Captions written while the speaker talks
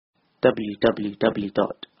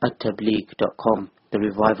www.attableek.com, the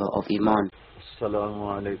reviver of Iman. Assalamu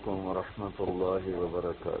alaikum wa rahmatullahi wa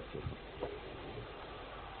barakatuh.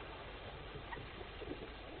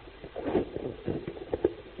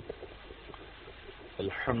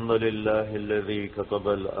 Alhamdulillahi alladhi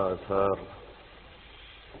kataba al-athar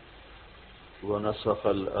wa nasakha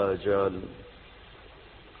al-ajal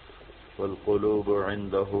والقلوب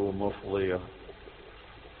عنده مفضية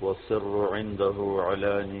والسر عنده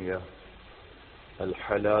علانية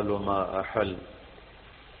الحلال ما أحل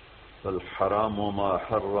والحرام ما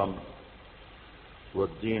حرم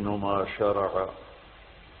والدين ما شرع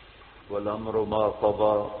والأمر ما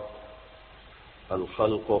قضى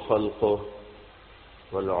الخلق خلقه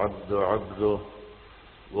والعبد عبده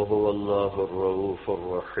وهو الله الرؤوف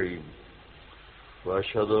الرحيم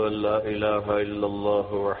وأشهد أن لا إله إلا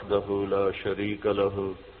الله وحده لا شريك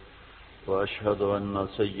له وأشهد أن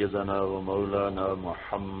سيدنا ومولانا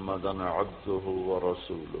محمدا عبده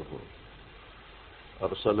ورسوله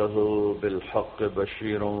أرسله بالحق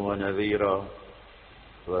بشيرا ونذيرا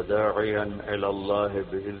وداعيا إلى الله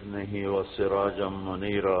بإذنه وسراجا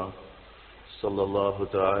منيرا صلى الله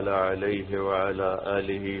تعالى عليه وعلى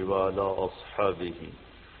آله وعلى أصحابه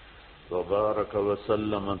وبارك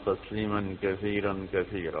وسلم تسليما كثيرا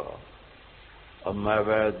كثيرا أما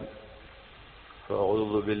بعد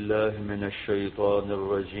فأعوذ بالله من الشيطان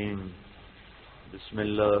الرجيم بسم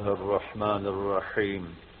الله الرحمن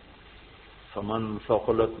الرحيم فمن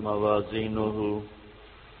ثقلت موازينه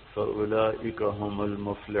فأولئك هم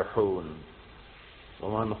المفلحون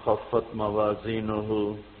ومن خفت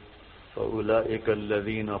موازينه فأولئك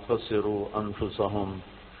الذين خسروا أنفسهم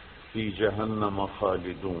في جهنم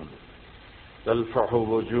خالدون تلفح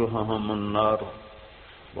وجوههم النار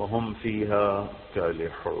وهم فيها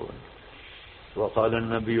كالحون وقال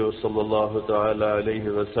النبي صلى الله تعالى عليه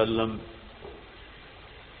وسلم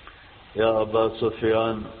يا أبا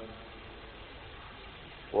سفيان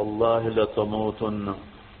والله لتموتن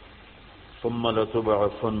ثم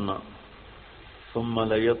لتبعثن ثم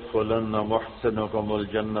ليدخلن محسنكم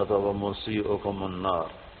الجنة ومسيئكم النار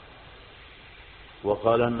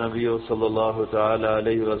وقال النبي صلى الله تعالى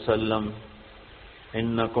عليه وسلم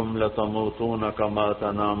إنكم لتموتون كما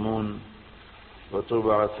تنامون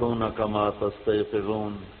وتبعثون كما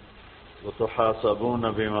تستيقظون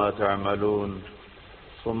وتحاسبون بما تعملون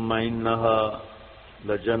ثم إنها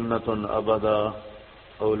لجنة أبدا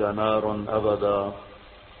أو لنار أبدا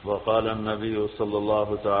وقال النبي صلى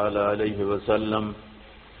الله تعالى عليه وسلم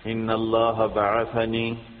إن الله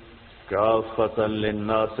بعثني كافة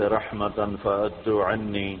للناس رحمة فأدوا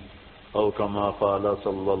عني أو كما قال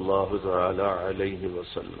صلى الله تعالى عليه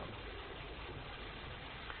وسلم.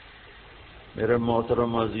 میرے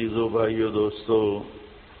محترم عزیزو بھائیو دوستو،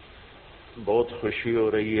 بہت خوشی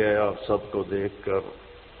ہو رہی ہے آپ سب کو دیکھ کر،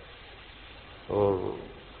 اور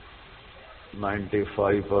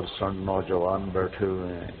 95% نوجوان بیٹھے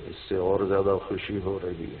ہوئے ہیں، اس سے اور زیادہ خوشی ہو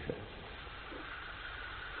رہی ہے.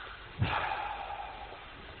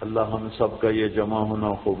 اللہ ہم سب کا یہ جمع ہونا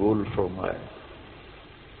قبول فرمائے.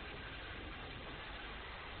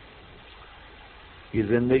 یہ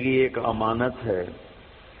زندگی ایک امانت ہے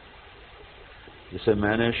جسے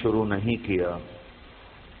میں نے شروع نہیں کیا،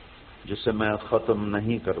 جسے میں ختم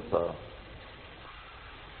نہیں کرتا.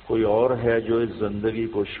 کوئی اور ہے جو اس زندگی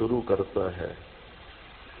کو شروع کرتا ہے،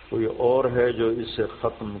 کوئی اور ہے جو اسے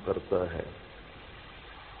ختم کرتا ہے.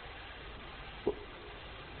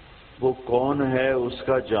 وہ کون ہے اس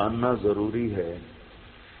کا جاننا ضروری ہے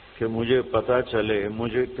کہ مجھے پتہ چلے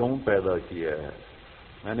مجھے کیوں پیدا کیا ہے.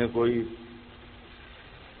 میں نے کوئی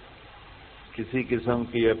کسی قسم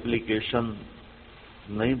کی اپلیکیشن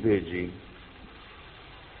نہیں بھیجی،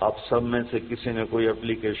 آپ سب میں سے کسی نے کوئی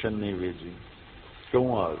اپلیکیشن نہیں بھیجی. کیوں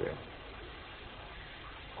آ گئے؟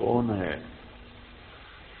 کون ہے؟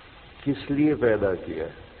 کس لیے پیدا کیا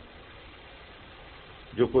ہے؟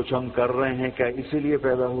 جو کچھ ہم کر رہے ہیں کیا اسی لیے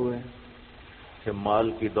پیدا ہوئے ہیں کہ مال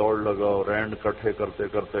کی دوڑ لگاؤ، رینڈ کٹھے کرتے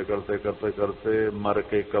کرتے کرتے کرتے کرتے مر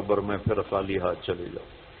کے قبر میں پھر خالی ہاتھ چلے جاؤ؟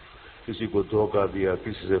 کسی کو دھوکہ دیا،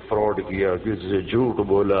 کسی سے فراڈ کیا، کسی سے جھوٹ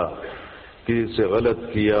بولا، کسی سے غلط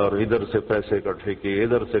کیا، اور ادھر سے پیسے اکٹھے کیے،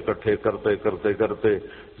 ادھر سے اکٹھے کرتے کرتے کرتے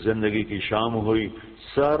زندگی کی شام ہوئی.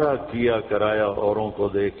 سارا کیا کرایا اوروں کو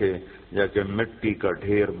دیکھے جا کے مٹی کا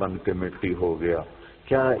ڈھیر بن کے مٹی ہو گیا.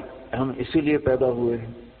 کیا ہم اسی لیے پیدا ہوئے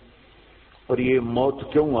ہیں؟ اور یہ موت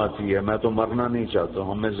کیوں آتی ہے؟ میں تو مرنا نہیں چاہتا ہوں،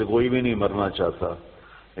 ہم میں سے کوئی بھی نہیں مرنا چاہتا،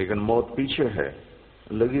 لیکن موت پیچھے ہے،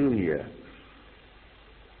 لگی ہوئی ہے.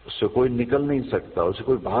 اس سے کوئی نکل نہیں سکتا، اس سے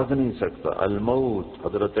کوئی بھاگ نہیں سکتا. الموت،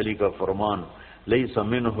 حضرت علی کا فرمان، لیس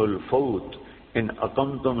منہ الفوت ان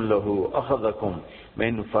اقمتم له اخذکم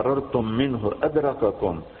وان فررتم منہ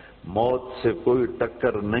ادرککم. موت سے کوئی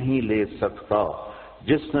ٹکر نہیں لے سکتا.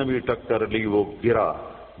 جس نے بھی ٹکر لی وہ گرا،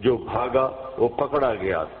 جو بھاگا وہ پکڑا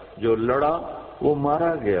گیا، جو لڑا وہ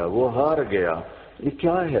مارا گیا، وہ ہار گیا. یہ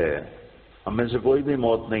کیا ہے؟ ہم میں سے کوئی بھی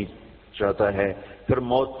موت نہیں چاہتا ہے. پھر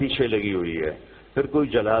موت پیچھے لگی ہوئی ہے، پھر کوئی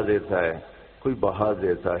جلا دیتا ہے، کوئی بہا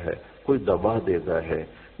دیتا ہے، کوئی دبا دیتا ہے.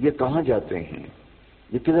 یہ کہاں جاتے ہیں؟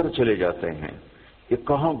 یہ کدھر چلے جاتے ہیں؟ یہ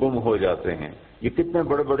کہاں گم ہو جاتے ہیں؟ یہ کتنے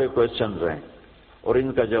بڑے بڑے کوشچنز ہیں، اور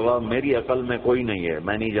ان کا جواب میری عقل میں کوئی نہیں ہے.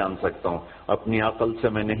 میں نہیں جان سکتا ہوں، اپنی عقل سے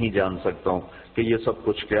میں نہیں جان سکتا ہوں کہ یہ سب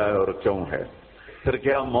کچھ کیا ہے اور کیوں ہے. پھر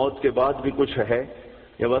کیا موت کے بعد بھی کچھ ہے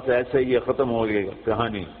یا بس ایسے ہی یہ ختم ہو گئی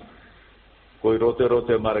کہانی؟ کوئی روتے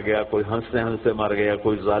روتے مر گیا، کوئی ہنستے ہنستے مر گیا،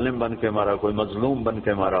 کوئی ظالم بن کے مرا، کوئی مظلوم بن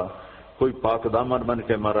کے مرا، کوئی پاک دامن بن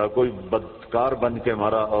کے مرا، کوئی بدکار بن کے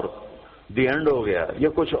مرا، اور دی اینڈ ہو گیا. یہ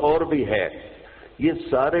کچھ اور بھی ہے. یہ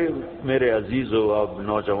سارے میرے عزیزو، اب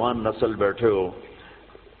نوجوان نسل بیٹھے ہو،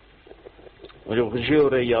 مجھے خوشی ہو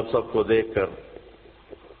رہی ہے آپ سب کو دیکھ کر.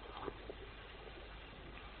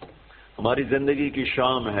 ہماری زندگی کی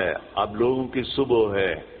شام ہے، آپ لوگوں کی صبح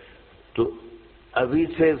ہے. تو ابھی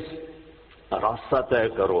سے راستہ طے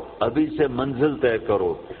کرو، ابھی سے منزل طے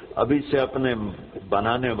کرو، ابھی سے اپنے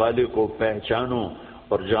بنانے والے کو پہچانو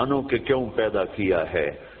اور جانو کہ کیوں پیدا کیا ہے.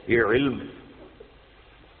 یہ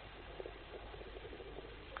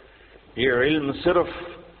علم صرف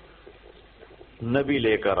نبی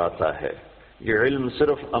لے کر آتا ہے، یہ علم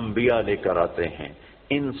صرف انبیاء لے کر آتے ہیں.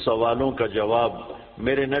 ان سوالوں کا جواب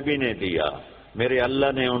میرے نبی نے دیا، میرے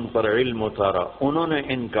اللہ نے ان پر علم اتارا، انہوں نے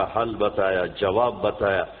ان کا حل بتایا، جواب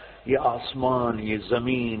بتایا. یہ آسمان، یہ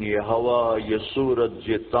زمین، یہ ہوا، یہ سورج،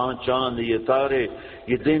 یہ چاند، یہ تارے،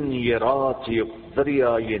 یہ دن، یہ رات، یہ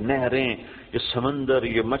دریا، یہ نہریں، یہ سمندر،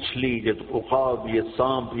 یہ مچھلی، یہ عقاب، یہ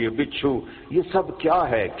سانپ، یہ بچھو، یہ سب کیا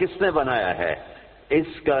ہے؟ کس نے بنایا ہے؟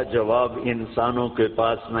 اس کا جواب انسانوں کے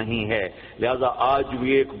پاس نہیں ہے. لہذا آج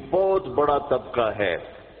بھی ایک بہت بڑا طبقہ ہے،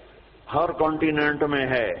 ہر کانٹیننٹ میں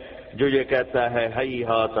ہے، جو یہ کہتا ہے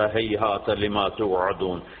ہیہات لما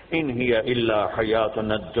توعدون ان ہی الا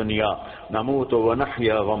حیاتنا الدنیا نموت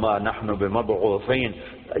ونحیا وما نحن بمبعوثین.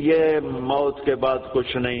 یہ موت کے بعد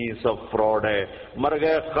کچھ نہیں، سب فراڈ ہے. مر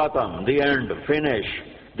گئے، ختم، the end, finish,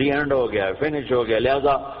 the end ہو گیا، فنش ہو گیا.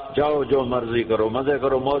 لہذا جاؤ جو مرضی کرو، مزے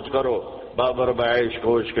کرو، موج کرو، بابر بعیش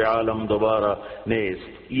خوش کے عالم دوبارہ نیز.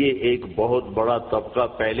 یہ ایک بہت بڑا طبقہ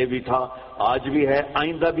پہلے بھی تھا، آج بھی ہے،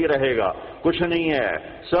 آئندہ بھی رہے گا. کچھ نہیں ہے،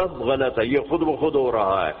 سب غلط ہے. یہ خود بخود ہو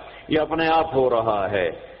رہا ہے، یہ اپنے آپ ہو رہا ہے،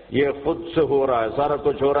 یہ خود سے ہو رہا ہے، سارا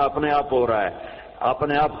کچھ ہو رہا ہے، اپنے آپ ہو رہا ہے.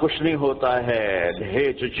 اپنے آپ کچھ نہیں ہوتا ہے.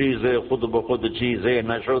 ہیچ چیزیں خود بخود چیزیں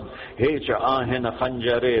نشد، ہیچ آہن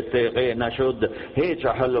خنجرے تیغے نشد، ہیچ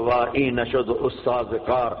حلوائی نشد استاد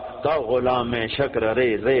کار تا غلام شکر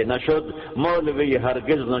ریزے نشد، مولوی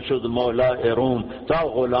ہرگز نشد مولا روم تا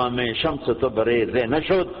غلام شمس تبریزے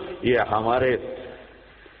نشد. یہ ہمارے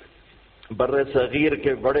بر صغیر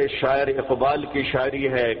کے بڑے شاعر اقبال کی شاعری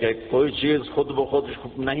ہے کہ کوئی چیز خود بخود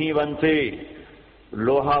نہیں بنتی.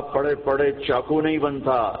 لوہا پڑے پڑے چاقو نہیں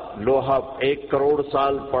بنتا، لوہا 1 کروڑ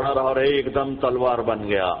سال پڑا رہا اور ایک دم تلوار بن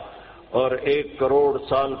گیا، اور 1 کروڑ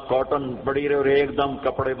سال کاٹن پڑی رہے اور ایک دم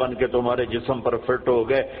کپڑے بن کے تمہارے جسم پر فٹ ہو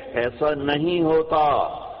گئے. ایسا نہیں ہوتا.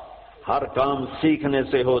 ہر کام سیکھنے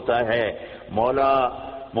سے ہوتا ہے.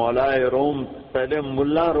 مولا روم پہلے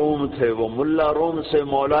ملا روم تھے، وہ ملا روم سے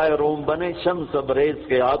مولا روم بنے شمس تبریز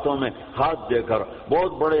کے ہاتھوں میں ہاتھ دے کر.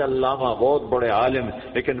 بہت بڑے علامہ، بہت بڑے عالم،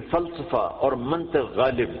 لیکن فلسفہ اور منطق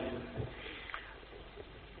غالب.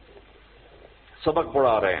 سبق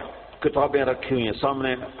پڑھا رہے ہیں، کتابیں رکھی ہوئی ہیں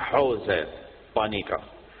سامنے، حوض ہے پانی کا،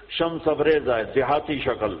 شمس تبریز ہے، دیہاتی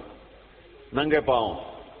شکل، ننگے پاؤں،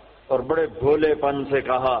 اور بڑے بھولے پن سے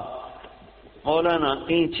کہا مولانا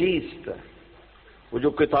این چیز، وہ جو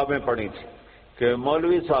کتابیں پڑھی تھی، کہ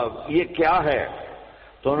مولوی صاحب یہ کیا ہے؟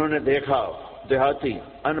 تو انہوں نے دیکھا دیہاتی،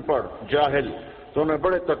 ان پڑھ، جاہل، تو انہوں نے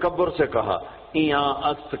بڑے تکبر سے کہا ایاں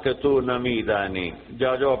است کہ تو نمی دانی،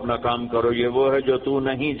 جاؤ اپنا کام کرو، یہ وہ ہے جو تو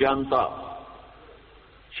نہیں جانتا.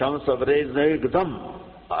 شمس تبریز نے ایک دم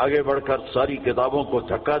آگے بڑھ کر ساری کتابوں کو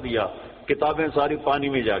دھکا دیا، کتابیں ساری پانی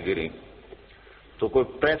میں جا گری. تو کوئی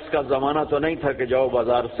پریس کا زمانہ تو نہیں تھا کہ جاؤ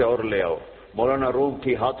بازار سے اور لے آؤ. مولانا روم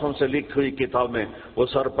کی ہاتھوں سے لکھی ہوئی کتابیں وہ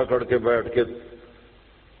سر پکڑ کے بیٹھ کے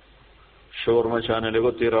شور مچانے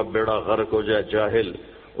لگو، تیرا بیڑا غرق ہو جائے جاہل،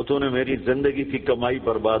 تو نے میری زندگی کی کمائی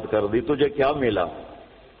برباد کر دی، تجھے کیا ملا؟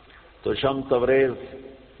 تو شمس تبریز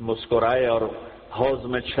مسکرائے اور حوض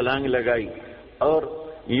میں چھلانگ لگائی اور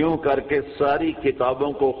یوں کر کے ساری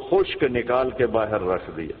کتابوں کو خشک نکال کے باہر رکھ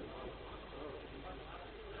دیا.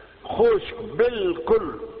 خشک، بالکل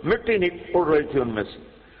مٹی نہیں اڑ رہی تھی ان میں سے.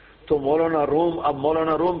 تو مولانا روم، اب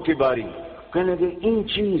مولانا روم کی باری، کہنے لگے این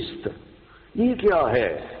چیز یہ کیا ہے،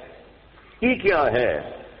 یہ کیا ہے؟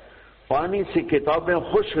 پانی سے کتابیں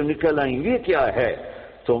خشک نکل آئیں، یہ کیا ہے؟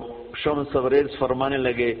 تو شمس تبریز فرمانے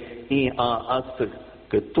لگے است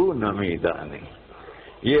کہ تو نمیدانی،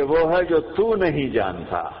 یہ وہ ہے جو تو نہیں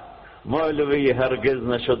جانتا. مولوی ہرگز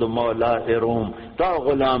نشد مولا روم تا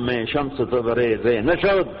غلام شمس تبریز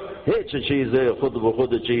نشد، هیچ چیز خود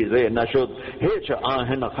بخود چیز نشد، هیچ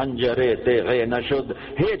آهن خنجر تیغ نشد،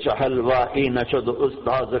 هیچ حلوائی نشد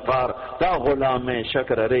استاد کار تا غلام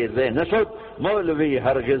شکر ریز نشد. مولوی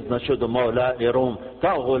ہرگز نشد مولا روم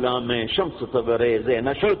تا غلام شمس تبریز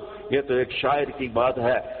نشد. یہ تو ایک شاعر کی بات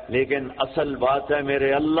ہے، لیکن اصل بات ہے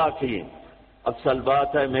میرے اللہ کی، اصل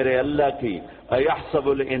بات ہے میرے اللہ کی. ایحسب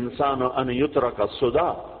الانسان ان یترک سدی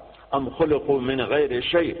ام خلقوا من غیر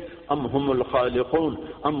شیء ام هم الخالقون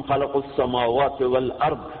ام خلقوا السماوات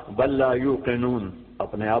والارض بل لا یوقنون.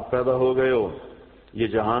 اپنے آپ پیدا ہو گئے ہو، یہ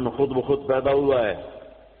جہان خود بخود پیدا ہوا ہے،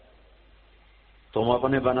 تم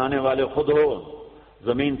اپنے بنانے والے خود ہو.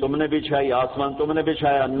 زمین تم نے بچھائی، آسمان تم نے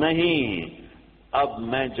بچھایا نہیں. اب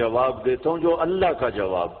میں جواب دیتا ہوں جو اللہ کا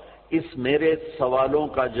جواب. اس میرے سوالوں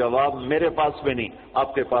کا جواب میرے پاس بھی نہیں،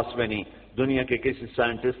 آپ کے پاس بھی نہیں، دنیا کے کسی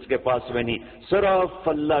سائنٹسٹ کے پاس بھی نہیں، صرف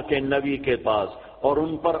اللہ کے نبی کے پاس. اور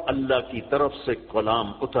ان پر اللہ کی طرف سے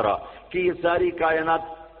کلام اترا کہ یہ ساری کائنات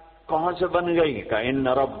کہاں سے بن گئی؟ کہ ان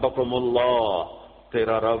ربکم اللہ،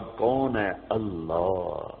 تیرا رب کون ہے؟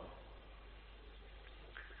 اللہ.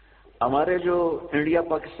 ہمارے جو انڈیا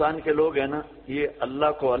پاکستان کے لوگ ہیں نا، یہ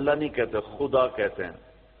اللہ کو اللہ نہیں کہتے، خدا کہتے ہیں.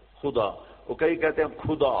 خدا، وہ کئی کہتے ہیں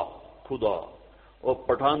خدا خدا، اور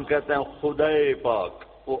پٹھان کہتے ہیں خدائے پاک،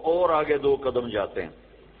 وہ اور آگے 2 قدم جاتے ہیں.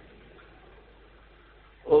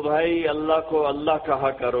 او بھائی اللہ کو اللہ کہا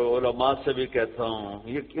کرو. علماء سے بھی کہتا ہوں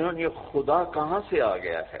یہ خدا کہاں سے آ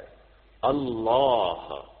گیا ہے؟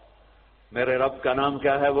 اللہ. میرے رب کا نام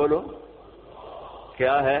کیا ہے؟ بولو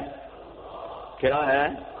کیا ہے؟ کیا ہے؟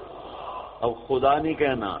 اب خدا نہیں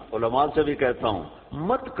کہنا. علماء سے بھی کہتا ہوں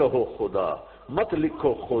مت کہو خدا، مت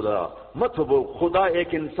لکھو خدا، مت وہ. خدا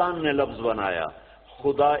ایک انسان نے لفظ بنایا.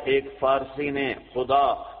 خدا ایک فارسی نے، خدا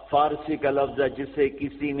فارسی کا لفظ ہے جسے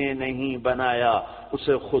کسی نے نہیں بنایا،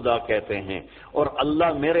 اسے خدا کہتے ہیں. اور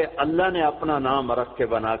اللہ، میرے اللہ نے اپنا نام رکھ کے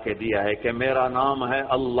بنا کے دیا ہے کہ میرا نام ہے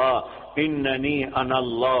اللہ. اننی انا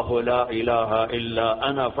اللہ لا الہ الا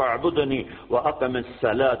انا فاعبدنی واقم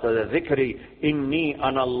الصلاۃ ذکری انی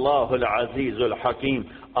انا اللہ العزیز الحکیم.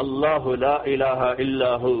 اللہ لا الہ الا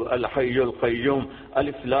هو الحی القیوم.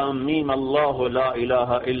 الف لام میم اللہ لا الہ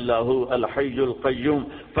الا هو الحی القیوم.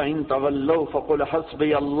 فإن تولوا فقل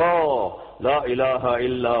حسبی اللہ لا الہ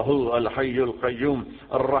الا هو الحی القیوم.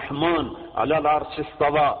 الرحمن علی العرش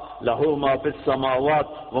استوى له ما في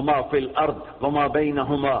السماوات وما في الارض وما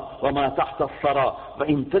بينهما وما تحت الثرى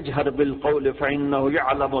وإن تجهر بالقول فإنه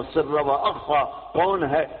يعلم السر وأخفى. کون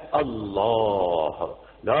ہے؟ اللہ.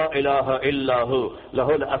 لا الہ الا هو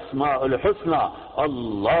له الاسماء الحسنى.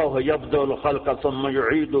 اللہ يبدأ الخلق ثم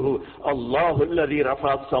يعيده. اللہ الذي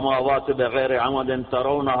رفع السماوات بغير عمد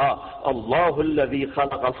ترونها. اللہ الذي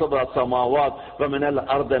خلق 7 سماوات ومن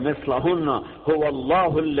الارض مثلهن. هو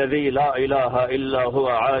الله الذي لا اله الا هو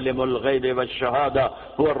عالم الغيب والشهادة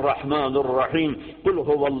هو الرحمن الرحيم. قل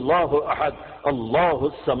هو الله احد اللہ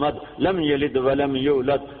الصمد لم یلد ولم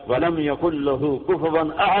یولد ولم یکن له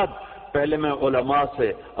کفوا احد. پہلے میں علماء سے،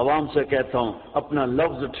 عوام سے کہتا ہوں اپنا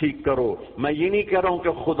لفظ ٹھیک کرو. میں یہ نہیں کہہ رہا ہوں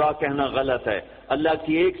کہ خدا کہنا غلط ہے. اللہ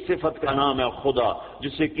کی ایک صفت کا نام ہے خدا،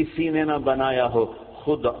 جسے کسی نے نہ بنایا ہو.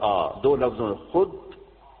 خود آ، 2 لفظوں خود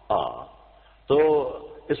آ، تو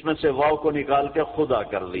اس میں سے واو کو نکال کے خدا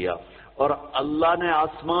کر دیا. اور اللہ نے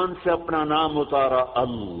آسمان سے اپنا نام اتارا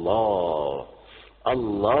اللہ.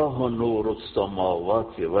 اللہ نور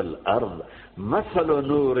السماوات والارض مثل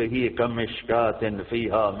نورہ کمشکاۃ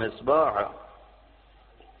فیہا مصباح.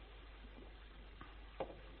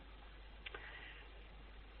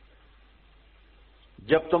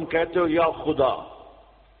 جب تم کہتے ہو یا خدا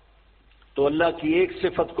تو اللہ کی ایک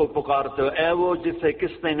صفت کو پکارتے ہو، اے وہ جسے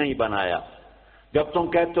کس نے نہیں بنایا. جب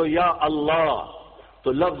تم کہتے ہو یا اللہ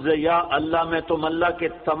تو لفظ یا اللہ میں تم اللہ کے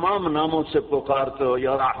تمام ناموں سے پکارتے ہو.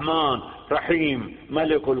 یا رحمان، رحیم،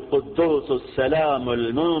 ملک القدوس السلام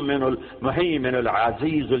المؤمن المهيمن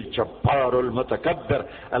العزيز الجبار المتكبر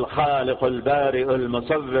الخالق البارئ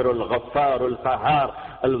المصور الغفار القهار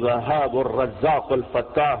الوهاب الرزاق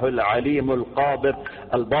الفتاح العليم القابض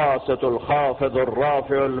الباسط الخافض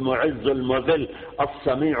الرافع المعز المذل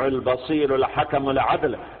السميع البصير الحكم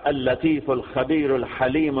العدل اللطيف الخبير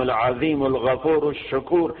الحليم العظيم الغفور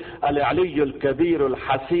الشكور العلي الكبير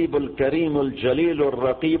الحسيب الكريم الجليل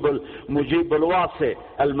الرقيب المجيب الواسع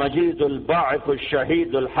المجيد الباعث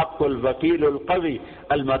الشهيد الحق الوكيل القوي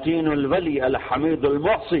المتين الولي الحميد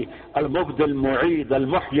المحصي المبدي المعيد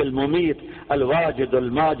المحيي المميت الواجد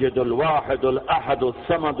الماجد الواحد الأحد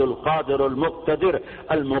الصمد القادر المقتدر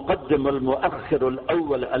المقدم المؤخر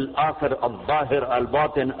الأول الآخر الظاهر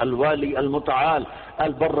الباطن الوالي المتعال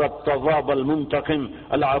البر التواب المنتقم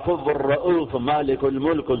العفو الرؤوف مالك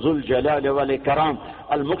الملك ذو الجلال والإكرام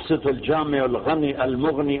المقسط الجامع الغني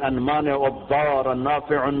المغني المانع الضار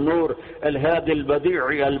النافع النور الهادي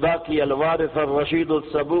البديع الباقي الوارث الرشيد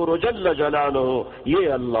الصبور جل جلاله.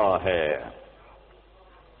 یہ اللہ ہے.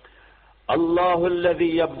 اللہ الذي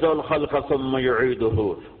يبدأ الخلق ثم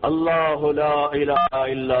يعيده اللہ لا الہ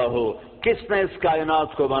الا هو. کس نے اس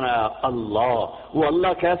کائنات کو بنایا؟ اللہ. وہ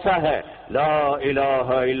اللہ کیسا ہے؟ لا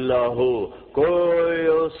الہ الا هو. کوئی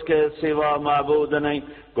اس کے سوا معبود نہیں،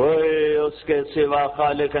 کوئی اس کے سوا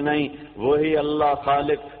خالق نہیں. وہی اللہ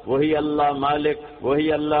خالق، وہی اللہ مالک،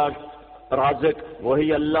 وہی اللہ رازق،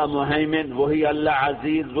 وہی اللہ مہیمن، وہی اللہ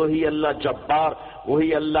عزیز، وہی اللہ جبار،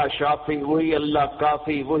 وہی اللہ شافی، وہی اللہ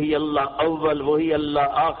کافی، وہی اللہ اول، وہی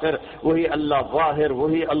اللہ آخر، وہی اللہ ظاہر،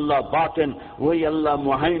 وہی اللہ باطن، وہی اللہ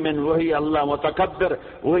مہیمن، وہی اللہ متکبر،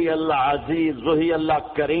 وہی اللہ عزیز، وہی اللہ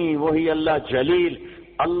کریم، وہی اللہ جلیل.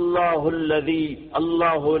 اللہ الذی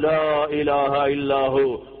اللہ لا الہ الا ہو.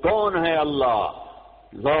 کون ہے اللہ؟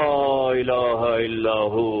 لا الہ الا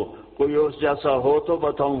ہو. کوئی اس جیسا ہو تو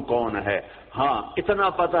بتاؤں کون ہے؟ ہاں اتنا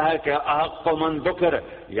پتہ ہے کہ احق من ذکر،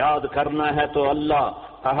 یاد کرنا ہے تو اللہ.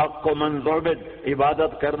 احق من عبد،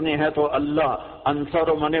 عبادت کرنی ہے تو اللہ.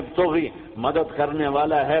 انصر من ابتغی، مدد کرنے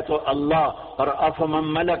والا ہے تو اللہ. اور اف من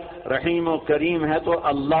ملک، رحیم و کریم ہے تو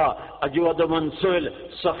اللہ. اجود من سئل،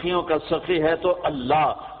 سخیوں کا سخی ہے تو اللہ.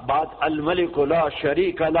 بعد الملک لا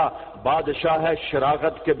شریک لا، بادشاہ ہے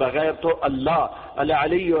شراکت کے بغیر تو اللہ.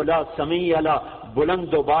 العلی لا سمیع لا،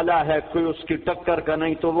 بلند و بالا ہے کوئی اس کی ٹکر کا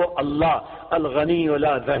نہیں تو وہ اللہ. الغنی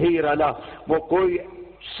لا ظہیر لا، وہ کوئی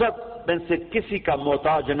سب میں سے کسی کا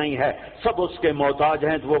محتاج نہیں ہے، سب اس کے محتاج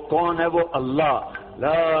ہیں. وہ کون ہے؟ وہ اللہ.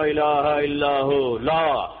 لا الہ الا ہو. لا،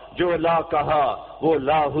 جو لا کہا وہ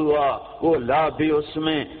لا ہوا، وہ لا بھی اس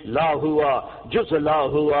میں لا ہوا، جز لا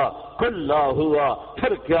ہوا، کل لا ہوا،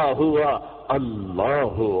 پھر کیا ہوا؟ اللہ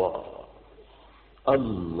ہوا.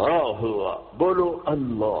 اللہ ہوا. بولو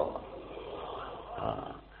اللہ.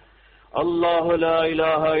 اللہ لا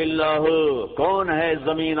الہ الا ہو. کون ہے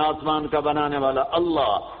زمین آسمان کا بنانے والا؟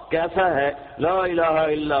 اللہ. کیسا ہے؟ لا الہ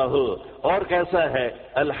الا ہو. اور کیسا ہے؟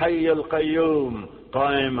 الحی القیوم،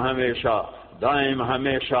 قائم ہمیشہ، دائم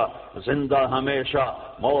ہمیشہ، زندہ ہمیشہ،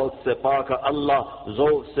 موت سے پاک اللہ،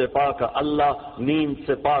 ذوق سے پاک اللہ، نیند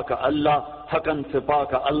سے پاک اللہ، تھکن سے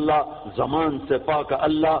پاک اللہ، زمان سے پاک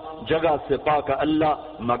اللہ، جگہ سے پاک اللہ،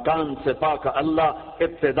 مکان سے پاک اللہ،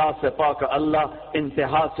 ابتدا سے پاک اللہ،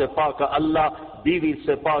 انتہا سے پاک اللہ، بیوی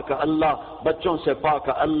سے پاک اللہ، بچوں سے پاک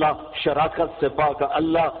اللہ، شراکت سے پاک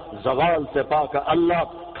اللہ، زوال سے پاک اللہ،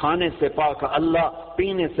 کھانے سے پاک اللہ،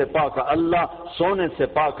 پینے سے پاک اللہ، سونے سے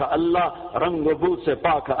پاک اللہ، رنگ و بو سے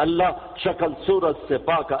پاک اللہ، شکل صورت سے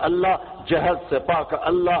پاک اللہ، جہد سے پاک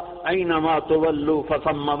اللہ. اینما تولوا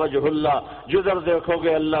فثم وجہ اللہ. جدھر دیکھو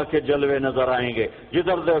گے اللہ کے جلوے نظر آئیں گے.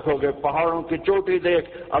 جدھر دیکھو گے پہاڑوں کی چوٹی دیکھ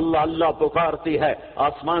اللہ اللہ پکارتی ہے،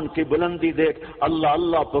 آسمان کی بلندی دیکھ اللہ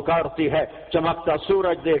اللہ پکارتی ہے، چمکتا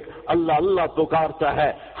سورج دیکھ اللہ اللہ پکارتا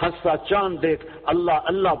ہے، ہنستا چاند دیکھ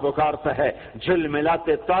اللہ اللہ پکارتا ہے، جھل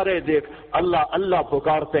ملاتے تارے دیکھ اللہ اللہ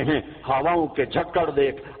پکارتے ہیں، ہواؤں کے جھکڑ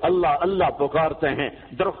دیکھ اللہ اللہ پکارتے ہیں،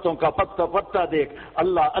 درختوں کا پتا پتا دیکھ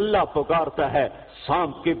اللہ اللہ پکارتا ہے،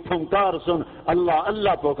 سانپ کی پھنکار سن اللہ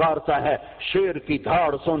اللہ پکارتا ہے، شیر کی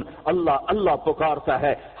دھاڑ سن اللہ اللہ پکارتا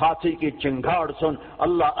ہے، ہاتھی کی چنگھاڑ سن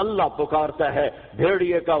اللہ اللہ پکارتا ہے،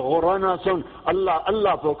 بھیڑیے کا غورانا سن اللہ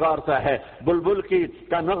اللہ پکارتا ہے، بلبل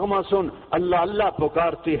کا نغمہ سن اللہ اللہ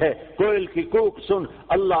پکارتی ہے، کوئل کی کوک سن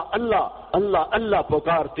اللہ اللہ اللہ اللہ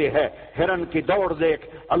پکارتی ہے، ہرن کی دوڑ دیکھ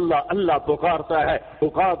اللہ اللہ پکارتا ہے،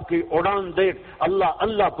 عقاب کی اڑان دیکھ اللہ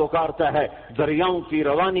اللہ پکارتا ہے، دریاؤں کی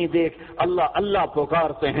روانی دیکھ اللہ اللہ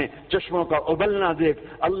پکارتے ہیں، چشموں کا ابلنا دیکھ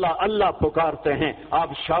اللہ اللہ پکارتے ہیں،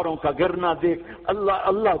 آبشاروں کا گرنا دیکھ اللہ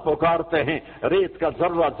اللہ پکارتے ہیں، ریت کا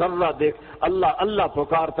ذرہ ذرہ دیکھ اللہ اللہ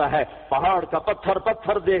پکارتا ہے، پہاڑ کا پتھر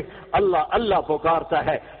پتھر دیکھ اللہ اللہ پکارتا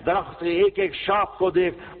ہے، درخت کی ایک ایک شاخ کو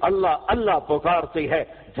دیکھ اللہ اللہ پکارتی ہے،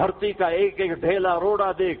 دھرتی کا ایک ایک ڈھیلا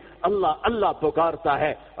روڑا دیکھ اللہ اللہ پکارتا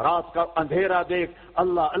ہے، رات کا اندھیرا دیکھ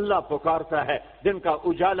اللہ اللہ پکارتا ہے، دن کا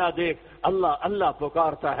اجالا دیکھ اللہ اللہ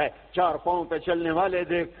پکارتا ہے، چار پاؤں پہ چلنے والے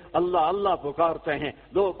دیکھ اللہ اللہ پکارتے ہیں،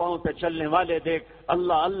 دو پاؤں پہ چلنے والے دیکھ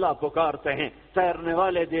اللہ اللہ پکارتے ہیں. تیرنے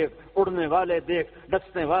والے دیکھ, اڑنے والے دیکھ,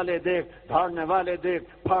 ڈسنے والے دیکھ, دھاڑنے والے دیکھ,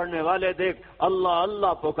 پھاڑنے والے دیکھ, اللہ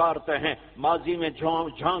اللہ پکارتے ہیں. ماضی میں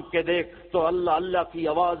جھانک کے دیکھ تو اللہ اللہ کی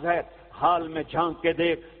آواز ہے, حال میں جھانک کے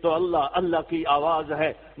دیکھ تو اللہ اللہ کی آواز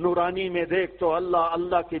ہے. نورانی میں دیکھ تو اللہ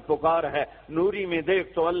اللہ کی پکار ہے, نوری میں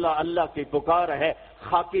دیکھ تو اللہ اللہ کی پکار ہے,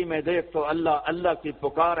 خاکی میں دیکھ تو اللہ اللہ کی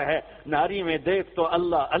پکار ہے, ناری میں دیکھ تو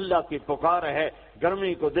اللہ اللہ کی پکار ہے,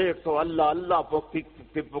 گرمی کو دیکھ تو اللہ اللہ کی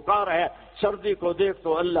پکار ہے, سردی کو دیکھ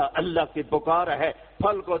تو اللہ اللہ کی پکار ہے.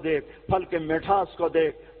 پھل کو دیکھ, پھل کے مٹھاس کو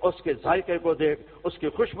دیکھ, اس کے ذائقے کو دیکھ, اس کی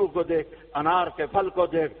خوشبو کو دیکھ, انار کے پھل کو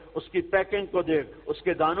دیکھ, اس کی پیکنگ کو دیکھ, اس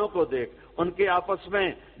کے دانوں کو دیکھ, ان کے آپس میں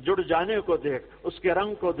جڑ جانے کو دیکھ, اس کے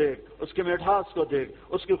رنگ کو دیکھ, اس کے مٹھاس کو دیکھ,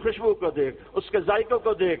 اس کی خوشبو کو دیکھ, اس کے ذائقوں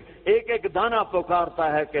کو دیکھ. ایک ایک دانہ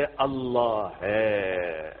پکارتا ہے کہ اللہ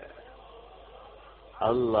ہے,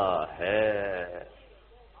 اللہ ہے.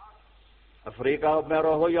 افریقہ میں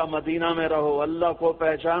رہو یا مدینہ میں رہو, اللہ کو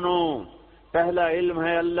پہچانو. پہلا علم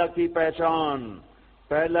ہے اللہ کی پہچان,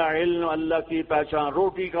 پہلا علم اللہ کی پہچان.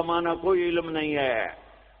 روٹی کمانا کوئی علم نہیں ہے,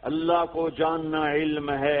 اللہ کو جاننا علم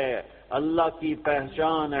ہے, اللہ کی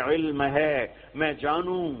پہچان علم ہے. میں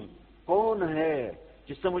جانوں کون ہے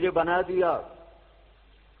جس نے مجھے بنا دیا,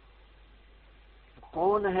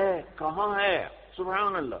 کون ہے, کہاں ہے.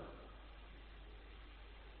 سبحان اللہ.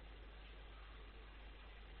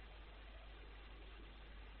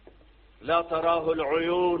 لا تراہ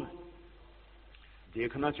العیون,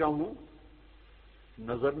 دیکھنا چاہوں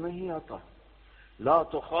نظر نہیں آتا. لا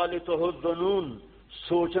تخالطہ الظنون,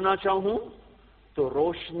 سوچنا چاہوں تو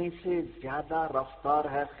روشنی سے زیادہ رفتار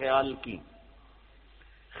ہے خیال کی.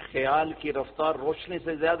 خیال کی رفتار روشنی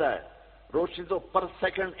سے زیادہ ہے. روشنی تو پر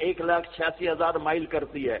سیکنڈ 1,86,000 مائل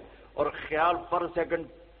کرتی ہے, اور خیال پر سیکنڈ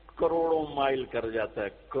کروڑوں مائل کر جاتا ہے,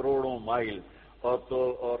 کروڑوں مائل.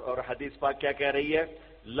 اور حدیث پاک کیا کہہ رہی ہے؟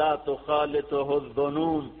 لا تخالطہ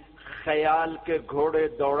الظنون, خیال کے گھوڑے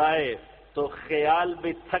دوڑائے تو خیال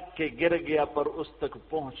بھی تھک کے گر گیا پر اس تک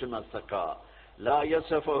پہنچ نہ سکا. لا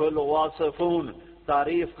یصفہ الواصفون,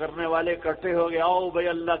 تعریف کرنے والے اکٹھے ہو گئے, آؤ بھائی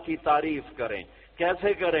اللہ کی تعریف کریں.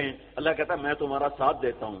 کیسے کریں؟ اللہ کہتا ہے میں تمہارا ساتھ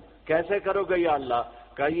دیتا ہوں. کیسے کرو گے یا اللہ؟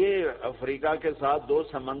 کہ یہ افریقہ کے ساتھ 2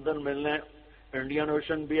 سمندر ملنے, انڈین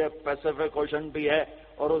اوشن بھی ہے, پیسیفک اوشن بھی ہے,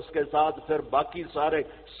 اور اس کے ساتھ پھر باقی سارے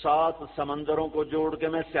 7 سمندروں کو جوڑ کے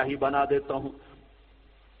میں سیاہی بنا دیتا ہوں.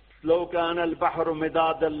 لو کان البحر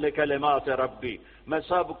مدادا لکلمات ربی, میں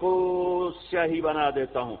سب کو سیاہی بنا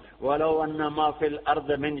دیتا ہوں. ولو ان ما فی الارض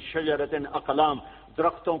من شجرۃ اقلام,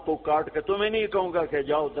 درختوں کو کاٹ کے, تمہیں نہیں کہوں گا کہ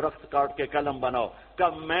جاؤ درخت کاٹ کے قلم بناؤ, کہ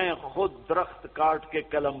میں خود درخت کاٹ کے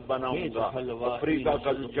قلم بناؤں گا. افریقہ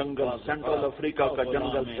کا جنگل, سینٹرل افریقہ کا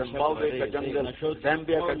جنگل, زمبابوے کا جنگل,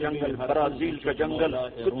 زامبیا کا جنگل, برازیل کا جنگل,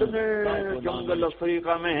 کتنے جنگل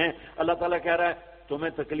افریقہ میں ہیں. اللہ تعالیٰ کہہ رہا ہے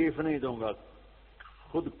تمہیں تکلیف نہیں دوں گا,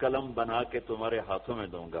 خود قلم بنا کے تمہارے ہاتھوں میں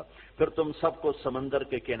دوں گا. پھر تم سب کو سمندر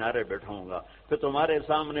کے کنارے بیٹھاؤں گا, پھر تمہارے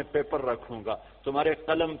سامنے پیپر رکھوں گا, تمہارے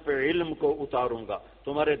قلم پہ علم کو اتاروں گا,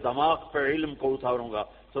 تمہارے دماغ پہ علم کو اتاروں گا,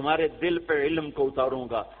 تمہارے دل پہ علم کو اتاروں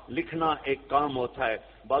گا. لکھنا ایک کام ہوتا ہے,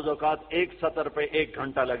 بعض اوقات ایک سطر پہ 1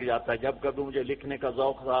 گھنٹہ لگ جاتا ہے. جب کبھی مجھے لکھنے کا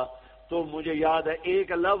ذوق تھا تو مجھے یاد ہے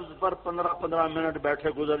ایک لفظ پر 15 منٹ بیٹھے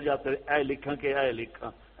گزر جاتے, اے لکھاں کہ اے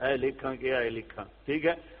لکھاں, اے لکھاں کہ اے لکھاں. ٹھیک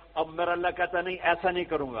ہے, اب میرا اللہ کہتا نہیں ایسا نہیں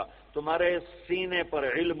کروں گا. تمہارے سینے پر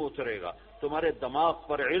علم اترے گا, تمہارے دماغ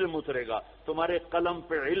پر علم اترے گا, تمہارے قلم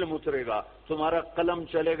پہ علم اترے گا, تمہارا قلم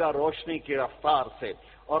چلے گا روشنی کی رفتار سے,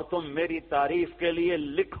 اور تم میری تعریف کے لیے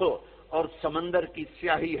لکھو. اور سمندر کی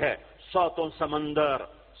سیاہی ہے, 7 سمندر,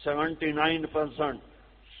 79%.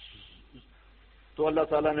 تو اللہ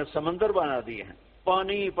تعالیٰ نے سمندر بنا دیے ہیں,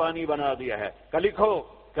 پانی پانی بنا دیا ہے. کہ لکھو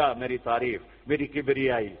کیا میری تعریف, میری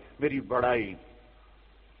کبریائی, میری بڑائی,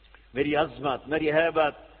 میری عظمت, میری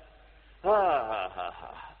ہیبت.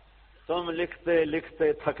 تم لکھتے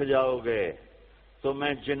لکھتے تھک جاؤ گے تو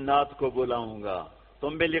میں جنات کو بلاؤں گا,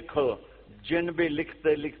 تم بھی لکھو. جن بھی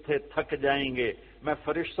لکھتے لکھتے تھک جائیں گے, میں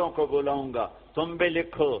فرشتوں کو بلاؤں گا, تم بھی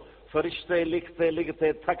لکھو. فرشتے لکھتے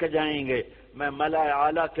لکھتے تھک جائیں گے, میں ملائے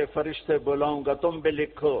اعلیٰ کے فرشتے بلاؤں گا, تم بھی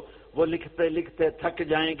لکھو. وہ لکھتے لکھتے تھک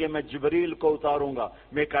جائیں گے, میں جبریل کو اتاروں گا,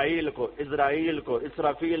 میکائیل کو, اسرائیل کو,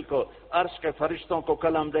 اسرافیل کو, عرش کے فرشتوں کو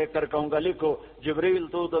قلم دے کر کہوں گا لکھو. جبریل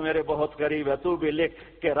تو میرے بہت قریب ہے, تو بھی لکھ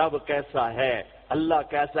کہ رب کیسا ہے. اللہ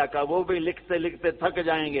کیسا کا وہ بھی لکھتے لکھتے تھک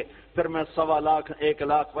جائیں گے. پھر میں 1.25 لاکھ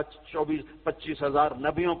 1,25,000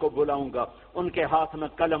 نبیوں کو بلاؤں گا, ان کے ہاتھ میں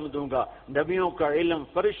قلم دوں گا. نبیوں کا علم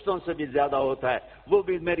فرشتوں سے بھی زیادہ ہوتا ہے, وہ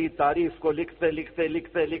بھی میری تعریف کو لکھتے لکھتے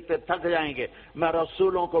لکھتے لکھتے تھک جائیں گے. میں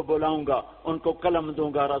رسولوں کو بلاؤں گا, ان کو قلم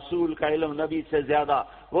دوں گا, رسول کا علم نبی سے زیادہ,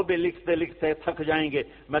 وہ بھی لکھتے لکھتے تھک جائیں گے.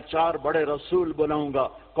 میں 4 بڑے رسول بلاؤں گا.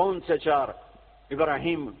 کون سے 4؟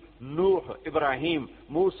 ابراہیم, نوح, ابراہیم,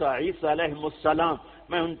 موسیٰ, عیسیٰ علیہ السلام.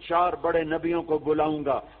 میں ان 4 بڑے نبیوں کو بلاؤں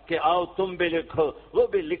گا کہ آؤ تم بھی لکھو, وہ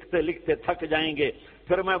بھی لکھتے لکھتے تھک جائیں گے.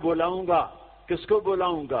 پھر میں بلاؤں گا, کس کو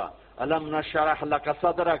بلاؤں گا؟ الم نشرح لک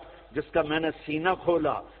صدرک, جس کا میں نے سینہ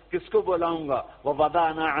کھولا. کس کو بلاؤں گا؟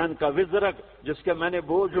 ووضعنا عنک وزرک, جس کے میں نے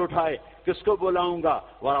بوجھ اٹھائے. کس کو بلاؤں گا؟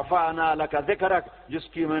 ورفعنا لک ذکرک, جس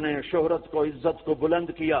کی میں نے شہرت کو عزت کو بلند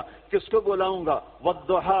کیا. کس کو بلاؤں گا؟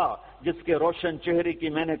 والضحی, جس کے روشن چہرے کی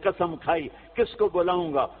میں نے قسم کھائی. کس کو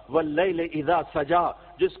بلاؤں گا؟ واللیل اذا سجا,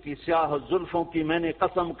 جس کی سیاہ زلفوں کی میں نے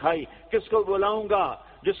قسم کھائی. کس کو بلاؤں گا؟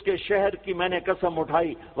 جس کے شہر کی میں نے قسم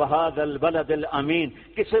اٹھائی. وہذا البلد الامین,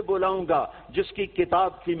 کسے بلاؤں گا؟ جس کی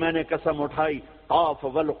کتاب کی میں نے قسم اٹھائی. قاف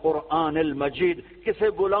والقرآن المجید, کسے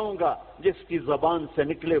بلاؤں گا؟ جس کی زبان سے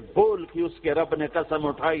نکلے بول کی اس کے رب نے قسم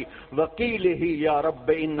اٹھائی. وکیل ہی یا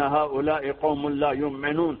رب ان ہؤلاء قوم لا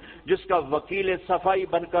یؤمنون, جس کا وکیل صفائی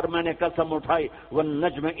بن کر میں نے قسم اٹھائی.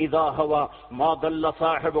 والنجم اذا ہوا ما ضل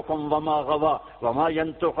صاحبكم وما غوا وما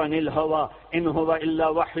ينطق عن الهوى ان هو الا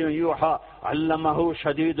وحي يوحى علمه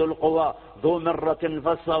شديد القوى ذو مرة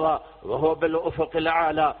فاستوى وهو بالافق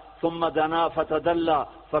الاعلى ثم دنا فتدلى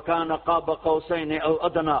فكان قاب قوسين أو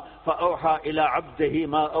أدنى فأوحى إلى عبده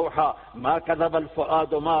ما أوحى ما كذب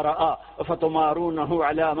الفؤاد ما رأى فتمارونه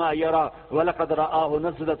على ما يرى ولقد رآه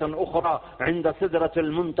نزلة أخرى عند سدرة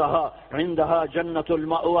المنتهى عندها جنة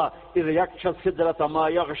المأوى إذ يغشى السدرة ما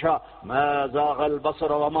يغشى ما زاغ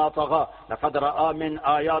البصر وما طغى لقد رأى من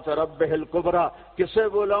آيات ربه الكبرى. کسے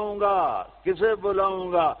بلاؤں گا؟ کسے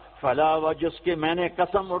بلاؤں گا؟ فلا, و جس کی میں نے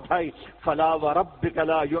قسم اٹھائی. فلا وربک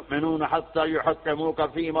لا یؤمنون حتی یحکموک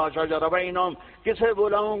فیما شجر بینہم, کسے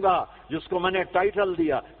بلاؤں گا؟ جس کو میں نے ٹائٹل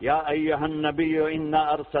دیا یا ایھا النبی انا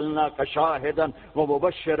ارسلناک شاہدا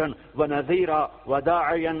ومبشرا ونذیرا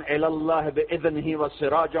وداعیا الی اللہ باذنہ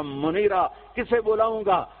وسراجا منیرا. کسے بلاؤں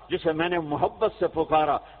گا؟ جسے میں نے محبت سے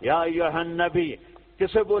پکارا یا ایھا النبی.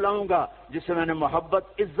 کسے بلاؤں گا؟ جسے میں نے محبت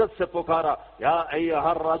عزت سے پکارا یا ایھا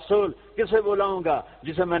الرسول. کسے بلاؤں گا؟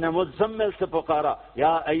 جسے میں نے مزمل سے پکارا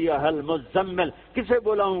یا ایھا المزمل. کسے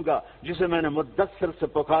بلاؤں گا؟ جسے میں نے مدثر سے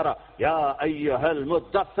پکارا یا ایھا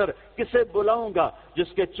المدثر. کسے بلاؤں گا؟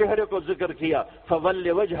 جس کے چہرے کو ذکر کیا. فول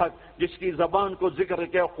وجہک, جس کی زبان کو ذکر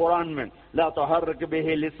کیا قرآن میں. لا تحرک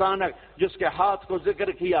بہ لسانک, جس کے ہاتھ کو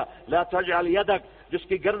ذکر کیا. لا تجعل یدک, جس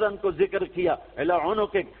کی گردن کو ذکر کیا. الی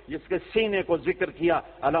عنقک, جس کے سینے کو ذکر کیا.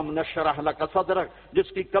 الم نشرح لک صدرک, جس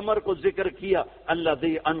کی کمر کو ذکر کیا.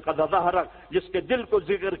 الذی انقض ظہرک, جس کے دل کو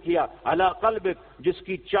ذکر کیا. علی قلبک, جس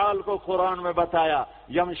کی چال کو قرآن میں بتایا.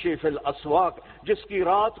 یمشی فی الاسواق, جس کی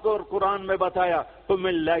رات کو قرآن میں بتایا. قم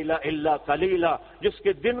اللیل الا قلیلا, جس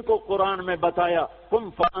کے دن کو قرآن میں بتایا. قم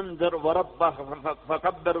فانذر وربک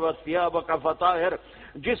فکبر وثیابک فطہر,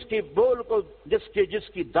 جس کی بول کو جس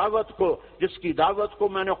کی دعوت کو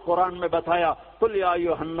میں نے قرآن میں بتایا. قل یا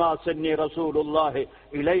ایھا الناس انی رسول اللہ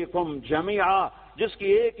الیکم جمیعا, جس کی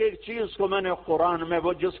ایک ایک چیز کو میں نے قرآن میں,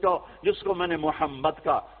 وہ جس کو میں نے محمد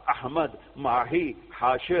کا, احمد, ماہی,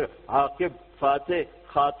 حاشر, عاقب, فاتح,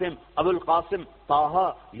 خاتم, ابو القاسم,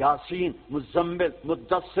 طٰہٰ, یاسین, مزمل,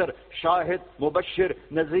 مدثر, شاہد, مبشر,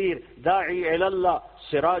 نذیر, داعی الی اللہ,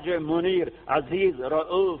 سراج منیر, عزیز,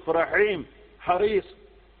 رؤوف, رحیم, حریص.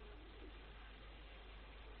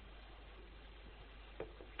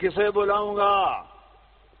 کسے بلاؤں گا؟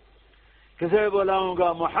 کسے بلاؤں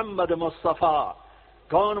گا؟ محمد مصطفیٰ.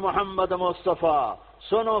 کون محمد مصطفیٰ؟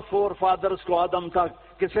 سنو فور فادرز کو آدم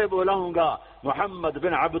تک. کسے بلاؤں گا؟ محمد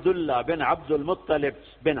بن عبداللہ بن عبد المطلب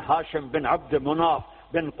بن ہاشم بن عبد مناف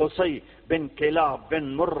بن قصی بن کلاب بن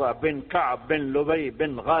مرہ بن کعب بن لبی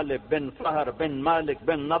بن غالب بن فہر بن مالک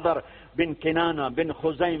بن نضر بن کنانہ بن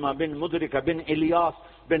خزیمہ بن مدرکہ بن الیاس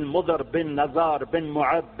بن مضر بن نزار بن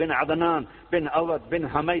معد بن عدنان بن اود بن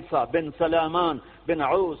حمیسہ بن سلامان بن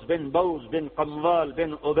عوس بن بوز بن قموال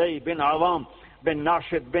بن ابی بن عوام بن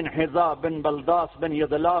ناشد بن حذا بن بلداس بن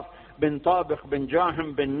یدلاف بن طابخ بن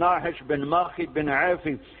جاحم بن ناحش بن ماخي بن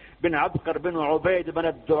عافي بن عبقر بن عبيد بن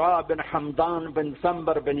الدعاء بن حمدان بن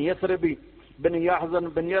سنبر بن يثربي بن يحزن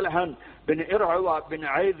بن يلحن بن إرعوى بن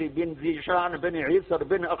عيذي بن ذيشان بن عيسر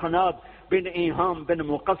بن أخناد بن إيهام بن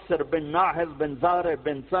مقصر بن ناحذ بن زارع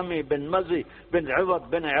بن سمي بن مزي بن عوض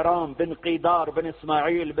بن عرام بن قيدار بن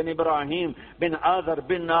إسماعيل بن إبراهيم بن آذر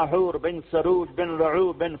بن ناحور بن سروج بن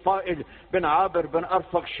رعو بن فائج بن عابر بن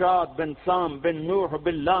أرفخشاد بن سام بن نوح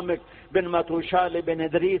بن لامك بن متوشال بن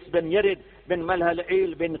إدريس بن يرد بن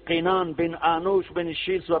ملهلعيل بن قينان بن آنوش بن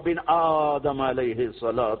شيس وبن آدم عليه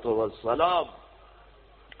الصلاة والسلام.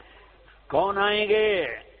 کون آئیں گے؟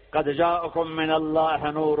 قد جاءکم من اللہ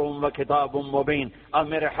نور و کتاب مبین. اب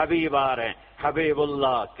میرے حبیب آ رہے ہیں، حبیب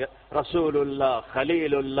اللہ، رسول اللہ،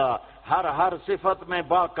 خلیل اللہ، ہر صفت میں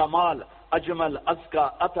با کمال، اجمل، ازکا،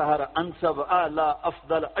 اطہر، انسب، اعلی،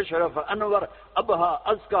 افضل، اشرف، انور، ابہا،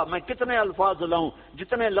 ازکا. میں کتنے الفاظ لاؤں،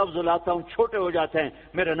 جتنے لفظ لاتا ہوں چھوٹے ہو جاتے ہیں،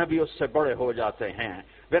 میرے نبی اس سے بڑے ہو جاتے ہیں.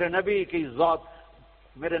 میرے نبی کی ذات،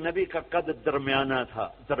 میرے نبی کا قد درمیانہ تھا،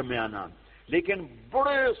 درمیانہ، لیکن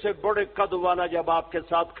بڑے سے بڑے قد والا جب آپ کے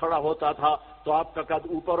ساتھ کھڑا ہوتا تھا تو آپ کا قد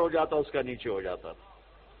اوپر ہو جاتا، اس کا نیچے ہو جاتا تھا.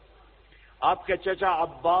 آپ کے چچا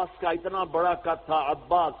عباس کا اتنا بڑا قد تھا،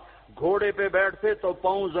 عباس گھوڑے پہ بیٹھتے تو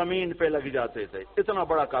پاؤں زمین پہ لگ جاتے تھے، اتنا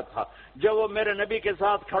بڑا قد تھا. جب وہ میرے نبی کے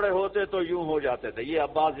ساتھ کھڑے ہوتے تو یوں ہو جاتے تھے. یہ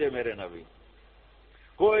عباس، یہ میرے نبی،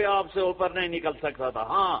 کوئی آپ سے اوپر نہیں نکل سکتا تھا.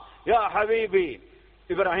 ہاں یا حبیبی،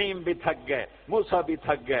 ابراہیم بھی تھک گئے، موسیٰ بھی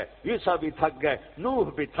تھک گئے، عیسیٰ بھی تھک گئے، نوح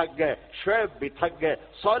بھی تھک گئے، شعیب بھی تھک گئے،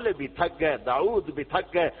 صالح بھی تھک گئے، داؤد بھی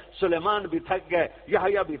تھک گئے، سلیمان بھی تھک گئے،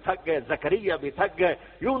 یحییٰ بھی تھک گئے، زکریا بھی تھک گئے،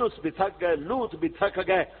 یونس بھی تھک گئے، لوط بھی تھک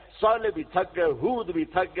گئے، صالح بھی تھک گئے، ہود بھی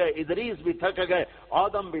تھک گئے، ادریس بھی تھک گئے،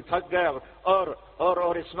 آدم بھی تھک گئے،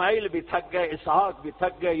 اور اسماعیل بھی تھک گئے، اسحاق بھی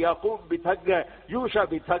تھک گئے، یعقوب بھی تھک گئے، یوشع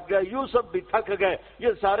بھی تھک گئے، یوسف بھی تھک گئے. یہ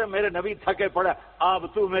سارے میرے نبی تھکے پڑے. اب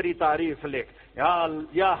تو میری تعریف لکھ.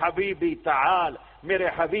 یا حبیبی تعال، میرے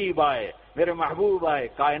حبیب آئے، میرے محبوب آئے،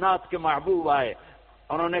 کائنات کے محبوب آئے.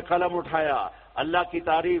 انہوں نے قلم اٹھایا، اللہ کی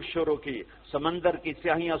تعریف شروع کی. سمندر کی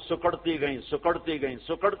سیاہیاں سکڑتی گئیں، سکڑتی گئیں،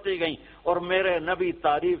 سکڑتی گئیں، اور میرے نبی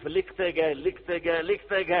تعریف لکھتے گئے، لکھتے گئے،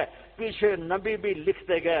 لکھتے گئے. پیچھے نبی بھی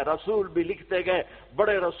لکھتے گئے، رسول بھی لکھتے گئے،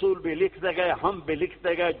 بڑے رسول بھی لکھتے گئے، ہم بھی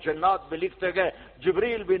لکھتے گئے، جنات بھی لکھتے گئے،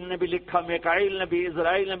 جبریل نے بھی لکھا، میکائیل نے بھی،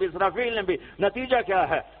 اسرائیل نے بھی، اسرافیل نے بھی. نتیجہ کیا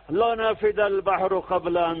ہے؟ لو نفد البحر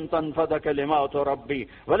قبل ان تنفد کلمات ربی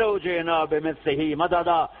ولو جئنا بمثلہ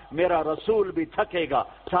مددا. میرا رسول بھی تھکے گا،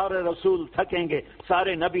 سارے رسول تھکیں گے،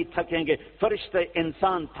 سارے نبی تھکیں گے، فرشتے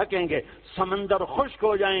انسان تھکیں گے، سمندر خشک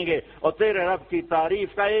ہو جائیں گے، اور تیرے رب کی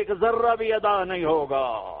تعریف کا ایک ذرہ بھی ادا نہیں ہوگا.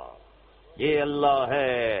 یہ اللہ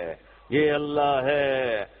ہے، یہ اللہ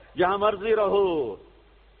ہے. جہاں مرضی رہو،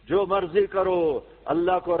 جو مرضی کرو،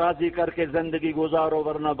 اللہ کو راضی کر کے زندگی گزارو،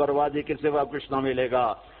 ورنہ بربادی کے سوا کچھ نہ ملے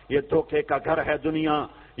گا. یہ دھوکے کا گھر ہے دنیا،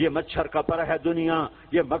 یہ مچھر کا پر ہے دنیا،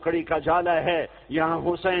 یہ مکڑی کا جالا ہے. یہاں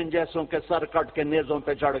حسین جیسوں کے سر کٹ کے نیزوں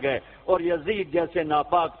پہ چڑھ گئے، اور یزید جیسے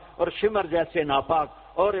ناپاک، اور شمر جیسے ناپاک،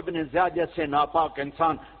 اور ابن زیاد جیسے ناپاک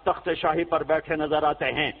انسان تخت شاہی پر بیٹھے نظر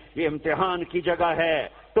آتے ہیں. یہ امتحان کی جگہ ہے.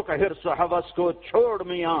 تو کہ حرص و حوث کو چھوڑ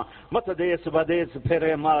میاں، مت دیس بدیس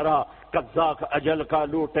پھرے مارا، قذاق اجل کا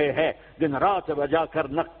لوٹے ہے دن رات بجا کر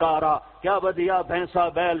نقارا. کیا بدیا بھینسا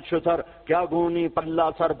بیل شتر، کیا گونی پلہ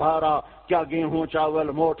سر بھارا، کیا گیہوں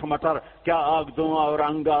چاول موٹ مٹر، کیا آگ دھواں اور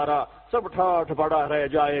انگارا. سب ٹھاٹھ پڑا رہ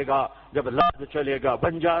جائے گا جب لاد چلے گا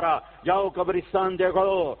بنجارا. جاؤ قبرستان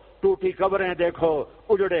دیکھو، ٹوٹی قبریں دیکھو،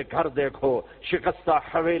 اجڑے گھر دیکھو، شکستہ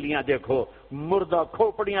حویلیاں دیکھو، مردہ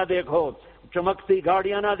کھوپڑیاں دیکھو، چمکتی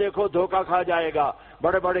گاڑیاں نہ دیکھو، دھوکہ کھا جائے گا.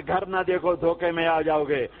 بڑے بڑے گھر نہ دیکھو، دھوکے میں آ جاؤ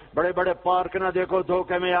گے. بڑے بڑے پارک نہ دیکھو،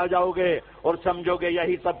 دھوکے میں آ جاؤ گے، اور سمجھو گے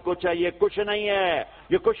یہی سب کچھ ہے. یہ کچھ نہیں ہے،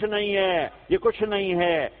 یہ کچھ نہیں ہے، یہ کچھ نہیں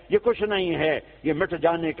ہے، یہ کچھ نہیں ہے. یہ مٹ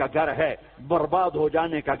جانے کا گھر ہے، برباد ہو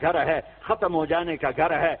جانے کا گھر ہے، ختم ہو جانے کا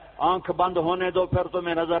گھر ہے. آنکھ بند ہونے دو، پھر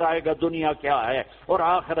تمہیں نظر آئے گا دنیا کیا ہے اور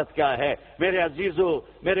آخرت کیا ہے. میرے عزیزو،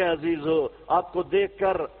 میرے عزیزو، آپ کو دیکھ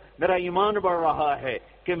کر میرا ایمان بڑھ رہا ہے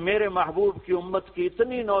کہ میرے محبوب کی امت کی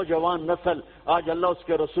اتنی نوجوان نسل آج اللہ اس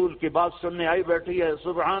کے رسول کی بات سننے آئی بیٹھی ہے.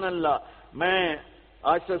 سبحان اللہ. میں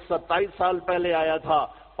آج سے 27 سال پہلے آیا تھا،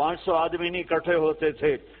 500 آدمی نہیں اکٹھے ہوتے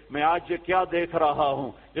تھے. میں آج کیا دیکھ رہا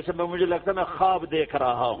ہوں، جیسے مجھے لگتا ہے میں خواب دیکھ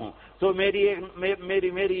رہا ہوں. تو میری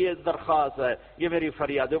یہ درخواست ہے، یہ میری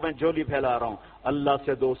فریاد ہے، میں جھولی پھیلا رہا ہوں. اللہ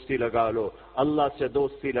سے دوستی لگا لو، اللہ سے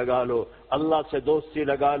دوستی لگا لو، اللہ سے دوستی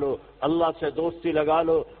لگا لو، اللہ سے دوستی لگا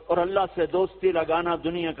لو. اور اللہ سے دوستی لگانا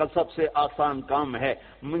دنیا کا سب سے آسان کام ہے.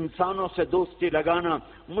 انسانوں سے دوستی لگانا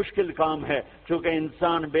مشکل کام ہے، کیونکہ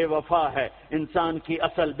انسان بے وفا ہے، انسان کی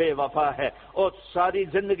اصل بے وفا ہے. اور ساری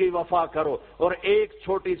زندگی وفا کرو اور ایک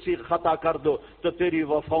چھوٹی سی خطا کر دو تو تیری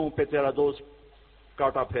وفاؤں پہ تیرا دوست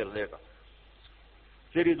کاٹا پھیر دے گا،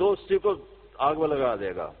 تیری دوستی کو آگ لگا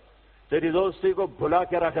دے گا، تیری دوستی کو بھلا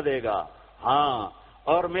کے رکھ دے گا. ہاں،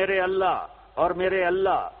 اور میرے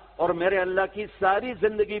اللہ کی ساری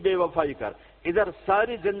زندگی بے وفائی کر، ادھر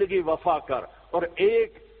ساری زندگی وفا کر، اور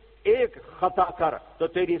ایک خطا کر تو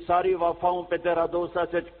تیری ساری وفاؤں پہ تیرا دوست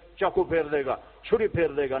سے چاقو پھیر دے گا، چھری پھیر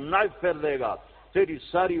دے گا، نائف پھیر دے گا، تیری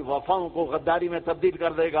ساری وفاؤں کو غداری میں تبدیل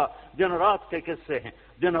کر دے گا. دن رات کے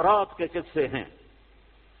قصے ہیں.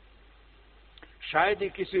 شاید ہی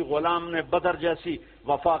کسی غلام نے بدر جیسی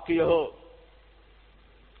وفا کی ہو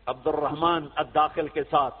عبد الرحمن الداخل کے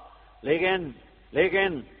ساتھ،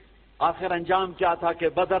 لیکن آخر انجام کیا تھا کہ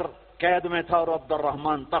بدر قید میں تھا اور عبد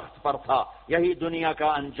الرحمن تخت پر تھا. یہی دنیا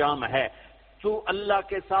کا انجام ہے. تو اللہ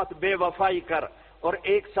کے ساتھ بے وفائی کر، اور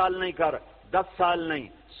 1 سال نہیں کر، 10 سال نہیں،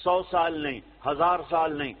 100 سال نہیں، 1000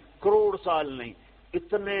 سال نہیں، کروڑ سال نہیں،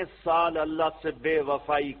 اتنے سال اللہ سے بے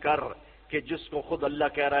وفائی کر کہ جس کو خود اللہ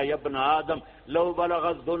کہہ رہا ہے یا ابن آدم لو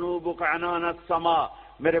بلغت ذنوبک عنان السماء،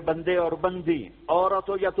 میرے بندے اور بندی، عورت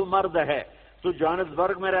ہو یا تو مرد ہے، تو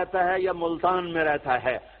جوہانسبرگ میں رہتا ہے یا ملتان میں رہتا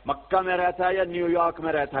ہے، مکہ میں رہتا ہے یا نیو یارک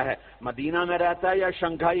میں رہتا ہے، مدینہ میں رہتا ہے یا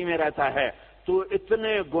شنگھائی میں رہتا ہے، تو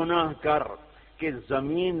اتنے گناہ کر کہ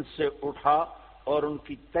زمین سے اٹھا اور ان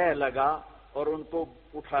کی تہ لگا اور ان کو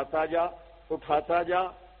اٹھاتا جا،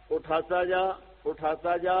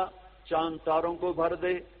 چاند تاروں کو بھر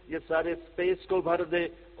دے، یہ سارے اسپیس کو بھر دے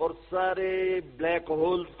اور سارے بلیک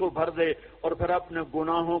ہولز کو بھر دے، اور پھر اپنے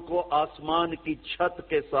گناہوں کو آسمان کی چھت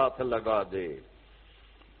کے ساتھ لگا دے.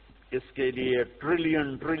 اس کے لیے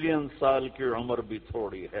ٹریلین سال کی عمر بھی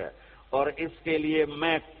تھوڑی ہے. اور اس کے لیے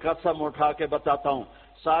میں قسم اٹھا کے بتاتا ہوں،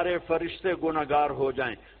 سارے فرشتے گناہگار ہو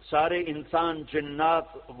جائیں، سارے انسان جنات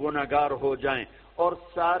گناہگار ہو جائیں، اور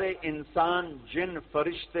سارے انسان جن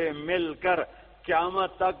فرشتے مل کر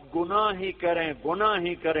قیامت تک گناہ ہی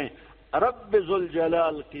کریں، رب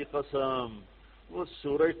ذوالجلال کی قسم وہ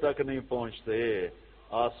سورج تک نہیں پہنچتے،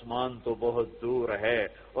 آسمان تو بہت دور ہے.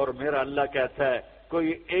 اور میرا اللہ کہتا ہے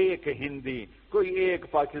کوئی ایک ہندی، کوئی ایک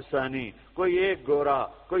پاکستانی، کوئی ایک گورا،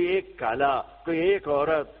 کوئی ایک کالا، کوئی ایک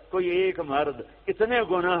عورت، کوئی ایک مرد اتنے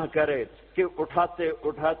گناہ کرے کہ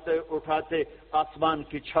اٹھاتے آسمان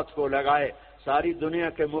کی چھت کو لگائے. ساری دنیا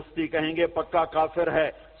کے مفتی کہیں گے پکا کافر ہے،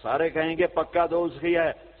 سارے کہیں گے پکا دوزخی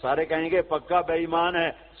ہے، سارے کہیں گے پکا بے ایمان ہے،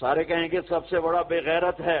 سارے کہیں گے سب سے بڑا بے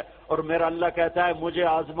غیرت ہے. اور میرا اللہ کہتا ہے مجھے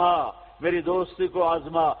آزما، میری دوستی کو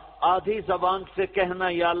آزما، آدھی زبان سے کہنا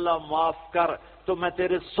یا اللہ معاف کر تو میں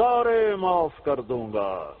تیرے سارے معاف کر دوں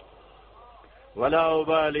گا. ولا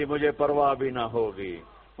ابالی، مجھے پرواہ بھی نہ ہوگی،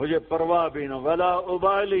 ولا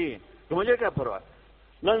ابالی، تو مجھے کیا پرواہ.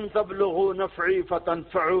 لن تبلغوا نفعی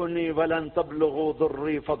فتنفعونی ولن تبلغوا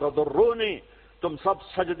ضری فتضرونی. تم سب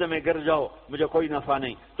سجدے میں گر جاؤ، مجھے کوئی نفع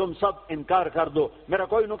نہیں. تم سب انکار کر دو، میرا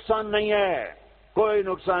کوئی نقصان نہیں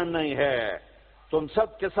ہے. تم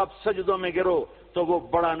سب کے سب سجدوں میں گرو تو وہ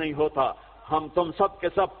بڑا نہیں ہوتا. تم سب کے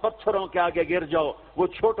سب پتھروں کے آگے گر جاؤ، وہ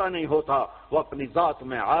چھوٹا نہیں ہوتا. وہ اپنی ذات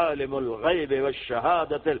میں عالم الغیب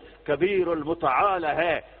والشہادت الکبیر المتعال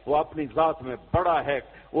ہے، وہ اپنی ذات میں بڑا ہے.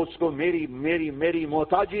 اس کو میری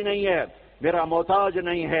محتاجی نہیں ہے، میرا محتاج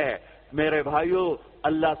نہیں ہے. میرے بھائیو،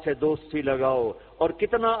 اللہ سے دوستی لگاؤ. اور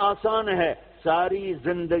کتنا آسان ہے، ساری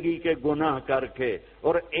زندگی کے گناہ کر کے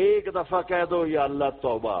اور ایک دفعہ کہہ دو یا اللہ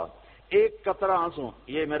توبہ. ایک قطرہ آنسو،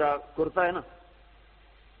 یہ میرا کرتا ہے نا،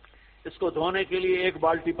 اس کو دھونے کے لیے 1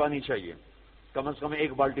 بالٹی پانی چاہیے، کم از کم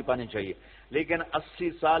 1 بالٹی پانی چاہیے. لیکن 80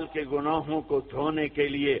 سال کے گناہوں کو دھونے کے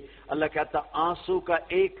لیے اللہ کہتا آنسو کا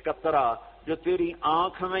 1 قطرہ جو تیری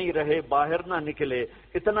آنکھ میں ہی رہے، باہر نہ نکلے،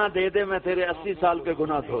 اتنا دے دے میں تیرے 80 سال کے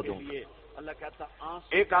گناہ دھو دوں. اللہ کہتا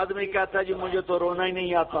ایک آدمی کہتا ہے جی مجھے تو رونا ہی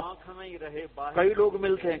نہیں آتا. کئی لوگ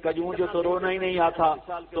ملتے ہیں کہ جی مجھے تو رونا ہی نہیں آتا،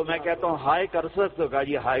 تو میں کہتا ہوں ہائے کر سکتے ہو؟ کہا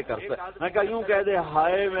جی ہائے کر سکتے. میں کہا یوں کہہ دے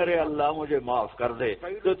ہائے میرے اللہ مجھے معاف کر دے،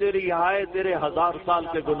 تو تیری ہائے تیرے 1000 سال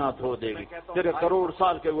کے گناہ دھو دے گی، تیرے کروڑ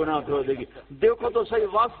سال کے گناہ دھو دے گی. دیکھو تو صحیح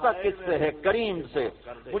واسطہ کس سے ہے؟ کریم سے.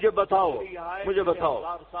 مجھے بتاؤ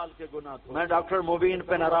میں ڈاکٹر مبین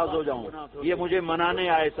پہ ناراض ہو جاؤں، یہ مجھے منانے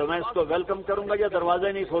آئے تو میں اس کو ویلکم کروں گا یا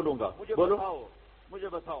دروازے نہیں کھولوں گا؟ بولو مجھے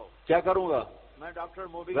بتاؤ کیا کروں گا؟ میں ڈاکٹر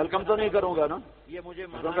موبی ویلکم تو نہیں کروں گا نا، یہ مجھے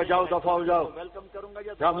جاؤ دفعہ ہو جاؤ. ویلکم کروں گا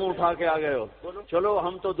یا منہ اٹھا کے آ گئے ہو؟ چلو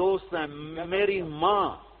ہم تو دوست ہیں. میری ماں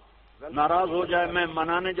ناراض ہو جائے میں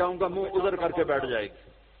منانے جاؤں گا، منہ ادھر کر کے بیٹھ جائے گی،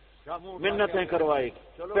 منتیں کروائے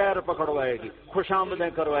گی، پیر پکڑوائے گی، خوش آمدیں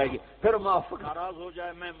کروائے گی، پھر معاف. ناراض ہو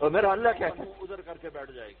جائے میں اور میرا اللہ کیا ادھر کر کے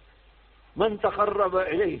بیٹھ جائے گی. من تقرب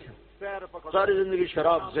الیہ، ساری زندگی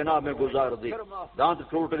شراب زنا میں گزار دی، دانت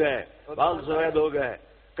ٹوٹ گئے، بال سفید ہو گئے،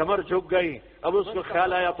 کمر جھک گئی. اب اس کو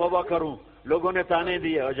خیال آیا توبہ کروں، لوگوں نے تانے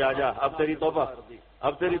دیے جا اب تیری توبہ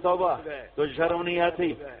اب تیری توبہ تو شرم نہیں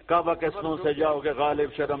آتی؟ کعبہ کے سنوں سے جاؤ گے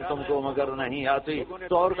غالب شرم تم کو مگر نہیں آتی،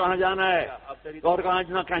 تو اور کہاں جانا ہے؟ اور کہاں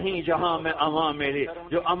جانا؟ کہیں جہاں میں اما ملی،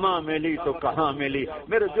 جو اما ملی تو کہاں ملی،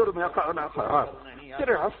 میرے جرم اقانا خراب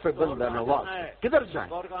تیرے عفو بندہ نواز، کدھر جائیں؟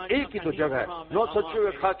 ایک ہی تو جگہ ہے، 9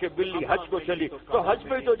 سچے کھا کے بلی حج کو چلی، تو حج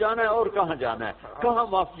پہ ہی تو جانا ہے، اور کہاں جانا ہے؟ کہاں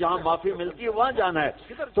جہاں معافی ملتی ہے وہاں جانا ہے۔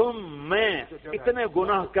 تم میں اتنے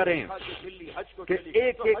گناہ کریں کہ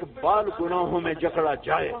ایک ایک بال گناہوں میں جکڑا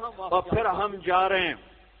جائے، اور پھر ہم جا رہے ہیں،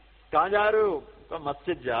 کہاں جا رہے ہو؟ تو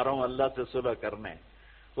مسجد جا رہا ہوں اللہ سے صلح کرنے۔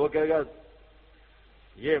 تو کہے گا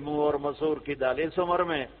یہ منہ اور مسور کی دال، اس عمر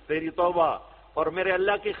میں تیری توبہ، اور میرے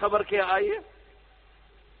اللہ کی خبر کیا آئی ہے؟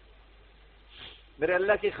 میرے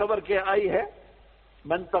اللہ کی خبر کیا آئی ہے؟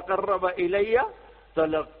 من تقرب الی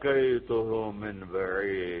تلقیتہ من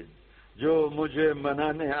بعید، جو مجھے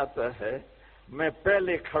منانے آتا ہے میں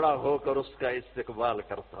پہلے کھڑا ہو کر اس کا استقبال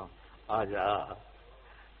کرتا ہوں۔ آ جا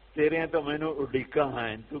تیرے تو میں نے اڈیکا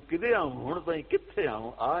ہیں، تو کدے آؤں ہوں تو کتنے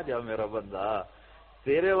آؤں؟ آ جا میرا بندہ،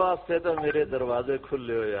 تیرے واسطے تو میرے دروازے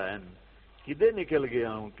کھلے ہوئے ہیں، کدے نکل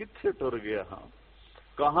گیا ہوں، کتنے ٹر گیا ہوں؟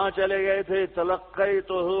 کہاں چلے گئے تھے؟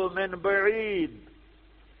 تلقیتہ من بعید۔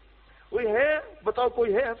 کوئی ہے بتاؤ،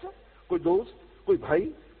 کوئی ہے ایسا؟ کوئی دوست، کوئی بھائی،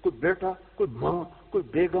 کوئی بیٹا، کوئی ماں، کوئی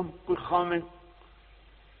بیگم، کوئی خامن،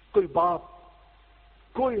 کوئی باپ،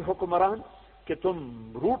 کوئی حکمران کہ تم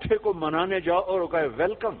روٹھے کو منانے جاؤ اور کہے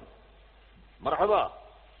ویلکم، مرحبا،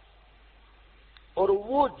 اور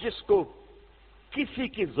وہ جس کو کسی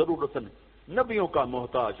کی ضرورت نہیں، نبیوں کا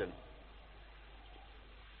محتاج نہیں،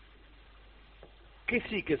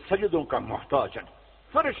 کسی کے سجدوں کا محتاج نہیں،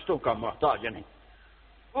 فرشتوں کا محتاج نہیں،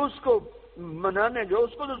 اس کو منانے جو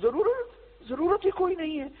اس کو تو ضرورت ہی کوئی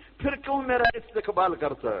نہیں ہے، پھر کیوں میرا استقبال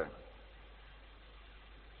کرتا ہے؟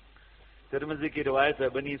 ترمذی کی روایت ہے،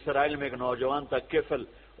 بنی اسرائیل میں ایک نوجوان تھا کفل،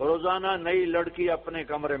 روزانہ نئی لڑکی اپنے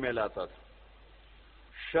کمرے میں لاتا تھا،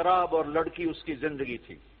 شراب اور لڑکی اس کی زندگی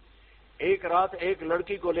تھی۔ ایک رات ایک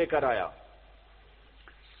لڑکی کو لے کر آیا،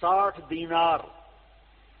 60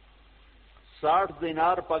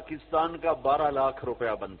 دینار پاکستان کا 12 لاکھ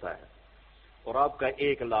روپیہ بنتا ہے، اور آپ کا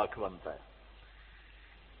 1 لاکھ بنتا ہے۔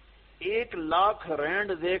 1 لاکھ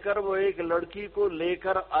رینڈ دے کر وہ ایک لڑکی کو لے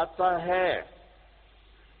کر آتا ہے،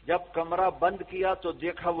 جب کمرہ بند کیا تو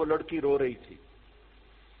دیکھا وہ لڑکی رو رہی تھی،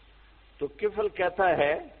 تو کفل کہتا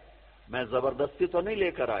ہے میں زبردستی تو نہیں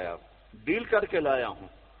لے کر آیا، ڈیل کر کے لایا ہوں۔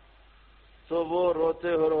 تو وہ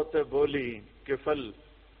روتے روتے بولی کفل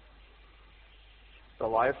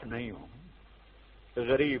طوائف نہیں ہوں،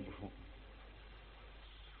 غریب ہوں،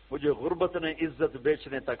 مجھے غربت نے عزت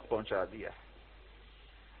بیچنے تک پہنچا دیا۔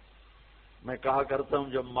 میں کہا کرتا ہوں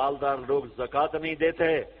جب مالدار لوگ زکوٰۃ نہیں دیتے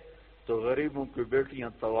تو غریبوں کی بیٹیاں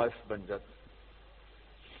طوائف بن جاتی،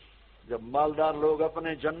 جب مالدار لوگ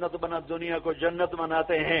اپنے دنیا کو جنت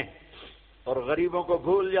بناتے ہیں اور غریبوں کو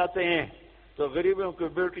بھول جاتے ہیں تو غریبوں کی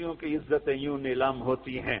بیٹیوں کی عزتیں یوں نیلام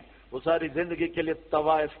ہوتی ہیں، وہ ساری زندگی کے لیے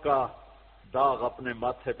طوائف کا داغ اپنے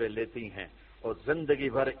ماتھے پہ لیتی ہیں اور زندگی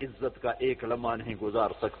بھر عزت کا ایک لمحہ نہیں گزار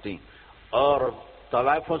سکتی۔ اور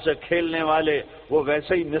طوائفوں سے کھیلنے والے وہ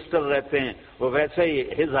ویسے ہی مسٹر رہتے ہیں، وہ ویسے ہی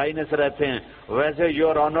ہز ہائنس رہتے ہیں، ویسے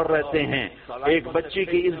یور آنر رہتے ہیں۔ ایک بچی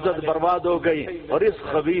کی عزت برباد ہو گئی اور اس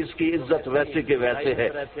خبیث کی عزت ویسے کے ویسے ہے،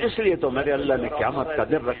 اس لیے تو میرے اللہ نے قیامت کا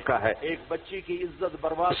دن رکھا ہے، ایک بچی کی عزت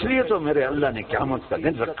برباد، اس لیے تو میرے اللہ نے قیامت کا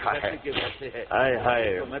دن رکھا ہے۔ ہائے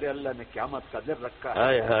ہائے، میرے اللہ نے قیامت کا دن رکھا ہے۔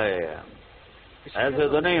 ہائے ہائے، ایسے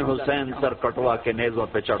تو نہیں حسین سر کٹوا کے نیزوں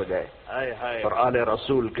پہ چڑھ گئے اور آل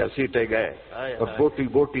رسول کے سیٹے گئے اور بوٹی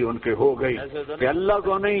بوٹی ان کے ہو گئی کہ اللہ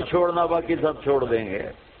کو نہیں چھوڑنا باقی سب چھوڑ دیں گے۔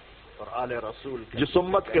 اور آل رسول جس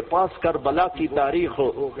امت کے پاس کربلا کی تاریخ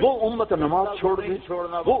ہو وہ امت نماز چھوڑ دے،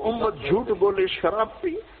 وہ امت جھوٹ بولے، شراب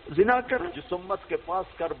پی، زنا کرے۔ جس امت کے پاس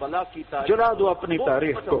کربلا کی تاریخ، جلا دو اپنی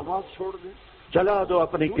تاریخ کو، جلا دو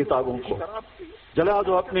اپنی کتابوں کو، جلا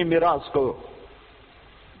دو اپنی میراث کو،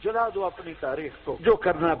 جلا دو اپنی تاریخ کو، جو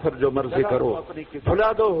کرنا پھر جو مرضی کرو،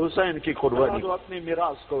 بھلا دو حسین کی قربانی کو، اپنی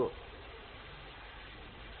میراث کو۔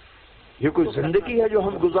 یہ کوئی زندگی ہے جو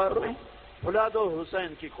ہم گزار رہے ہیں؟ بھلا دو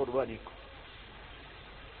حسین کی قربانی کو۔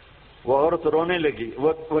 وہ عورت رونے لگی،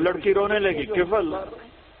 وہ لڑکی رونے لگی، کفل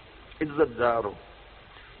عزت دار ہو،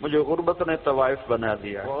 مجھے غربت نے طوائف بنا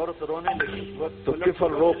دیا۔ وہ عورت رونے لگی تو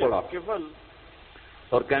کفل رو پڑا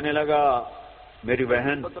اور کہنے لگا میری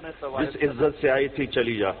بہن جس عزت سے آئی تھی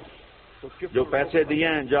چلی جا، جو پیسے دیے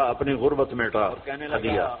ہیں جا اپنی غربت مٹا،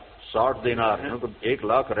 دیا 60 دینار 1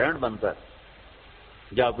 لاکھ رینڈ بنتا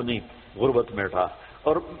ہے، جا اپنی غربت مٹا،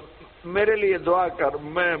 اور میرے لیے دعا کر،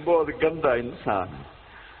 میں بہت گندا انسان ہوں،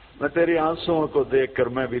 میں تیری آنسوؤں کو دیکھ کر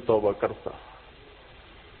میں بھی توبہ کرتا۔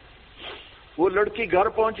 وہ لڑکی گھر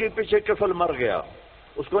پہنچی، پیچھے کفل مر گیا،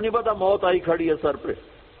 اس کو نہیں پتا موت آئی کھڑی ہے سر پہ،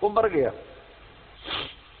 وہ مر گیا۔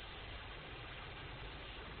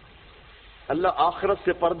 اللہ آخرت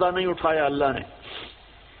سے پردہ نہیں اٹھایا اللہ نے۔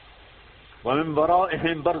 وَمِن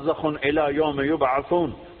وَرَائِهِمْ بَرْزَخٌ إِلَى يَوْمِ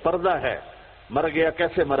يُبْعَثُونَ، پردہ ہے، مر گیا،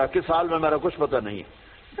 کیسے مرا، کس حال میں مرا، کچھ پتہ نہیں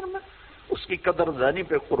ہے، اس کی قدر دانی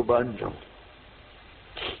پہ قربان جاؤں۔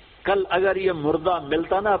 کل اگر یہ مردہ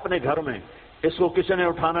ملتا نا اپنے گھر میں، اس کو کسی نے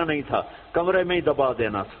اٹھانا نہیں تھا، کمرے میں ہی دبا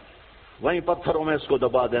دینا تھا، وہیں پتھروں میں اس کو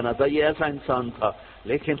دبا دینا تھا، یہ ایسا انسان تھا،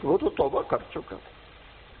 لیکن وہ تو توبہ کر چکا تھا۔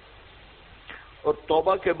 اور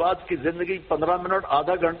توبہ کے بعد کی زندگی 15 منٹ،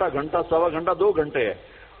 آدھا گھنٹہ، گھنٹہ، سوا گھنٹہ، 2 گھنٹے ہے،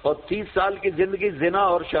 اور 30 سال کی زندگی زنا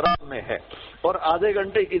اور شراب میں ہے، اور آدھے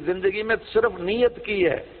گھنٹے کی زندگی میں صرف نیت کی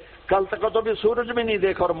ہے۔ کل تک تو بھی سورج بھی نہیں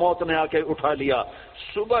دیکھا اور موت نے آ کے اٹھا لیا۔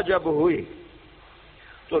 صبح جب ہوئی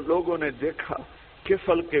تو لوگوں نے دیکھا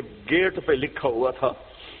کفل کے گیٹ پہ لکھا ہوا تھا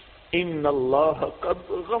ان اللہ قد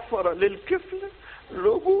غفر للکفل،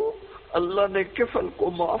 لوگوں اللہ نے کفل کو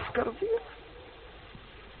معاف کر دیا۔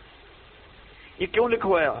 یہ کیوں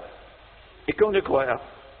لکھوایا؟ یہ کیوں لکھوایا؟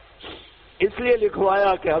 اس لیے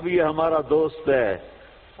لکھوایا کہ اب یہ ہمارا دوست ہے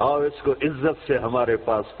اور اس کو عزت سے ہمارے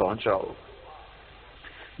پاس پہنچاؤ۔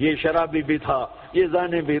 یہ شرابی بھی تھا، یہ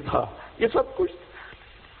زانی بھی تھا، یہ سب کچھ،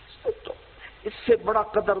 تو اس سے بڑا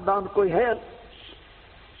قدردان کوئی ہے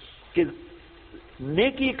کہ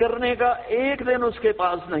نیکی کرنے کا ایک دن اس کے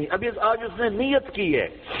پاس نہیں۔ ابھی آج اس نے نیت کی ہے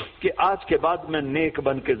کہ آج کے بعد میں نیک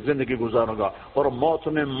بن کے زندگی گزاروں گا، اور موت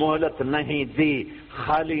نے مہلت نہیں دی،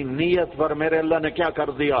 خالی نیت پر میرے اللہ نے کیا کر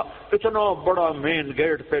دیا، اتنا بڑا مین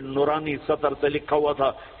گیٹ پہ نورانی سطر سے لکھا ہوا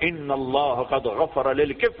تھا ان اللہ قد غفر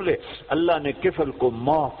للکفل، اللہ نے کفل کو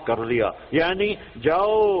معاف کر دیا، یعنی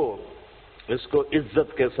جاؤ اس کو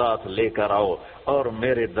عزت کے ساتھ لے کر آؤ اور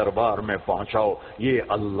میرے دربار میں پہنچاؤ، یہ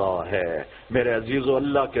اللہ ہے۔ میرے عزیزو،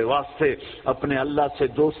 اللہ کے واسطے اپنے اللہ سے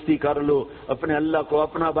دوستی کر لو، اپنے اللہ کو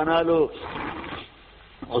اپنا بنا لو۔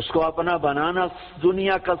 اس کو اپنا بنانا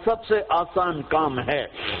دنیا کا سب سے آسان کام ہے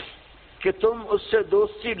کہ تم اس سے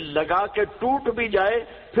دوستی لگا کے ٹوٹ بھی جائے،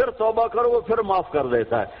 پھر توبہ کرو وہ پھر معاف کر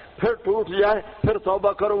دیتا ہے، پھر ٹوٹ جائے پھر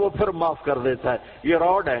توبہ کرو وہ پھر معاف کر دیتا ہے۔ یہ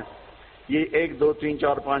راڈ ہے، یہ 1 2 3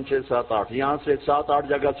 4 5 6 7 8 یہاں سے 7 8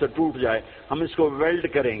 جگہ سے ٹوٹ جائے، ہم اس کو ویلڈ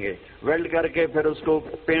کریں گے، ویلڈ کر کے پھر اس کو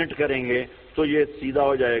پینٹ کریں گے تو یہ سیدھا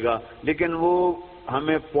ہو جائے گا، لیکن وہ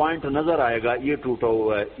ہمیں پوائنٹ نظر آئے گا، یہ ٹوٹا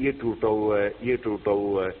ہوا ہے، یہ ٹوٹا ہوا ہے، یہ ٹوٹا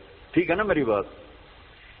ہوا ہے۔ ٹھیک ہے نا میری بات؟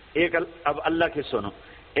 ایک اب اللہ کی سنو،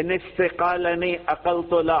 ان استقالنی عقل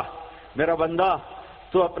تو لا، میرا بندہ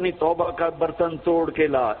تو اپنی توبہ کا برتن توڑ کے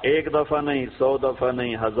لا، 1 دفعہ نہیں، 100 دفعہ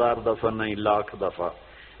نہیں، 1000 دفعہ نہیں، 1,00,000 دفعہ۔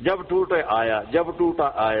 جب ٹوٹے آیا، جب ٹوٹا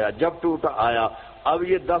آیا، جب ٹوٹا آیا، اب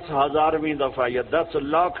یہ 10,000ویں دفعہ یا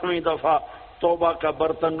 10,00,000ویں دفعہ توبہ کا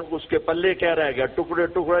برتن اس کے پلے کیا رہ گیا، ٹکڑے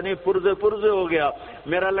ٹکڑے نہیں، پرزے پرزے ہو گیا۔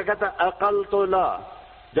 میرا لگا تھا عقل تو لا،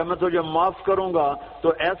 جب میں تجھے معاف کروں گا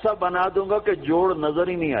تو ایسا بنا دوں گا کہ جوڑ نظر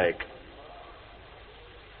ہی نہیں آئے گا۔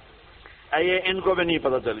 یہ ان کو بھی نہیں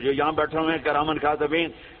پتا چل، جو یہاں بیٹھے ہوئے ہیں کرامن کاتبین،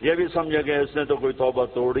 یہ بھی سمجھے گئے اس نے تو کوئی توبہ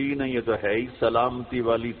توڑی ہی نہیں، یہ تو ہے ہی سلامتی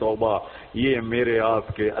والی توبہ۔ یہ میرے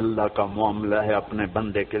آپ کے اللہ کا معاملہ ہے اپنے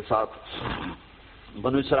بندے کے ساتھ۔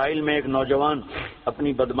 بنو اسرائیل میں ایک نوجوان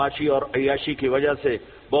اپنی بدماشی اور عیاشی کی وجہ سے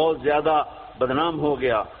بہت زیادہ بدنام ہو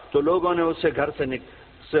گیا، تو لوگوں نے اسے گھر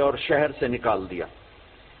سے اور شہر سے نکال دیا۔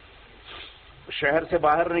 شہر سے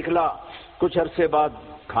باہر نکلا، کچھ عرصے بعد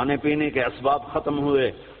کھانے پینے کے اسباب ختم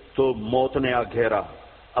ہوئے تو موت نے آ گھیرا۔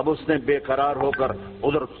 اب اس نے بے قرار ہو کر،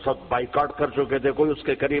 ادھر سب بائیکاٹ کر چکے تھے، کوئی اس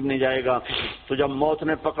کے قریب نہیں جائے گا، تو جب موت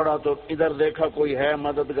نے پکڑا تو ادھر دیکھا کوئی ہے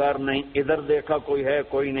مددگار نہیں، ادھر دیکھا کوئی ہے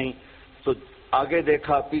کوئی نہیں، تو آگے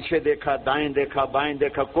دیکھا، پیچھے دیکھا، دائیں دیکھا، بائیں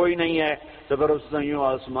دیکھا، کوئی نہیں ہے، تو پھر اس نے یوں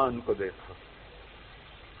آسمان کو دیکھا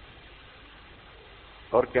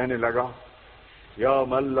اور کہنے لگا یا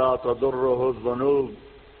من لا تضرہ الذنوب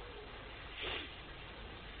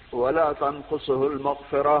ولا تنقصہ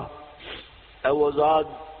المغفرہ، اے وہ ذات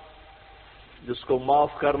جس کو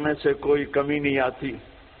معاف کرنے سے کوئی کمی نہیں آتی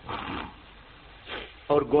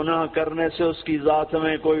اور گناہ کرنے سے اس کی ذات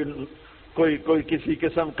میں کوئی کسی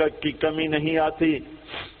قسم کی کمی نہیں آتی،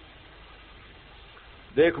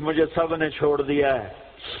 دیکھ مجھے سب نے چھوڑ دیا ہے،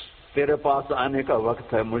 تیرے پاس آنے کا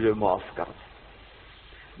وقت ہے، مجھے معاف کر دے،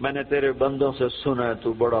 میں نے تیرے بندوں سے سنا ہے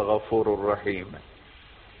تو بڑا غفور الرحیم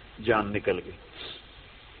ہے۔ جان نکل گئی۔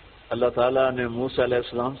 اللہ تعالیٰ نے موسیٰ علیہ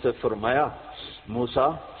السلام سے فرمایا موسیٰ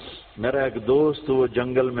میرا ایک دوست وہ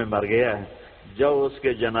جنگل میں مر گیا ہے، جاؤ اس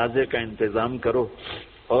کے جنازے کا انتظام کرو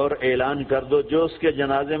اور اعلان کر دو جو اس کے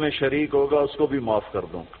جنازے میں شریک ہوگا اس کو بھی معاف کر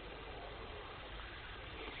دوں گا۔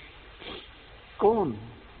 کون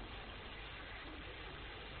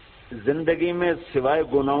زندگی میں سوائے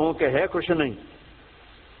گناہوں کے ہے کچھ نہیں،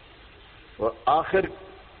 اور آخر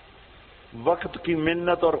وقت کی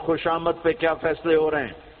منت اور خوشامد پہ کیا فیصلے ہو رہے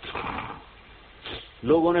ہیں؟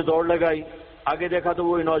 لوگوں نے دوڑ لگائی، آگے دیکھا تو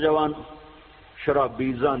وہی نوجوان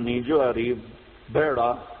شرابی، زانی، جواری،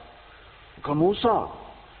 بھیڑا، موسیٰ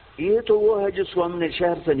یہ تو وہ ہے جس کو ہم نے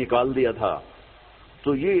شہر سے نکال دیا تھا،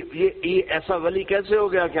 تو یہ ایسا ولی کیسے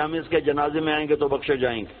ہو گیا کہ ہم اس کے جنازے میں آئیں گے تو بخشے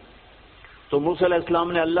جائیں گے؟ تو موسیٰ علیہ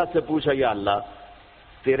السلام نے اللہ سے پوچھا، یا اللہ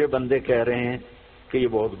تیرے بندے کہہ رہے ہیں کہ یہ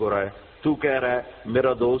بہت برا ہے، تو کہہ رہا ہے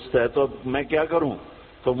میرا دوست ہے، تو میں کیا کروں؟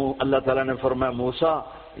 تو اللہ تعالیٰ نے فرمایا موسیٰ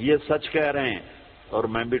یہ سچ کہہ رہے ہیں اور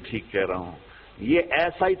میں بھی ٹھیک کہہ رہا ہوں، یہ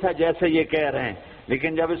ایسا ہی تھا جیسے یہ کہہ رہے ہیں،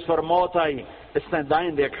 لیکن جب اس پر موت آئی اس نے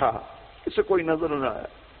دائیں دیکھا، اسے کوئی نظر نہ آیا،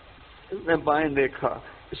 اس نے بائیں دیکھا،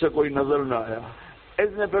 اسے کوئی نظر نہ آیا،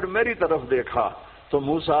 اس نے پھر میری طرف دیکھا، تو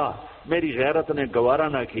موسیٰ میری غیرت نے گوارا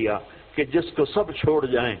نہ کیا کہ جس کو سب چھوڑ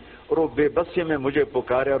جائیں اور وہ بے بسی میں مجھے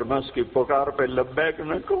پکارے اور میں اس کی پکار پہ لبیک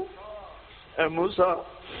نہ کہوں۔ اے موسیٰ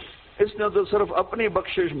اس نے تو صرف اپنی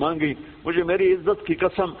بخشش مانگی، مجھے میری عزت کی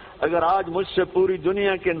قسم اگر آج مجھ سے پوری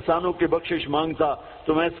دنیا کے انسانوں کی بخشش مانگتا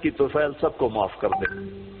تو میں اس کی طفیل سب کو معاف کر دے۔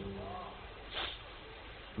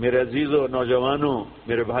 میرے عزیزوں، نوجوانوں،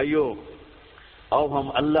 میرے بھائیوں، آؤ ہم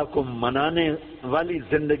اللہ کو منانے والی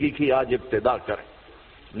زندگی کی آج ابتدا کریں۔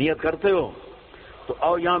 نیت کرتے ہو تو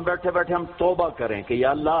آؤ یہاں بیٹھے بیٹھے ہم توبہ کریں کہ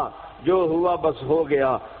یا اللہ جو ہوا بس ہو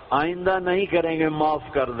گیا، آئندہ نہیں کریں گے،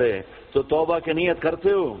 معاف کر دے۔ تو توبہ کی نیت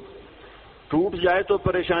کرتے ہو؟ ٹوٹ جائے تو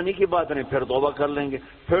پریشانی کی بات نہیں، پھر توبہ کر لیں گے،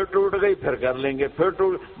 پھر ٹوٹ گئی پھر کر لیں گے، پھر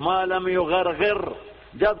ٹوٹ ما لم یغرغر،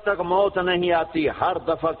 جب تک موت نہیں آتی ہر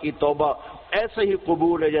دفعہ کی توبہ ایسے ہی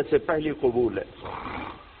قبول ہے جیسے پہلی قبول ہے۔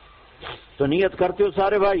 تو نیت کرتے ہو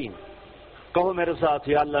سارے بھائی؟ کہو میرے ساتھ،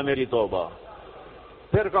 یا اللہ میری توبہ،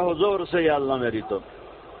 پھر کہو زور سے یا اللہ میری توبہ،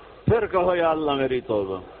 پھر کہو یا اللہ میری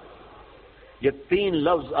توبہ۔ یہ 3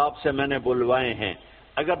 لفظ آپ سے میں نے بلوائے ہیں،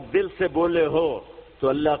 اگر دل سے بولے ہو تو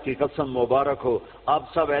اللہ کی قسم مبارک ہو، آپ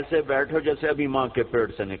سب ایسے بیٹھو جیسے ابھی ماں کے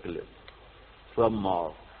پیٹ سے نکلے، سب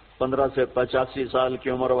معاف۔ 15 سے 85 سال کی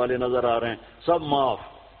عمر والے نظر آ رہے ہیں، سب معاف۔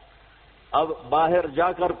 اب باہر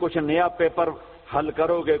جا کر کچھ نیا پیپر حل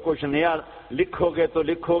کرو گے، کچھ نیا لکھو گے تو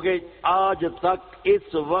لکھو گے آج تک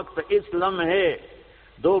اس وقت اس لمحے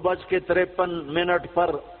 2:53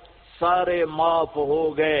 پر سارے معاف ہو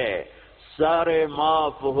گئے، سارے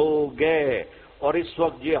معاف ہو گئے، اور اس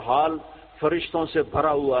وقت یہ حال فرشتوں سے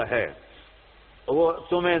بھرا ہوا ہے، وہ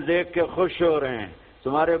تمہیں دیکھ کے خوش ہو رہے ہیں،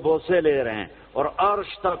 تمہارے بوسے لے رہے ہیں، اور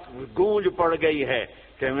عرش تک گونج پڑ گئی ہے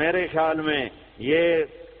کہ میرے خیال میں یہ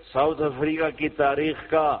ساؤتھ افریقہ کی تاریخ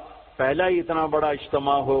کا پہلا ہی اتنا بڑا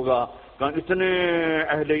اجتماع ہوگا کہ اتنے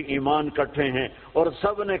اہل ایمان اکٹھے ہیں، اور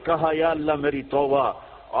سب نے کہا یا اللہ میری توبہ۔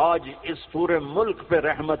 آج اس پورے ملک پہ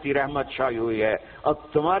رحمت ہی رحمت چھائی ہوئی ہے، اب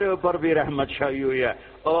تمہارے اوپر بھی رحمت چھائی ہوئی ہے،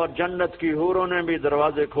 اور جنت کی حوروں نے بھی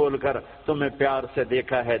دروازے کھول کر تمہیں پیار سے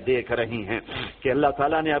دیکھا ہے، دیکھ رہی ہیں کہ اللہ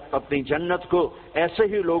تعالیٰ نے اپنی جنت کو ایسے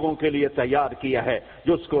ہی لوگوں کے لیے تیار کیا ہے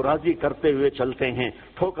جو اس کو راضی کرتے ہوئے چلتے ہیں،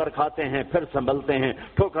 ٹھوکر کھاتے ہیں پھر سنبھلتے ہیں،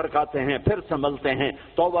 ٹھوکر کھاتے ہیں پھر سنبھلتے ہیں،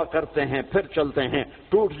 توبہ کرتے ہیں پھر چلتے ہیں،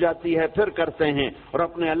 ٹوٹ جاتی ہے پھر کرتے ہیں، اور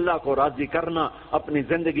اپنے اللہ کو راضی کرنا اپنی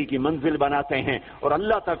زندگی کی منزل بناتے ہیں، اور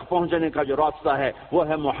اللہ تک پہنچنے کا جو راستہ ہے وہ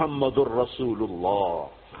ہے محمد الرسول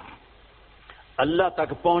اللہ۔ اللہ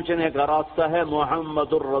تک پہنچنے کا راستہ ہے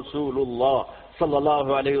محمد الرسول اللہ صلی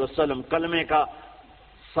اللہ علیہ وسلم۔ کلمے کا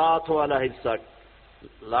 7 والا حصہ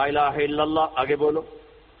لا الہ الا اللہ، آگے بولو،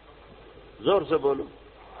 زور سے بولو۔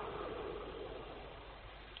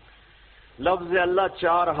 لفظ اللہ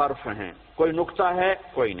 4 حرف ہیں، کوئی نقطہ ہے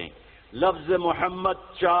کوئی نہیں۔ لفظ محمد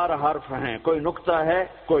 4 حرف ہیں، کوئی نقطہ ہے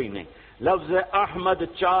کوئی نہیں۔ لفظ احمد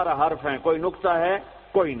 4 حرف ہیں، کوئی نقطہ ہے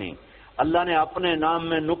کوئی نہیں۔ اللہ نے اپنے نام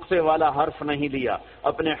میں نقطے والا حرف نہیں لیا،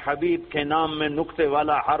 اپنے حبیب کے نام میں نقطے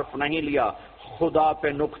والا حرف نہیں لیا، خدا پہ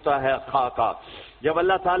نقطہ ہے خا کا۔ جب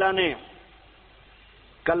اللہ تعالیٰ نے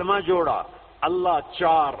کلمہ جوڑا، اللہ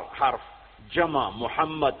 4 حرف، جمع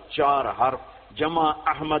محمد 4 حرف، جمع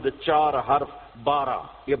احمد 4 حرف، 12،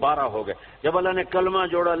 یہ 12 ہو گئے۔ جب اللہ نے کلمہ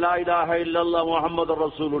جوڑا لا الہ الا اللہ محمد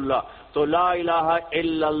رسول اللہ، تو لا الہ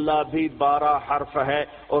الا اللہ بھی 12 حرف ہے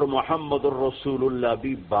اور محمد الرسول اللہ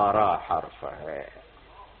بھی 12 حرف ہے۔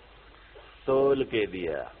 تول کے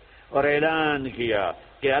دیا اور اعلان کیا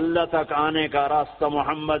کہ اللہ تک آنے کا راستہ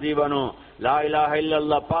محمدی بنو، لا الہ الا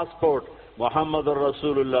اللہ پاسپورٹ، محمد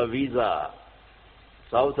الرسول اللہ ویزا۔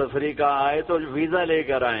 ساؤتھ افریقہ آئے تو ویزا لے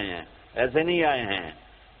کر آئے ہیں، ایسے نہیں آئے ہیں۔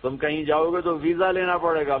 تم کہیں جاؤ گے تو ویزا لینا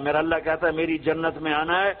پڑے گا۔ میرا اللہ کہتا ہے میری جنت میں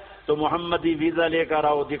آنا ہے تو محمدی ویزا لے کر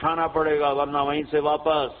آؤ، دکھانا پڑے گا، ورنہ وہیں سے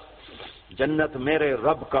واپس۔ جنت میرے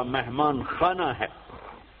رب کا مہمان خانہ ہے۔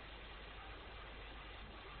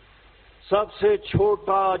 سب سے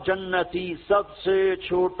چھوٹا جنتی، سب سے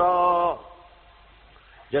چھوٹا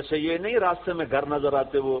جیسے یہ نہیں راستے میں گھر نظر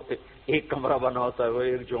آتے، وہ ایک کمرہ بنا ہوتا ہے، وہ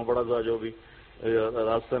ایک جھونپڑا سا جو بھی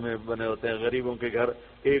راستے میں بنے ہوتے ہیں غریبوں کے گھر،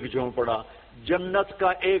 ایک جھونپڑا، جنت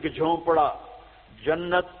کا ایک جھونپڑا،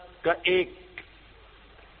 جنت کا ایک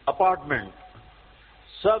اپارٹمنٹ،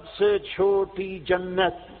 سب سے چھوٹی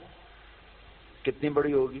جنت کتنی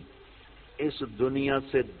بڑی ہوگی؟ اس دنیا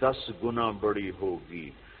سے 10 گنا بڑی ہوگی۔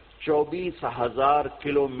 24,000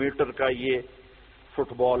 کلومیٹر کا یہ فٹ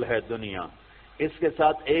بال ہے دنیا، اس کے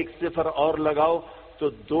ساتھ ایک صفر اور لگاؤ تو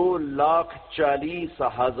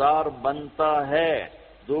 2,40,000 بنتا ہے،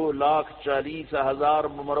 2,40,000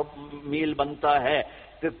 میل بنتا ہے۔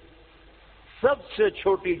 سب سے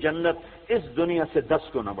چھوٹی جنت اس دنیا سے 10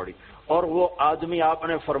 گنا بڑی، اور وہ آدمی آپ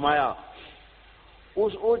نے فرمایا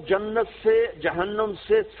وہ جنت سے جہنم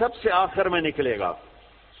سے سب سے آخر میں نکلے گا،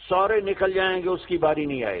 سارے نکل جائیں گے اس کی باری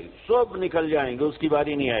نہیں آئے گی، سب نکل جائیں گے اس کی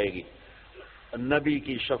باری نہیں آئے گی۔ نبی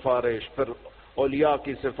کی سفارش، پھر اولیاء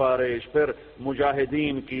کی سفارش، پھر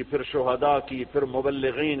مجاہدین کی، پھر شہداء کی، پھر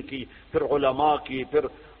مبلغین کی، پھر علماء کی، پھر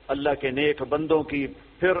اللہ کے نیک بندوں کی،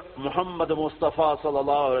 پھر محمد مصطفیٰ صلی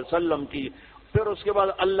اللہ علیہ وسلم کی، پھر اس کے بعد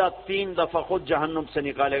اللہ 3 دفعہ خود جہنم سے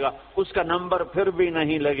نکالے گا، اس کا نمبر پھر بھی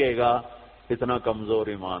نہیں لگے گا، اتنا کمزور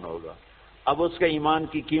ایمان ہوگا۔ اب اس کے ایمان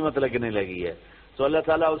کی قیمت لگنے لگی ہے، تو اللہ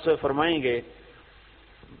تعالیٰ اسے فرمائیں گے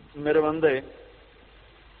میرے بندے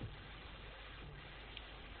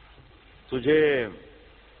تجھے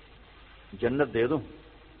جنت دے دوں؟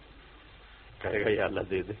 کہے گا یا اللہ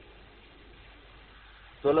دے دے۔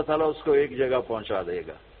 تو اللہ تعالیٰ اس کو ایک جگہ پہنچا دے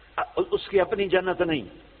گا، اس کی اپنی جنت نہیں،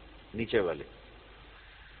 نیچے والے،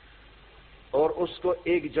 اور اس کو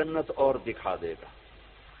ایک جنت اور دکھا دے گا۔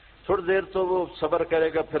 تھوڑی دیر تو وہ صبر کرے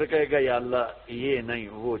گا، پھر کہے گا یا اللہ یہ نہیں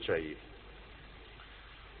وہ چاہیے۔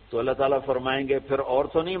 تو اللہ تعالیٰ فرمائیں گے پھر اور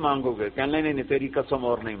تو نہیں مانگو گے؟ کہنے نہیں تیری قسم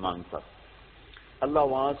اور نہیں مانگتا۔ اللہ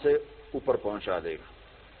وہاں سے اوپر پہنچا دے گا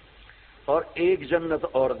اور ایک جنت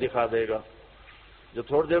اور دکھا دے گا، جو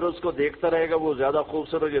تھوڑی دیر اس کو دیکھتا رہے گا وہ زیادہ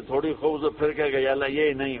خوبصورت، یہ تھوڑی خوبصورت، پھر کہے گا یا اللہ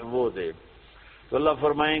یہ نہیں وہ دے۔ تو اللہ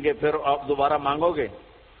فرمائیں گے پھر آپ دوبارہ مانگو گے؟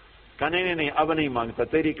 کہنے نہیں اب نہیں مانگتا،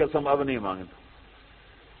 تیری قسم اب نہیں مانگتا۔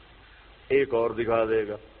 ایک اور دکھا دے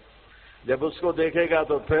گا، جب اس کو دیکھے گا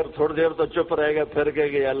تو پھر تھوڑی دیر تو چپ رہے گا، پھر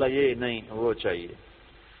کہے گا یا اللہ یہ نہیں وہ چاہیے۔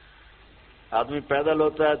 آدمی پیدل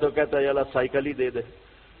ہوتا ہے تو کہتا ہے یا اللہ سائیکل ہی دے دے،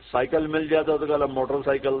 سائیکل مل جاتا ہے تو کہتا موٹر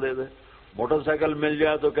سائیکل دے دے، موٹر سائیکل مل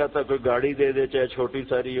جائے تو کہتا ہے کوئی گاڑی دے دے، چاہے چھوٹی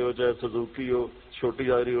ساری ہو چاہے سزوکی ہو، چھوٹی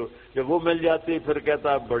ساری ہو۔ جب وہ مل جاتی پھر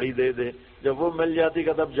کہتا ہے بڑی دے دے، جب وہ مل جاتی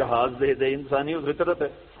کہتا اب جہاز دے دے۔ انسانی فطرت ہے۔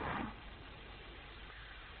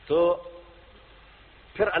 تو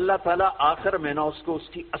پھر اللہ تعالیٰ آخر میں نا اس کو اس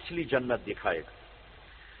کی اصلی جنت دکھائے گا۔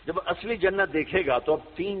 جب اصلی جنت دیکھے گا تو اب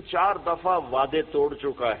 3-4 دفعہ وعدے توڑ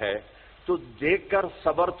چکا ہے، تو دیکھ کر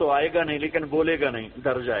صبر تو آئے گا نہیں، لیکن بولے گا نہیں،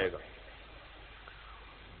 ڈر جائے گا۔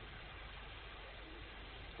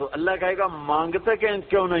 تو اللہ کہے گا مانگتے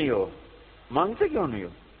کیوں نہیں ہو؟ مانگتے کیوں نہیں ہو؟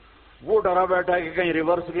 وہ ڈرا بیٹھا ہے کہ کہیں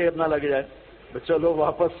ریورس گیئر نہ لگ جائے، چلو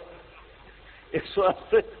واپس، اس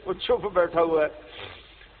واسطے وہ چپ بیٹھا ہوا ہے۔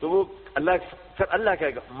 تو وہ پھر اللہ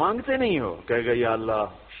کہے گا مانگتے نہیں ہو؟ کہے گا یا اللہ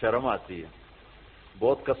شرم آتی ہے،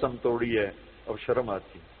 بہت قسم توڑی ہے اب شرم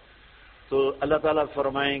آتی ہے۔ تو اللہ تعالیٰ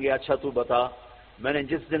فرمائیں گے اچھا تو بتا، میں نے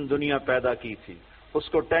جس دن دنیا پیدا کی تھی اس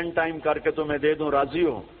کو 10 ٹائم کر کے تمہیں دے دوں، راضی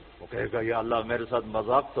ہو؟ وہ کہے گا یا اللہ میرے ساتھ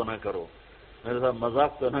مذاق تو نہ کرو، میرے ساتھ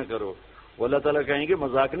مذاق تو نہ کرو۔ وہ اللہ تعالیٰ کہیں گے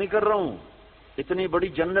مذاق نہیں کر رہا ہوں، اتنی بڑی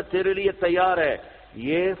جنت تیرے لیے تیار ہے،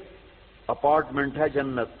 یہ اپارٹمنٹ ہے،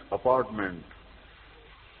 جنت اپارٹمنٹ،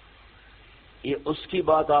 یہ اس کی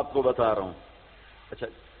بات آپ کو بتا رہا ہوں۔ اچھا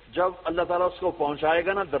جب اللہ تعالیٰ اس کو پہنچائے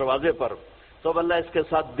گا نا دروازے پر، تو اب اللہ اس کے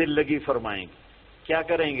ساتھ دل لگی فرمائیں گے۔ کیا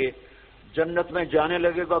کریں گے؟ جنت میں جانے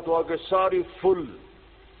لگے گا تو آگے ساری فل،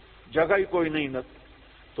 جگہ ہی کوئی نہیں نہ،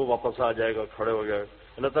 تو واپس آ جائے گا، کھڑے ہو جائے گا۔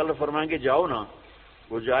 اللہ تعالیٰ فرمائیں گے جاؤ نا،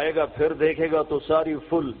 وہ جائے گا، پھر دیکھے گا تو ساری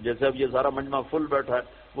فل، جیسے اب یہ سارا مجمع فل بیٹھا ہے،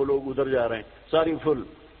 وہ لوگ ادھر جا رہے ہیں، ساری فل،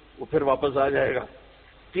 وہ پھر واپس آ جائے گا۔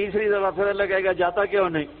 تیسری دفعہ پھر اللہ کہے گا جاتا کیوں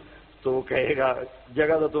نہیں؟ تو وہ کہے گا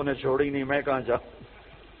جگہ تو نے چھوڑی نہیں، میں کہاں جاؤں،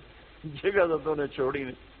 جگہ تو نے چھوڑی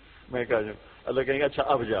نہیں، میں کہاں جاؤں۔ اللہ کہیں گے اچھا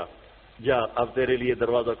اب جا، اب تیرے لیے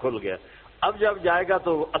دروازہ کھل گیا۔ اب جب جائے گا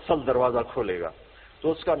تو اصل دروازہ کھولے گا،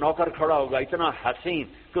 تو اس کا نوکر کھڑا ہوگا اتنا حسین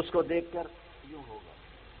کہ اس کو دیکھ کر یوں ہوگا،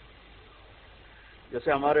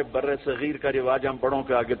 جیسے ہمارے بر صغیر کا رواج، ہم بڑوں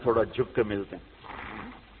کے آگے تھوڑا جھک کے ملتے ہیں۔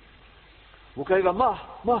 وہ کہے گا ماں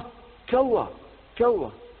کیا ہوا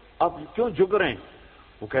آپ کیوں جھک رہے ہیں؟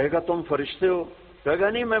 وہ کہے گا تم فرشتے ہو؟ کہے گا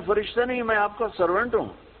نہیں میں فرشتہ نہیں، میں آپ کا سرونٹ ہوں،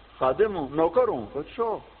 خادم ہوں، نوکر ہوں۔ اچھا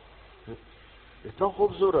اتنا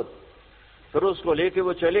خوبصورت۔ پھر اس کو لے کے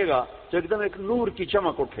وہ چلے گا تو ایک دم ایک نور کی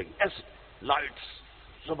چمک اٹھے گی، ایسے لائٹس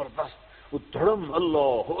زبردست، وہ دھڑم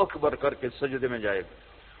اللہ اکبر کر کے سجدے میں جائے گا.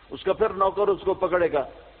 اس کا پھر نوکر اس کو پکڑے گا,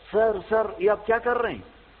 سر سر یہ آپ کیا کر رہے ہیں؟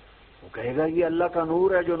 وہ کہے گا یہ اللہ کا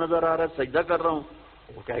نور ہے جو نظر آ رہا ہے, سجدہ کر رہا ہوں.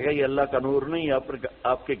 وہ کہے گا یہ اللہ کا نور نہیں,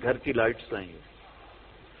 آپ کے گھر کی لائٹس ہیں.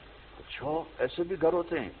 اچھا ایسے بھی گھر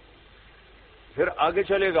ہوتے ہیں. پھر آگے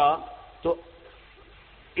چلے گا تو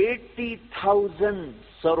 80,000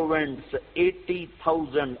 سروینٹس,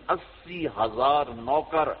 80,000 80,000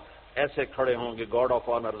 نوکر ایسے کھڑے ہوں گے گاڈ آف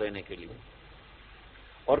آنر دینے کے لیے.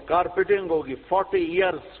 اور کارپیٹنگ ہوگی, 40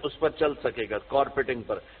 ایئرس اس پر چل سکے گا. کارپیٹنگ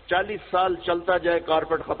پر 40 سال چلتا جائے,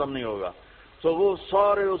 کارپیٹ ختم نہیں ہوگا. تو وہ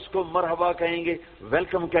سارے اس کو مرحبا کہیں گے,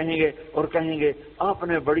 ویلکم کہیں گے, اور کہیں گے آپ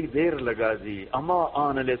نے بڑی دیر لگا دی, اما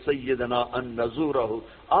آن لے سیدنا ان نزورہ,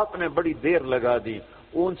 آپ نے بڑی دیر لگا دی.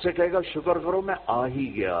 ان سے کہے گا شکر کرو میں آ ہی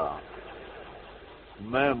گیا,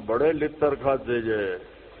 میں بڑے لتر کھاتے جے,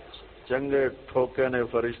 چنگے ٹھوکے نے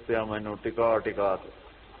فرشتے میں نے ٹکا ٹکا.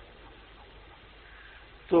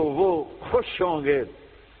 تو وہ خوش ہوں گے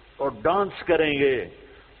اور ڈانس کریں گے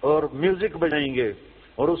اور میوزک بجائیں گے,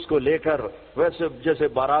 اور اس کو لے کر ویسے جیسے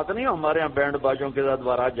بارات نہیں ہمارے ہاں بینڈ باجوں کے ساتھ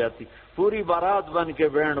بارات جاتی, پوری بارات بن کے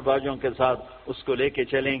بینڈ باجوں کے ساتھ اس کو لے کے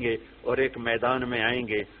چلیں گے اور ایک میدان میں آئیں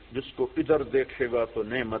گے جس کو ادھر دیکھے گا تو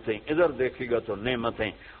نعمتیں, ادھر دیکھے گا تو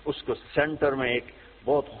نعمتیں. اس کو سینٹر میں ایک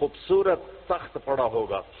بہت خوبصورت تخت پڑا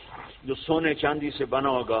ہوگا جو سونے چاندی سے بنا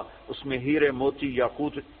ہوگا, اس میں ہیرے موتی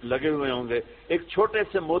یاقوت لگے ہوئے ہوں گے. ایک چھوٹے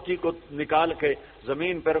سے موتی کو نکال کے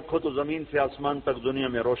زمین پہ رکھو تو زمین سے آسمان تک دنیا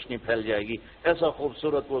میں روشنی پھیل جائے گی, ایسا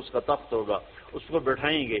خوبصورت وہ اس کا تخت ہوگا. اس کو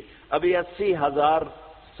بٹھائیں گے. ابھی 80,000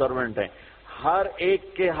 سرونٹ ہیں, ہر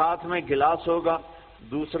ایک کے ہاتھ میں گلاس ہوگا,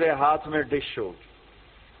 دوسرے ہاتھ میں ڈش ہوگی.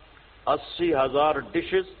 80,000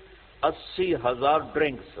 ڈشز, 80,000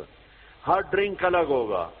 ڈرنکس, ہر ڈرنک الگ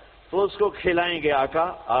ہوگا. تو اس کو کھلائیں گے, آقا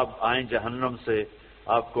آپ آئیں جہنم سے,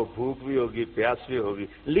 آپ کو بھوک بھی ہوگی پیاس بھی ہوگی,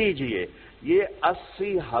 لیجئے. یہ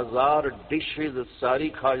 80,000 ڈشز ساری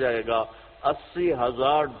کھا جائے گا,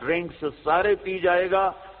 80,000 ڈرنکس سارے پی جائے گا.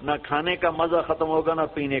 نہ کھانے کا مزہ ختم ہوگا نہ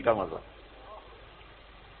پینے کا مزہ.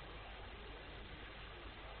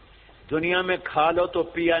 دنیا میں کھا لو تو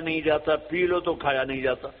پیا نہیں جاتا, پی لو تو کھایا نہیں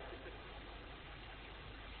جاتا.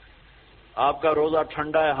 آپ کا روزہ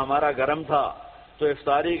ٹھنڈا ہے, ہمارا گرم تھا, تو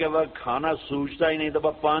افطاری کے وقت کھانا سوچتا ہی نہیں تھا,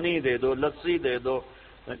 پانی دے دو, لسی دے دو,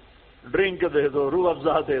 ڈرنک دے دو, روح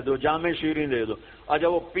افزا دے دو, جام شیریں دے دو. اچھا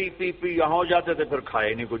وہ پی پی پی یہاں ہو جاتے تھے, پھر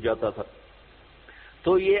کھائے نہیں کچھ جاتا تھا.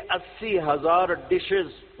 تو یہ 80,000 ڈشز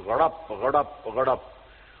غڑپ غڑپ غڑپ,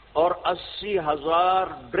 اور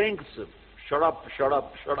 80,000 ڈرنکس شڑپ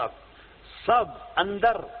شڑپ شڑپ, سب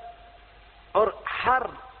اندر. اور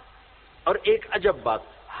ایک عجب بات,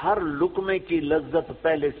 ہر لقمے کی لذت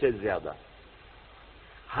پہلے سے زیادہ,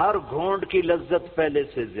 ہر گھونٹ کی لذت پہلے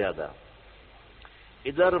سے زیادہ.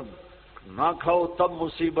 ادھر نہ کھاؤ تب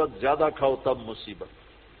مصیبت, زیادہ کھاؤ تب مصیبت,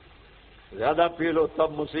 زیادہ پی لو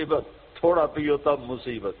تب مصیبت, تھوڑا پیو تب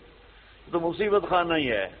مصیبت. تو مصیبت خانہ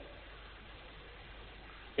ہی ہے.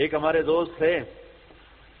 ایک ہمارے دوست تھے,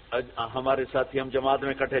 ہمارے ساتھی, ہم جماعت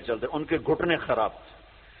میں اکٹھے چلتے, ان کے گھٹنے خراب تھے.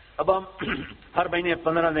 اب ہم ہر مہینے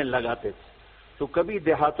 15 دن لگاتے تھے. تو کبھی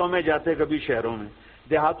دیہاتوں میں جاتے, کبھی شہروں میں.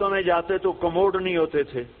 دیہاتوں میں جاتے تو کموڈ نہیں ہوتے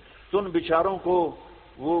تھے, تو ان بیچاروں کو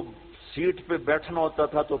وہ سیٹ پہ بیٹھنا ہوتا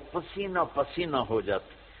تھا تو پسینہ پسینہ ہو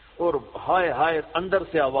جاتے, اور ہائے ہائے اندر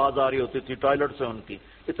سے آواز آ رہی ہوتی تھی ٹوائلٹ سے ان کی,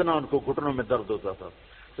 اتنا ان کو گھٹنوں میں درد ہوتا تھا.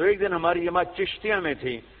 تو ایک دن ہماری جماعت چشتیاں میں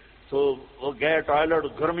تھی, تو وہ گئے ٹوائلٹ,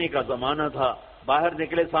 گرمی کا زمانہ تھا, باہر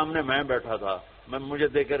نکلے, سامنے میں بیٹھا تھا. مجھے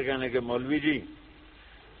دیکھ کر کہنے کہ مولوی جی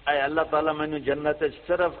اے اللہ تعالیٰ میں نے جنت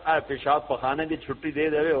صرف اے پیشاب پخانے کی چھٹی دے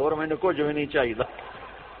دے, اور میں نے کچھ بھی نہیں چاہیے تھا.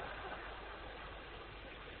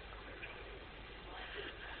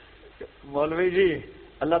 مولوی جی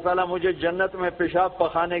اللہ تعالیٰ مجھے جنت میں پیشاب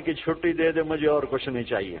پخانے کی چھٹی دے دے, مجھے اور کچھ نہیں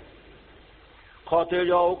چاہیے. کھاتے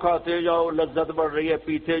جاؤ لذت بڑھ رہی ہے,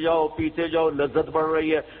 پیتے جاؤ لذت بڑھ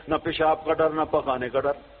رہی ہے. نہ پیشاب کا ڈر, نہ پخانے کا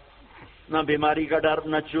ڈر, نہ بیماری کا ڈر,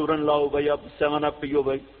 نہ چورن لاؤ بھائی, اب 7 اپ پیو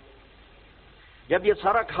بھائی. جب یہ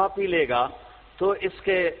سارا کھا پی لے گا تو اس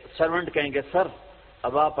کے سرونٹ کہیں گے سر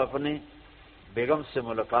اب آپ اپنے بیگم سے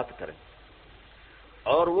ملاقات کریں,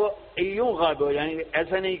 اور وہ یوں غائب ہو جائیں گے.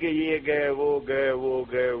 ایسا نہیں کہ یہ گئے وہ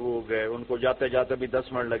گئے, ان کو جاتے جاتے بھی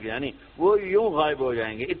 10 منٹ لگ جائیں, وہ یوں غائب ہو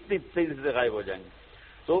جائیں گے, اتنی تیزی سے غائب ہو جائیں گے.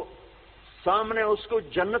 تو سامنے اس کو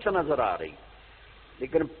جنت نظر آ رہی,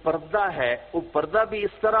 لیکن پردہ ہے, وہ پردہ بھی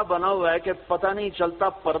اس طرح بنا ہوا ہے کہ پتہ نہیں چلتا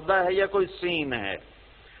پردہ ہے یا کوئی سین ہے.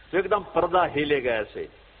 تو ایک دم پردہ ہلے گا ایسے,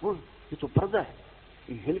 یہ تو پردہ ہے,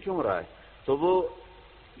 یہ ہل کیوں رہا ہے؟ تو وہ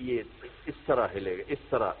یہ اس طرح ہلے گا,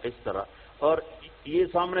 اس طرح, اور یہ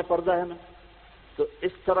سامنے پردہ ہے نا, تو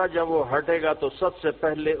اس طرح جب وہ ہٹے گا تو سب سے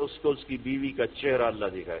پہلے اس کو اس کی بیوی کا چہرہ اللہ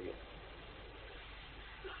دکھائے گا.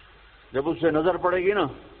 جب اس سے نظر پڑے گی نا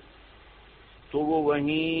تو وہ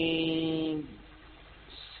وہیں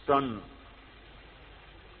سٹن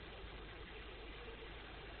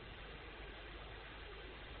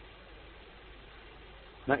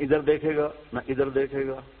نہ ادھر دیکھے گا نہ ادھر دیکھے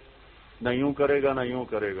گا، نہ یوں کرے گا نہ یوں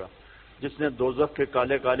کرے گا۔ جس نے دوزخ کے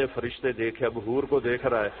کالے کالے فرشتے دیکھے اب حور کو دیکھ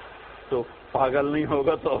رہا ہے تو پاگل نہیں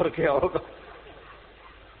ہوگا تو اور کیا ہوگا؟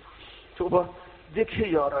 تو وہ دکھ ہی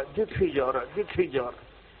جا رہا ہے، دکھ ہی جا رہا ہے، دکھ ہی جا رہا ہے۔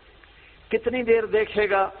 کتنی دیر دیکھے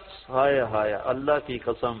گا؟ ہائے ہائے، اللہ کی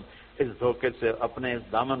قسم اس دھوکے سے اپنے اس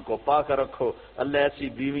دامن کو پاک رکھو، اللہ ایسی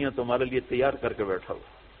بیویاں تمہارے لیے تیار کر کے بیٹھا ہو،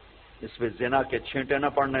 اس پہ زنا کے چھینٹے نہ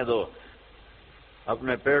پڑنے دو،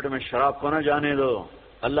 اپنے پیٹ میں شراب کو نہ جانے دو،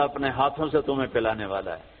 اللہ اپنے ہاتھوں سے تمہیں پلانے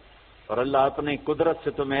والا ہے، اور اللہ اپنی قدرت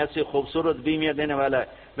سے تمہیں ایسی خوبصورت بیویاں دینے والا ہے۔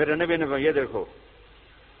 میرے نبی نے یہ دیکھو،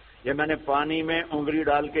 یہ میں نے پانی میں انگلی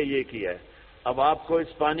ڈال کے یہ کیا ہے، اب آپ کو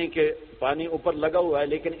اس پانی اوپر لگا ہوا ہے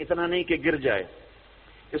لیکن اتنا نہیں کہ گر جائے،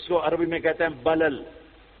 اس کو عربی میں کہتے ہیں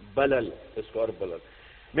بلل، اس کو اور بلل۔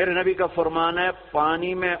 میرے نبی کا فرمان ہے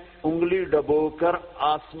پانی میں انگلی ڈبو کر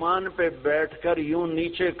آسمان پہ بیٹھ کر یوں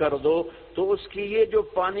نیچے کر دو تو اس کی یہ جو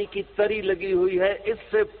پانی کی تری لگی ہوئی ہے اس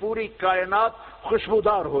سے پوری کائنات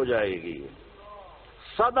خوشبودار ہو جائے گی۔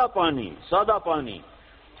 سادہ پانی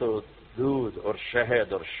تو دودھ اور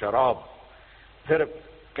شہد اور شراب، پھر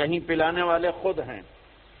کہیں پلانے والے خود ہیں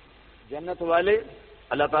جنت والے۔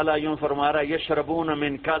 اللہ تعالیٰ یوں فرما رہا ہے یشربون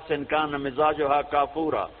من کاس کان مزاجھا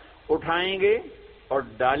کافورا، اٹھائیں گے اور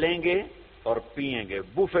ڈالیں گے اور پیئیں گے،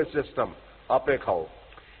 بوفے سسٹم، آپے کھاؤ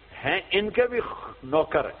ہیں ان کے بھی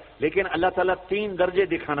نوکر، لیکن اللہ تعالیٰ 3 درجے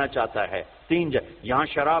دکھانا چاہتا ہے، 3 یہاں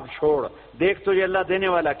شراب چھوڑ، دیکھ تو یہ اللہ دینے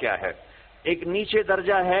والا کیا ہے۔ ایک نیچے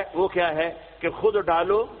درجہ ہے، وہ کیا ہے کہ خود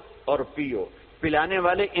ڈالو اور پیو، پلانے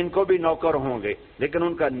والے ان کو بھی نوکر ہوں گے، لیکن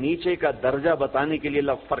ان کا نیچے کا درجہ بتانے کے لیے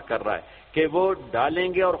اللہ فرق کر رہا ہے کہ وہ ڈالیں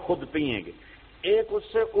گے اور خود پیئیں گے۔ ایک اس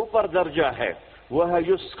سے اوپر درجہ ہے وہ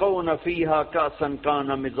یسقون فیہا کاسا کان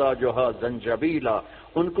مزاجھا زنجبیلا،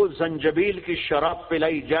 ان کو زنجبیل کی شراب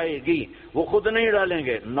پلائی جائے گی، وہ خود نہیں ڈالیں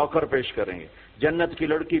گے، نوکر پیش کریں گے، جنت کی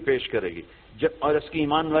لڑکی پیش کرے گی اور اس کی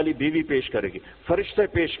ایمان والی بیوی پیش کرے گی، فرشتے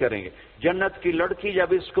پیش کریں گے۔ جنت کی لڑکی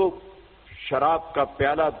جب اس کو شراب کا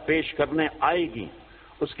پیالہ پیش کرنے آئے گی،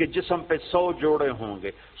 اس کے جسم پہ 100 جوڑے ہوں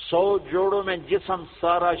گے، 100 جوڑوں میں جسم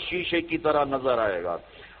سارا شیشے کی طرح نظر آئے گا،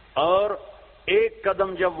 اور ایک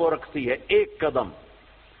قدم جب وہ رکھتی ہے، ایک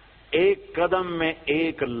قدم میں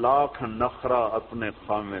 1,00,000 نخرہ اپنے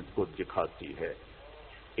خامد کو دکھاتی ہے،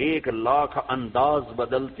 1,00,000 انداز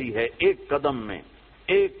بدلتی ہے ایک قدم میں۔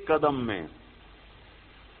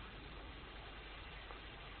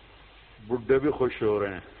 بڈھے بھی خوش ہو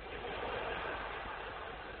رہے ہیں۔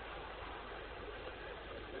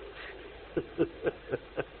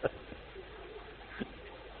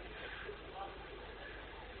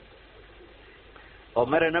 اور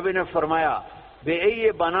میرے نبی نے فرمایا بے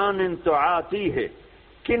یہ بنان تو آتی ہے،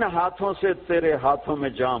 کن ہاتھوں سے تیرے ہاتھوں میں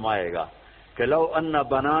جام آئے گا کہ لو ان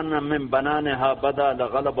بنان من بنانها بدا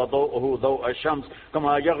لغلب ضوءه ضوء الشمس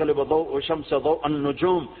كما يغلب ضوء الشمس ضوء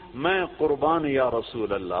النجوم، میں قربان یا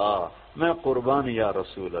رسول اللہ، میں قربان یا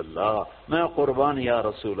رسول اللہ، میں قربان یا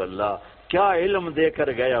رسول اللہ۔ کیا علم دے کر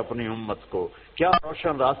گئے اپنی امت کو، کیا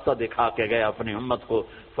روشن راستہ دکھا کے گئے اپنی امت کو۔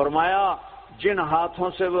 فرمایا جن ہاتھوں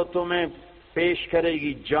سے وہ تمہیں پیش کرے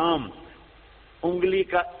گی جام، انگلی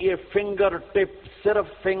کا یہ فنگر ٹپ، صرف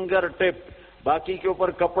فنگر ٹپ، باقی کے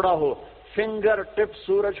اوپر کپڑا ہو، فنگر ٹپ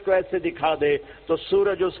سورج کو ایسے دکھا دے تو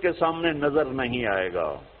سورج اس کے سامنے نظر نہیں آئے گا۔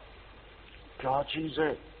 کیا چیز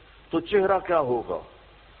ہے؟ تو چہرہ کیا ہوگا؟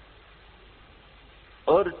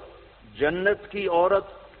 اور جنت کی عورت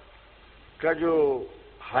کا جو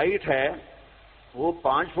ہائٹ ہے وہ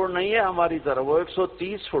 5 فٹ نہیں ہے ہماری طرح، وہ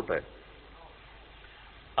 130 فٹ ہے۔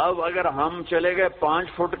 اب اگر ہم چلے گئے 5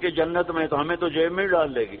 فٹ کی جنت میں تو ہمیں تو جیب میں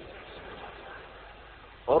ڈال لے گی،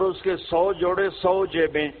 اور اس کے 100 جوڑے 100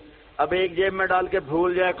 جیبیں، اب ایک جیب میں ڈال کے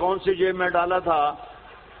بھول جائے کون سی جیب میں ڈالا تھا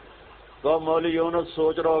تو مولوی یونس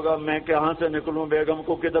سوچ رہا ہوگا میں کہاں سے نکلوں، بیگم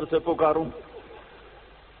کو کدھر سے پکاروں۔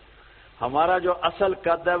 ہمارا جو اصل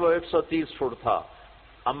قد ہے وہ 130 فٹ تھا،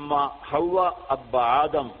 اما حوا ابا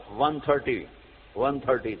آدم 130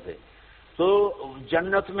 تھے، تو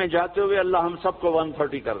جنت میں جاتے ہوئے اللہ ہم سب کو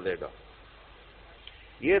 130 کر دے گا۔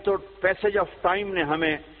 یہ تو پیسج آف ٹائم نے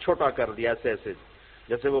ہمیں چھوٹا کر دیا، ایسے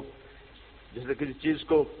جیسے کسی چیز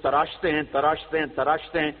کو تراشتے ہیں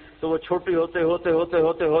تو وہ چھوٹی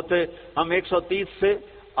ہوتے ہم 130 سے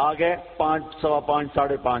آ گئے 5،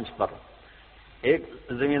 5.25، 5.5 پر۔ ایک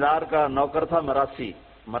زمیندار کا نوکر تھا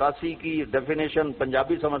مراسی کی ڈیفینیشن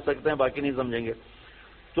پنجابی سمجھ سکتے ہیں، باقی نہیں سمجھیں گے۔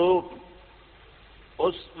 تو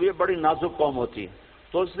یہ بڑی نازک قوم ہوتی ہے،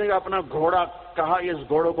 تو اس نے اپنا گھوڑا کہا اس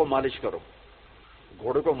گھوڑے کو مالش کرو.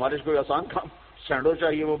 گھوڑے کو مالش کوئی آسان کام، سینڈو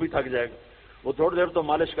چاہیے وہ بھی تھک جائے گا. وہ تھوڑی دیر تو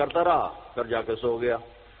مالش کرتا رہا، پھر جا کے سو گیا.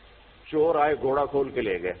 چور آئے گھوڑا کھول کے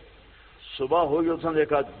لے گئے. صبح ہوئی اس نے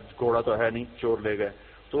دیکھا گھوڑا تو ہے نہیں، چور لے گئے.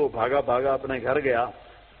 تو وہ بھاگا بھاگا اپنے گھر گیا،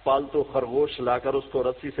 پالتو خرگوش لا کر اس کو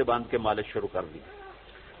رسی سے باندھ کے مالش شروع کر دی.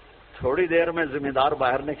 تھوڑی دیر میں ذمہ دار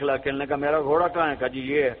باہر نکلا، کہنے کا میرا گھوڑا کہاں ہے؟ کہا جی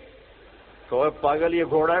یہ ہے. کہ پاگل یہ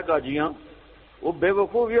گھوڑا ہے؟ کہا جی ہاں. وہ بے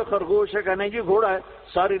وقوف یہ خرگوش ہے؟ کہ نہیں جی گھوڑا ہے.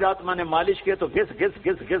 ساری رات میں نے مالش کی تو گھس گھس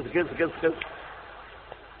گھس گھس گھس گھس گھس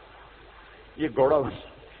یہ گھوڑا بن،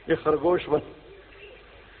 یہ خرگوش بن.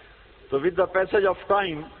 تو with the passage of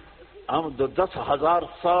time ہم 10,000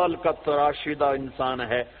 سال کا تراشیدہ انسان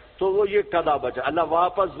ہے تو وہ یہ قدا بچا. اللہ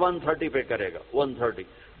واپس 130 پہ کرے گا. 130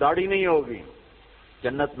 داڑھی نہیں ہوگی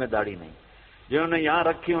جنت میں، داڑھی نہیں. جنہوں نے یہاں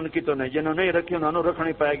رکھی ان کی تو نہیں، جنہوں نے نہیں رکھی انہوں نے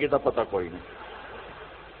رکھنی پائے گی تو پتہ کوئی نہیں.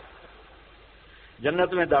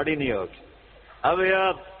 جنت میں داڑھی نہیں ہوگی. اب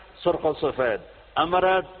یار سرخ و سفید،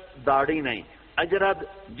 امرد داڑھی نہیں، اجرد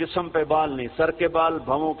جسم پہ بال نہیں، سر کے بال،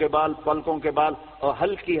 بھووں کے بال، پلکوں کے بال اور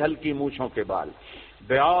ہلکی ہلکی مونچھوں کے بال.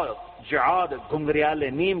 جعاد گھنگریالے،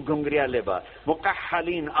 نیم گھنگریالے بال.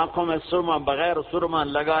 مکحلین آنکھوں میں سرما، بغیر سرما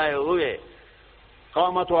لگائے ہوئے.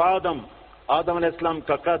 قامت آدم، آدم علیہ السلام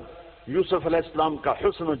کا قد، یوسف علیہ السلام کا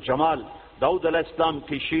حسن و جمال، داؤد علیہ السلام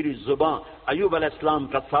کی شیریں زباں، ایوب علیہ السلام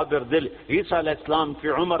کا صابر دل، عیسیٰ علیہ السلام کی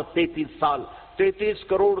عمر 33 سال، 33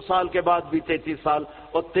 کروڑ سال کے بعد بھی 33 سال،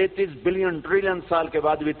 اور 33 بلین ٹریلین سال کے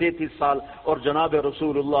بعد بھی 33 سال. اور جناب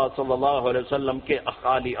رسول اللہ صلی اللہ علیہ وسلم کے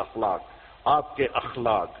اعلی اخلاق، آپ کے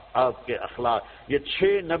اخلاق، یہ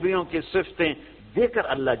 6 نبیوں کی صفتیں دے کر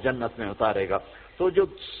اللہ جنت میں اتارے گا. تو جو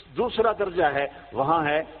دوسرا درجہ ہے وہاں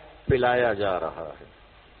ہے پلایا جا رہا ہے،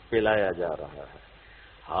 پلایا جا رہا ہے.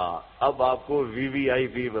 ہاں اب آپ کو وی وی آئی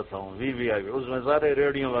پی بتاؤں. وی وی آئی پی اس میں سارے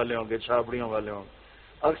ریڑیوں والے ہوں گے، چھاپڑیوں والے ہوں گے،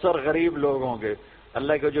 اکثر غریب لوگ ہوں گے.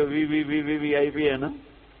 اللہ کے جو وی وی آئی پی ہے نا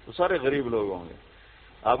وہ سارے غریب لوگ ہوں گے.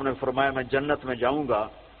 آپ نے فرمایا میں جنت میں جاؤں گا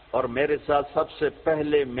اور میرے ساتھ سب سے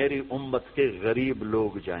پہلے میری امت کے غریب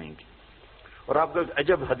لوگ جائیں گے. اور آپ کو ایک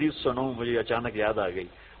عجب حدیث سنوں، مجھے اچانک یاد آ گئی.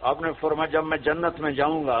 آپ نے فرمایا جب میں جنت میں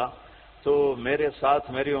جاؤں گا تو میرے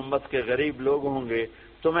ساتھ میری امت کے غریب لوگ ہوں گے،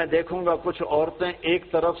 تو میں دیکھوں گا کچھ عورتیں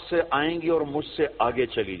ایک طرف سے آئیں گی اور مجھ سے آگے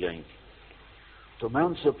چلی جائیں گی. تو میں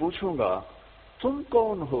ان سے پوچھوں گا تم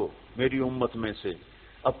کون ہو میری امت میں سے،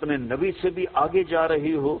 اپنے نبی سے بھی آگے جا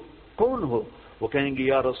رہی ہو، کون ہو؟ وہ کہیں گی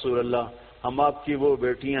یا رسول اللہ ہم آپ کی وہ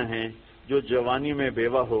بیٹیاں ہیں جو جوانی میں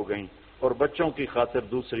بیوہ ہو گئیں اور بچوں کی خاطر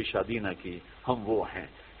دوسری شادی نہ کی، ہم وہ ہیں.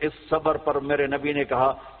 اس صبر پر میرے نبی نے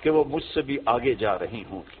کہا کہ وہ مجھ سے بھی آگے جا رہی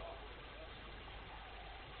ہوں گی.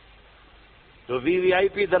 تو وی وی آئی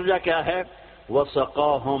پی درجہ کیا ہے؟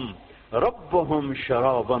 وَسَقَاهُمْ رَبُّهُمْ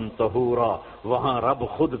شَرَابًا طَهُورًا. وہاں رب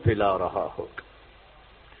خود پلا رہا ہوگا،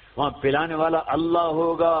 وہاں پلانے والا اللہ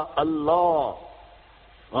ہوگا. اللہ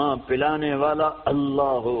وہاں پلانے والا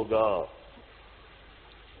اللہ ہوگا.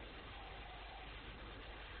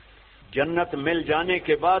 جنت مل جانے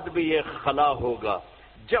کے بعد بھی یہ خلا ہوگا.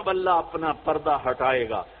 جب اللہ اپنا پردہ ہٹائے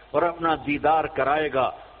گا اور اپنا دیدار کرائے گا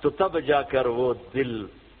تو تب جا کر وہ دل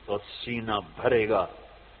اور سینہ بھرے گا.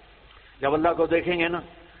 جب اللہ کو دیکھیں گے نا،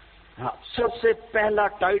 سب سے پہلا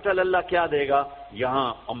ٹائٹل اللہ کیا دے گا؟ یہاں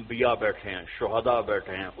انبیاء بیٹھے ہیں، شہداء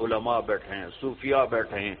بیٹھے ہیں، علماء بیٹھے ہیں، صوفیاء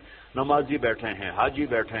بیٹھے ہیں، نمازی بیٹھے ہیں، حاجی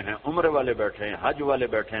بیٹھے ہیں، عمرے والے بیٹھے ہیں، حج والے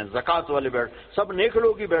بیٹھے ہیں، زکوٰۃ والے بیٹھے ہیں، سب نیک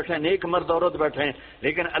لوگ ہی بیٹھے ہیں، نیک مرد عورت بیٹھے ہیں.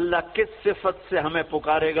 لیکن اللہ کس صفت سے ہمیں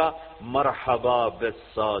پکارے گا؟ مرحبا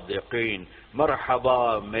بالصادقین، مرحبا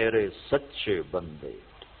میرے سچے بندے.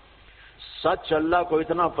 سچ اللہ کو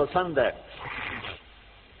اتنا پسند ہے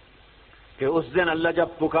کہ اس دن اللہ جب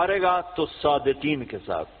پکارے گا تو صادقین کے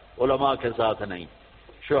ساتھ، علماء کے ساتھ نہیں،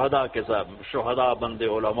 شہداء کے ساتھ. شہداء بندے،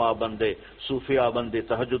 علماء بندے، صوفیاء بندے،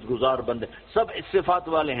 تہجد گزار بندے، سب اس صفات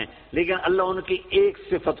والے ہیں. لیکن اللہ ان کی ایک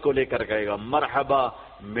صفت کو لے کر کہے گا مرحبا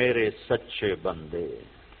میرے سچے بندے.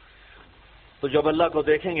 تو جب اللہ کو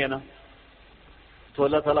دیکھیں گے نا تو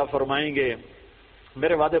اللہ تعالیٰ فرمائیں گے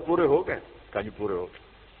میرے وعدے پورے ہو گئے؟ کہا جی پورے ہو گئے.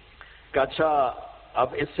 کہ اچھا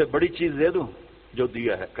اب اس سے بڑی چیز دے دوں جو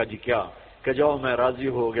دیا ہے؟ کہا جی کیا؟ کہ جاؤ میں راضی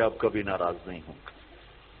ہو گیا، اب کبھی ناراض نہیں ہوں گا،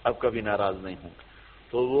 اب کبھی ناراض نہیں ہوں گا.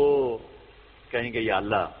 تو وہ کہیں گے یا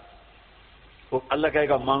اللہ، وہ اللہ کہے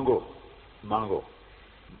گا مانگو مانگو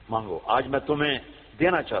مانگو، آج میں تمہیں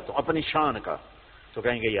دینا چاہتا ہوں اپنی شان کا. تو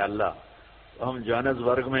کہیں گے یا اللہ ہم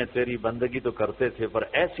جانسبرگ میں تیری بندگی تو کرتے تھے پر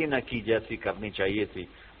ایسی نہ کی جیسی کرنی چاہیے تھی.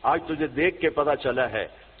 آج تجھے دیکھ کے پتا چلا ہے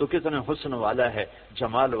تو کتنے حسن والا ہے،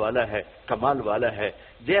 جمال والا ہے، کمال والا ہے.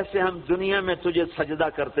 جیسے ہم دنیا میں تجھے سجدہ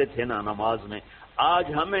کرتے تھے نا نماز میں،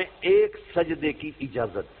 آج ہمیں ایک سجدے کی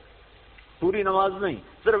اجازت. پوری نماز نہیں،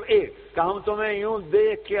 صرف ایک کہ ہم تمہیں یوں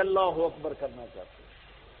دیکھ کے اللہ اکبر کرنا چاہتے ہیں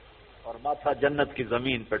اور ماتھا جنت کی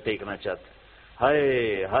زمین پہ ٹیکنا چاہتے ہیں۔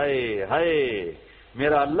 ہائے ہائے ہائے،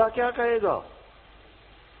 میرا اللہ کیا کہے گا؟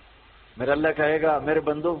 میرا اللہ کہے گا میرے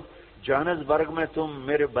بندو، جوہانسبرگ میں تم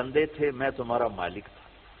میرے بندے تھے، میں تمہارا مالک تھا،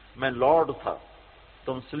 میں لارڈ تھا،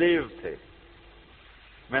 تم سلیو تھے،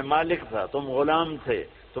 میں مالک تھا، تم غلام تھے،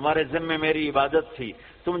 تمہارے ذمے میری عبادت تھی،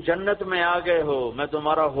 تم جنت میں آ گئے ہو، میں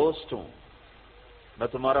تمہارا ہوسٹ ہوں، میں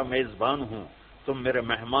تمہارا میزبان ہوں، تم میرے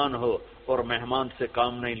مہمان ہو، اور مہمان سے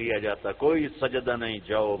کام نہیں لیا جاتا، کوئی سجدہ نہیں،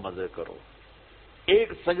 جاؤ مزے کرو۔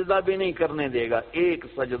 ایک سجدہ بھی نہیں کرنے دے گا، ایک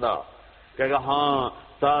سجدہ کہے گا ہاں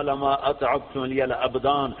طالما اتعبتم لی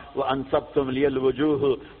الابدان وانصبتم لی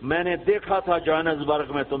الوجوہ، میں نے دیکھا تھا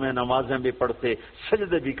جوہانسبرگ میں تمہیں نمازیں بھی پڑھتے،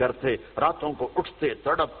 سجدے بھی کرتے، راتوں کو اٹھتے،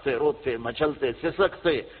 تڑپتے، روتے، مچلتے،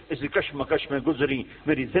 سسکتے، اسی کشمکش میں گزری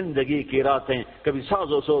میری زندگی کی راتیں، کبھی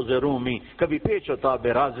ساز و سوز رومی، کبھی پیچ و تاب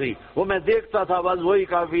رازی، وہ میں دیکھتا تھا، بس وہی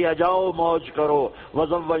کافی ہے، جاؤ موج کرو،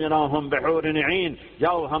 وزوجناہم بحور عین،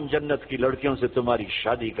 جاؤ ہم جنت کی لڑکیوں سے تمہاری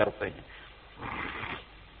شادی کرتے ہیں۔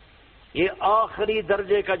 یہ آخری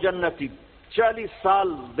درجے کا جنتی 40 سال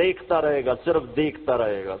دیکھتا رہے گا، صرف دیکھتا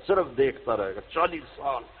رہے گا، صرف دیکھتا رہے گا 40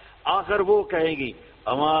 سال۔ آخر وہ کہے گی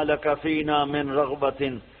اما لک فینا من رغبت،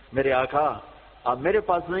 میرے آقا آپ میرے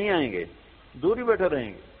پاس نہیں آئیں گے، دور ہی بیٹھے رہیں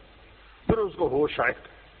گے۔ پھر اس کو ہوش آئے،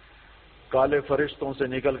 کالے فرشتوں سے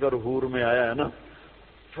نکل کر حور میں آیا ہے نا،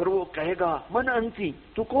 پھر وہ کہے گا من انتی،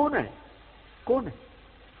 تو کون ہے، کون ہے؟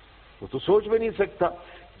 وہ تو سوچ بھی نہیں سکتا۔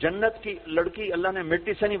 جنت کی لڑکی اللہ نے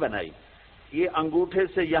مٹی سے نہیں بنائی، یہ انگوٹھے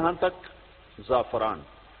سے یہاں تک زعفران،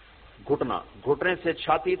 گھٹنا، گھٹنے سے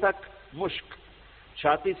چھاتی تک مشک،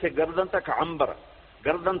 چھاتی سے گردن تک عنبر،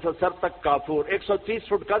 گردن سے سر تک کافور، 130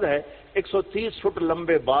 فٹ قد ہے، 130 فٹ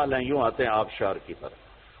لمبے بال ہیں، یوں آتے ہیں آبشار کی طرح،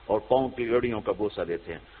 اور پاؤں کی گڑیوں کا بوسہ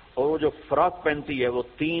لیتے ہیں، اور وہ جو فراک پہنتی ہے وہ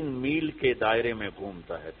 3 میل کے دائرے میں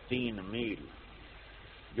گھومتا ہے، 3 میل۔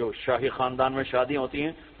 جو شاہی خاندان میں شادیاں ہوتی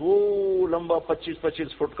ہیں وہ لمبا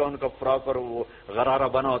 25-25 فٹ کا ان کا فراک اور وہ غرارہ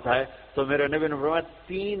بنا ہوتا ہے، تو میرے نبی نے فرمایا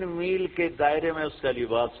 3 میل کے دائرے میں اس کا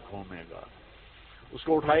لباس گھومے گا۔ اس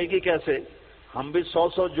کو اٹھائے گی کیسے؟ ہم بھی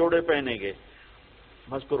 100 جوڑے پہنیں گے،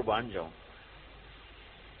 میں قربان جاؤں۔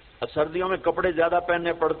 سردیوں میں کپڑے زیادہ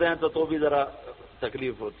پہننے پڑتے ہیں تو بھی ذرا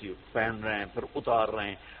تکلیف ہوتی ہے، پہن رہے ہیں پھر اتار رہے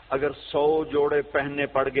ہیں۔ اگر 100 جوڑے پہننے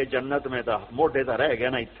پڑ گئے جنت میں تو موٹے تو رہ گیا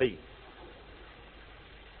نا اتنے ہی،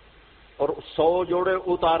 اور 100 جوڑے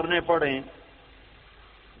اتارنے پڑیں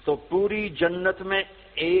تو پوری جنت میں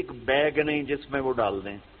ایک بیگ نہیں جس میں وہ ڈال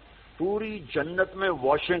دیں، پوری جنت میں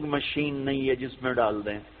واشنگ مشین نہیں ہے جس میں ڈال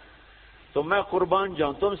دیں، تو میں قربان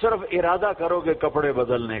جاؤں تم صرف ارادہ کرو گے کپڑے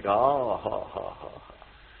بدلنے کا۔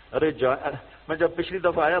 ارے میں جب پچھلی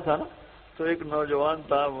دفعہ آیا تھا نا تو ایک نوجوان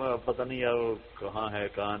تھا، پتہ نہیں ہے وہ کہاں ہے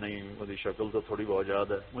کہاں نہیں، میری شکل تو تھوڑی بہت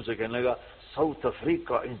یاد ہے، مجھے کہنے لگا ساؤتھ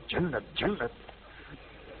افریقہ جنت جنت۔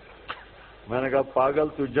 میں نے کہا پاگل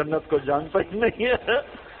تو جنت کو جانتا ہی نہیں ہے،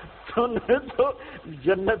 تو نے تو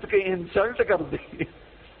جنت کی انسلٹ کر دی۔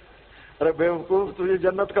 ارے بیوقوف، تجھے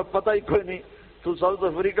جنت کا پتہ ہی کوئی نہیں، تو ساؤتھ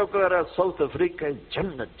افریقہ کو کہہ رہا ہے ساؤتھ افریقہ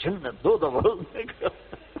جنت جنت 2 دفعہ۔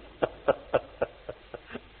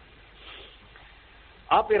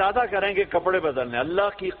 آپ ارادہ کریں گے کپڑے بدلنے، اللہ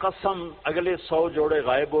کی قسم اگلے 100 جوڑے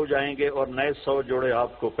غائب ہو جائیں گے اور نئے 100 جوڑے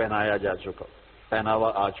آپ کو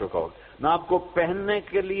پہناوا آ چکا ہوگا۔ نہ آپ کو پہننے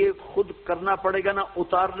کے لیے خود کرنا پڑے گا، نہ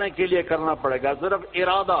اتارنے کے لیے کرنا پڑے گا، صرف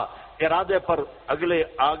ارادے پر اگلے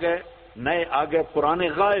آگے نئے آگے پرانے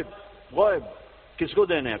غائب۔ کس کو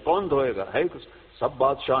دینے ہیں؟ کون دھوئے گا؟ ہے کچھ؟ سب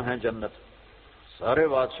بادشاہ ہیں جنت، سارے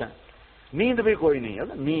بادشاہ ہیں۔ نیند بھی کوئی نہیں ہے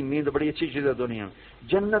نا، نیند بڑی اچھی چیز ہے دنیا میں،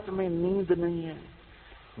 جنت میں نیند نہیں ہے۔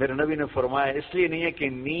 میرے نبی نے فرمایا اس لیے نہیں ہے کہ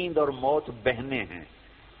نیند اور موت بہنیں ہیں،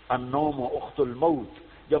 النوم اخت الموت،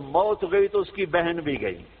 جب موت گئی تو اس کی بہن بھی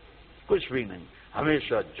گئی، کچھ بھی نہیں،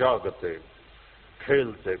 ہمیشہ جاگتے،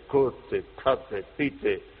 کھیلتے، کودتے، کھاتے،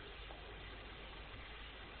 پیتے۔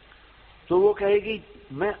 تو وہ کہے گی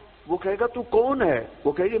وہ کہے گا تو کون ہے؟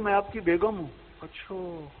 وہ کہے گی میں آپ کی بیگم ہوں۔ اچھا،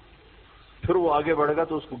 پھر وہ آگے بڑھے گا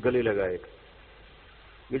تو اس کو گلے لگائے گا۔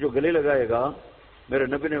 یہ جو گلے لگائے گا، میرے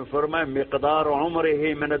نبی نے فرمایا مقدار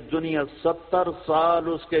عمرہ من الدنیا 70 سال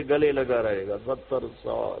اس کے گلے لگا رہے گا، 70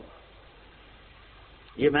 سال۔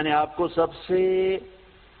 یہ میں نے آپ کو سب سے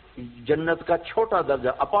جنت کا چھوٹا درجہ،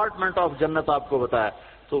 اپارٹمنٹ آف جنت آپ کو بتایا،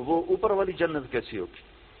 تو وہ اوپر والی جنت کیسی ہوگی؟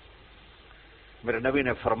 میرے نبی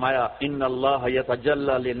نے فرمایا ان اللہ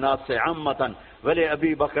یتجلی للناس عامۃ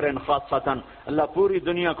ولابی بکر خاصۃ، اللہ پوری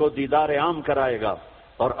دنیا کو دیدار عام کرائے گا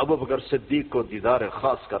اور ابو بکر صدیق کو دیدار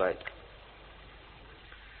خاص کرائے گا۔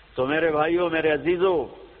 تو میرے بھائیوں، میرے عزیزوں،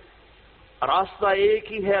 راستہ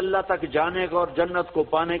ایک ہی ہے اللہ تک جانے کا اور جنت کو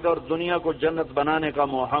پانے کا اور دنیا کو جنت بنانے کا،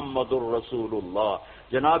 محمد الرسول اللہ،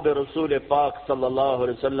 جناب رسول پاک صلی اللہ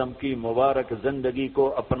علیہ وسلم کی مبارک زندگی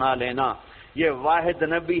کو اپنا لینا۔ یہ واحد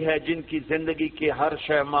نبی ہے جن کی زندگی کی ہر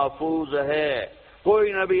شے محفوظ ہے،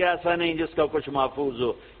 کوئی نبی ایسا نہیں جس کا کچھ محفوظ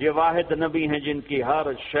ہو، یہ واحد نبی ہیں جن کی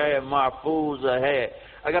ہر شے محفوظ ہے۔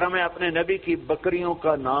 اگر ہمیں اپنے نبی کی بکریوں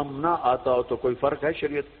کا نام نہ آتا ہو تو کوئی فرق ہے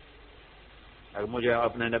شریعت؟ اگر مجھے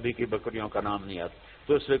اپنے نبی کی بکریوں کا نام نہیں آتا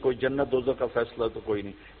تو اس سے کوئی جنت دوزخ کا فیصلہ تو کوئی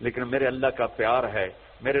نہیں، لیکن میرے اللہ کا پیار ہے،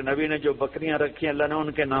 میرے نبی نے جو بکریاں رکھی ہیں اللہ نے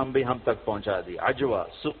ان کے نام بھی ہم تک پہنچا دی، عجوہ،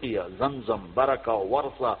 سقیہ، زمزم، برکہ،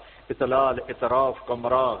 ورثہ، اطلال، اطراف،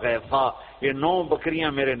 کمرہ، غیفہ، یہ 9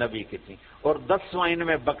 بکریاں میرے نبی کی تھیں، اور 10واں ان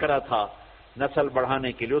میں بکرا تھا نسل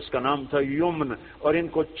بڑھانے کے لیے، اس کا نام تھا یمن، اور ان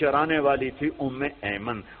کو چرانے والی تھی ام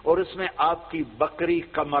ایمن، اور اس میں آپ کی بکری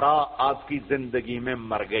کمرہ آپ کی زندگی میں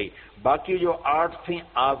مر گئی، باقی جو 8 تھیں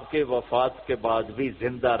آپ کے وفات کے بعد بھی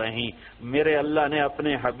زندہ رہیں۔ میرے اللہ نے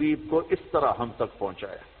اپنے حبیب کو اس طرح ہم تک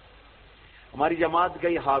پہنچایا۔ ہماری جماعت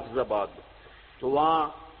گئی حافظ آباد، تو وہاں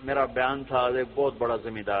میرا بیان تھا، ایک بہت بڑا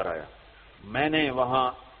ذمہ دار آیا، میں نے وہاں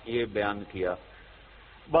یہ بیان کیا،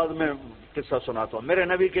 بعد میں قصہ سناتا ہوں۔ میرے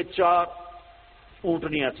نبی کے 4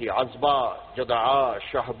 اونٹنیاں تھیں، عزبہ، جدعا،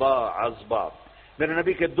 شہبہ، عزبہ۔ میرے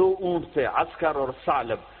نبی کے 2 اونٹ تھے، عسکر اور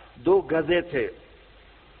ثعلب، 2 گدھے تھے،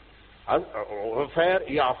 غفیر،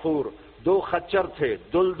 یعفور، 2 خچر تھے،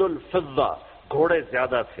 دلدل، فضہ، گھوڑے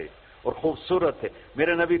زیادہ تھے اور خوبصورت تھے۔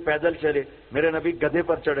 میرے نبی پیدل چلے، میرے نبی گدھے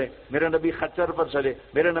پر چڑھے، میرے نبی خچر پر چلے،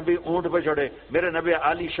 میرے نبی اونٹ پہ چڑھے، میرے نبی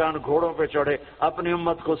عالی شان گھوڑوں پہ چڑھے، اپنی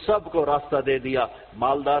امت کو سب کو راستہ دے دیا۔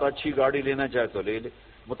 مالدار اچھی گاڑی لینا چاہے تو لے لے،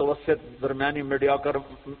 متوسط درمیانی میڈیاکر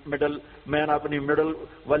مڈل مین اپنی مڈل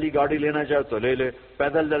والی گاڑی لینا چاہے تو لے لے،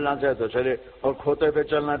 پیدل چلنا چاہے تو چلے، اور کھوتے پہ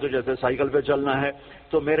چلنا ہے تو جیسے سائیکل پہ چلنا ہے۔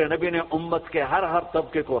 تو میرے نبی نے امت کے ہر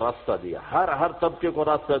طبقے کو راستہ دیا، ہر طبقے کو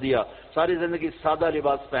راستہ دیا۔ ساری زندگی سادہ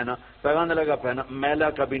لباس پہنا، پیغام لگا پہنا، میلا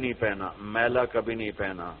کبھی نہیں پہنا، میلا کبھی نہیں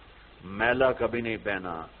پہنا، میلا کبھی نہیں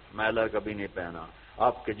پہنا، میلا کبھی نہیں پہنا۔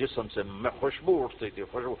 آپ کے جسم سے خوشبو اٹھتی تھی،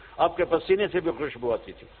 خوشبو، آپ کے پسینے سے بھی خوشبو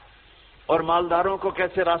آتی تھی۔ اور مالداروں کو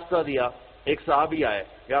کیسے راستہ دیا؟ ایک صحابی آئے،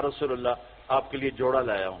 یا رسول اللہ آپ کے لیے جوڑا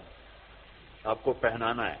لایا ہوں، آپ کو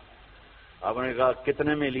پہنانا ہے۔ آپ نے کہا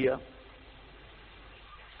کتنے میں لیا؟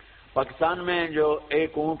 پاکستان میں جو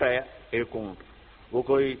ایک اونٹ ہے، ایک اونٹ وہ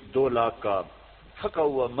کوئی 2 لاکھ کا، تھکا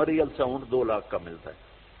ہوا مریل سا اونٹ 2 لاکھ کا ملتا ہے۔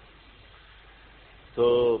 تو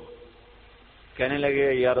کہنے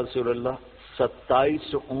لگے یا رسول اللہ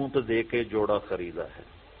 27 اونٹ دے کے جوڑا خریدا ہے،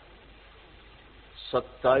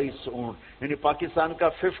 27 اونٹ، یعنی پاکستان کا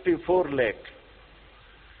 54 لاکھ،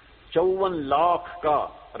 54 لاکھ کا،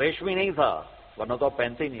 ریشمی نہیں تھا، ورنہ تو آپ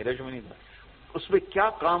پہنتے ہی نہیں، ریشمی نہیں تھا۔ اس میں کیا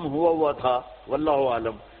کام ہوا تھا واللہ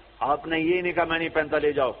عالم۔ آپ نے یہ نہیں کہا میں نہیں پہنتا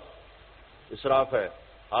لے جاؤ، اسراف ہے۔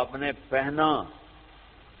 آپ نے پہنا،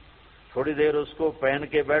 تھوڑی دیر اس کو پہن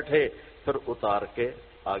کے بیٹھے، پھر اتار کے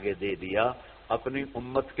آگے دے دیا، اپنی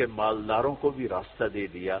امت کے مالداروں کو بھی راستہ دے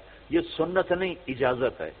دیا۔ یہ سنت نہیں،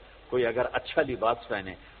 اجازت ہے۔ کوئی اگر اچھا لباس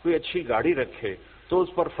پہنے، کوئی اچھی گاڑی رکھے تو اس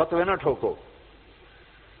پر فتوے نہ ٹھوکو،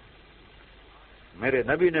 میرے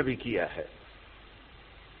نبی نے بھی کیا ہے۔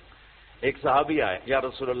 ایک صحابی آئے، یا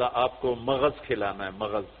رسول اللہ آپ کو مغز کھلانا ہے،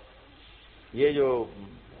 مغز، یہ جو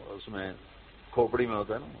اس میں کھوپڑی میں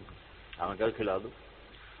ہوتا ہے نا، ہمیں کیا کھلا دو۔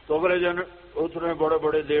 تو اگلے جن اس نے بڑے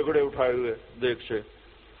بڑے دیگڑے اٹھائے ہوئے دیگ سے،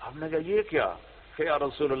 آپ نے کہا یہ کیا؟ کہ یا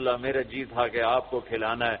رسول اللہ میرا جی تھا کہ آپ کو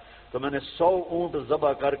کھلانا ہے، تو میں نے 100 اونٹ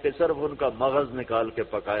ذبح کر کے صرف ان کا مغز نکال کے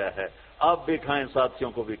پکایا ہے، آپ بھی کھائیں،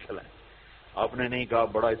 ساتھیوں کو بھی کھلائیں۔ آپ نے نہیں کہا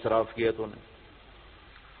بڑا اسراف کیا تو نے،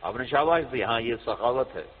 آپ نے شاباش دی، ہاں یہ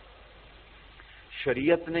سخاوت ہے۔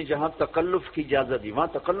 شریعت نے جہاں تکلف کی اجازت دی وہاں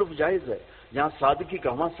تکلف جائز ہے، جہاں سادگی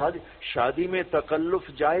کا وہاں سادگی، شادی میں تکلف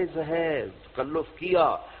جائز ہے، تکلف کیا۔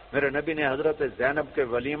 میرے نبی نے حضرت زینب کے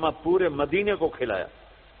ولیمہ پورے مدینے کو کھلایا،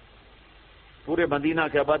 پورے مدینہ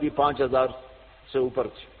کی آبادی 5000 سے اوپر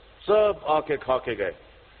تھی، سب آ کے کھا کے گئے۔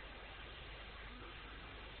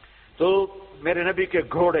 تو میرے نبی کے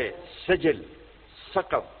گھوڑے سجل،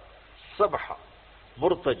 سکب، سبحہ،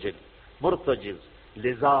 مرتجل، مرتجز،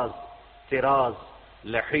 لزاز، تراز،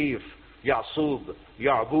 لحیف، یعصوب،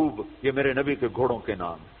 یعبوب، یہ میرے نبی کے گھوڑوں کے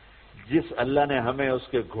نام ہیں۔ جس اللہ نے ہمیں اس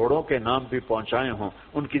کے گھوڑوں کے نام بھی پہنچائے ہوں،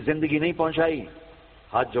 ان کی زندگی نہیں پہنچائی؟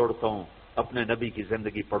 ہاتھ جوڑتا ہوں، اپنے نبی کی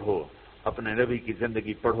زندگی پڑھو، اپنے نبی کی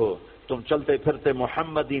زندگی پڑھو۔ تم چلتے پھرتے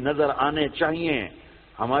محمدی نظر آنے چاہیے،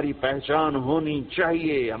 ہماری پہچان ہونی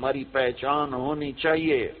چاہیے، ہماری پہچان ہونی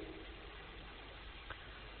چاہیے۔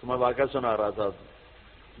 تو میں واقعہ سنا رہا تھا،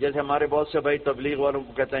 جیسے ہمارے بہت سے بھائی تبلیغ والوں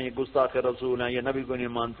کو کہتے ہیں یہ گستاخ رسول ہیں، یہ نبی کو نہیں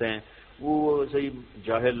مانتے ہیں، وہ صحیح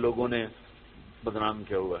جاہل لوگوں نے بدنام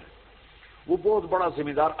کیا ہوا ہے۔ وہ بہت بڑا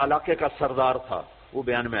ذمہ دار علاقے کا سردار تھا، وہ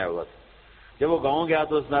بیان میں آیا ہوا تھا۔ جب وہ گاؤں گیا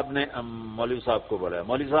تو اس نے اپنے مولوی صاحب کو بولا،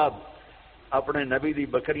 مولوی صاحب اپنے نبی دی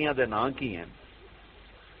بکریاں دے نام کی ہیں؟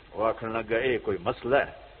 وہ آخر لگا اے کوئی مسئلہ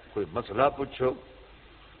ہے، کوئی مسئلہ پوچھو۔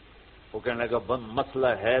 وہ کہنے لگا مسئلہ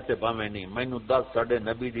ہے تے باویں نہیں، مینوں دس ساڈے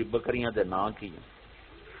نبی دی بکریاں دے نام کی ہیں؟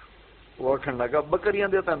 وہ آخر لگا بکریاں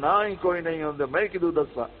دے تو نام ہی کوئی نہیں ہوندے، میں کدوں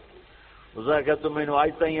دساں؟ اس نے کہا تم مینوں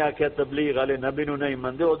اج تائیں آکھیا تبلیغ والے نبی نو نہیں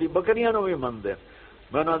مندے، وہ بکریاں نو بھی مندے۔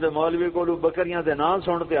 میں انہاں دے مولوی کولوں بکریاں دے نام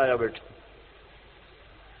سن کے آیا بیٹھا۔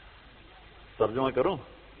 ترجمہ کروں؟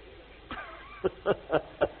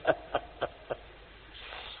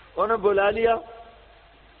 انہوں نے بلا لیا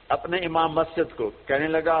اپنے امام مسجد کو، کہنے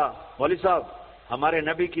لگا مولوی صاحب ہمارے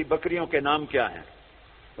نبی کی بکریوں کے نام کیا ہیں؟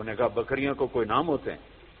 انہوں نے کہا بکریوں کو کوئی نام ہوتے ہیں؟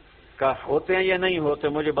 کہا ہوتے ہیں یا نہیں ہوتے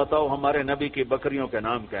مجھے بتاؤ، ہمارے نبی کی بکریوں کے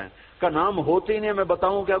نام کیا ہیں؟ کہا نام ہوتے ہی نہیں، میں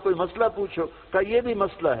بتاؤں کیا؟ کوئی مسئلہ پوچھو۔ کہا یہ بھی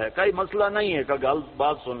مسئلہ ہے۔ کہا یہ مسئلہ نہیں ہے۔ کہا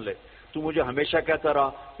بات سن لے، تو مجھے ہمیشہ کہتا رہا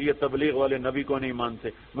یہ تبلیغ والے نبی کو نہیں مانتے،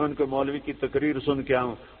 میں ان کے مولوی کی تقریر سن کے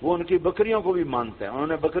آؤں، وہ ان کی بکریوں کو بھی مانتے ہیں، انہوں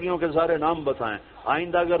نے بکریوں کے سارے نام بتائیں،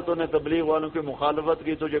 آئندہ اگر تو نے تبلیغ والوں کی مخالفت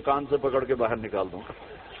کی تجھے کان سے پکڑ کے باہر نکال دوں گا۔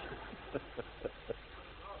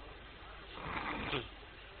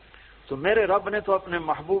 تو میرے رب نے تو اپنے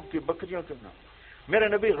محبوب کی بکریوں کے نام، میرے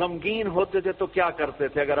نبی غمگین ہوتے تھے تو کیا کرتے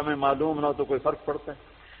تھے؟ اگر ہمیں معلوم نہ ہو تو کوئی فرق پڑتا ہے؟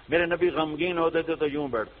 میرے نبی غمگین ہوتے تھے تو یوں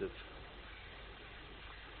بیٹھتے تھے،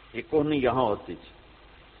 یہ کونی یہاں ہوتی تھی،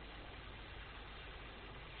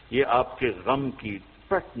 یہ آپ کے غم کی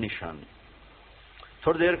پٹ نشانی۔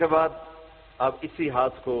 تھوڑی دیر کے بعد آپ اسی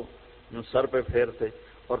ہاتھ کو یوں سر پہ پھیرتے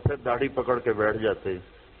اور پھر داڑھی پکڑ کے بیٹھ جاتے،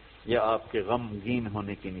 یہ آپ کے غمگین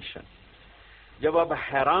ہونے کی نشانی۔ جب آپ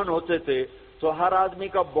حیران ہوتے تھے تو ہر آدمی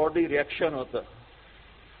کا باڈی ریئیکشن ہوتا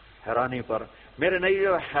حیرانی پر، میرے نبی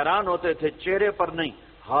جب حیران ہوتے تھے چہرے پر نہیں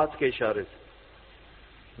ہاتھ کے اشارے سے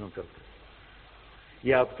یوں کرتے،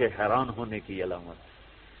 یہ آپ کے حیران ہونے کی علامت ہے۔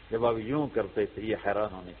 جب آپ یوں کرتے تھے یہ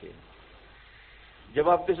حیران ہونے کی علامت۔ جب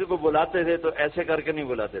آپ کسی کو بلاتے تھے تو ایسے کر کے نہیں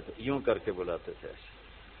بلاتے تھے، یوں کر کے بلاتے تھے، ایسے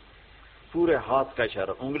پورے ہاتھ کا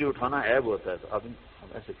اشارہ، انگلی اٹھانا عیب ہوتا ہے تو آپ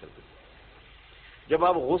ایسے کرتے تھے۔ جب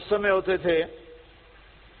آپ غصے میں ہوتے تھے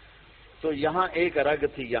تو یہاں ایک رگ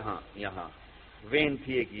تھی، یہاں وین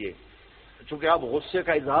تھی ایک، یہ چونکہ آپ غصے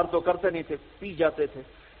کا اظہار تو کرتے نہیں تھے، پی جاتے تھے،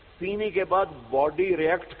 پینے کے بعد باڈی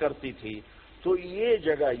ریئیکٹ کرتی تھی تو یہ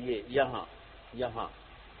جگہ یہاں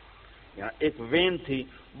ایک وین تھی،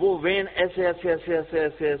 وہ وین ایسے ایسے ایسے ایسے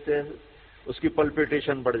ایسے ایسے اس کی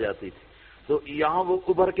پلپیٹیشن بڑھ جاتی تھی، تو یہاں وہ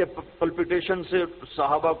ابھر کے پلپیٹیشن سے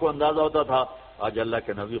صحابہ کو اندازہ ہوتا تھا آج اللہ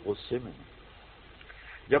کے نبی غصے میں۔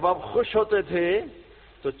 جب آپ خوش ہوتے تھے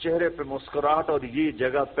تو چہرے پہ مسکراہٹ اور یہ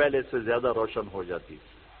جگہ پہلے سے زیادہ روشن ہو جاتی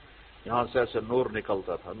تھی، یہاں سے ایسے نور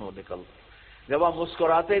نکلتا تھا، نور نکلتا۔ جب آپ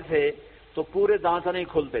مسکراتے تھے تو پورے دانت نہیں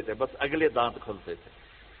کھلتے تھے، بس اگلے دانت کھلتے تھے،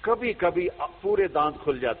 کبھی کبھی پورے دانت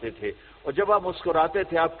کھل جاتے تھے، اور جب آپ مسکراتے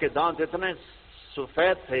تھے آپ کے دانت اتنے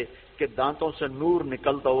سفید تھے کہ دانتوں سے نور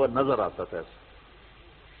نکلتا ہوا نظر آتا تھا،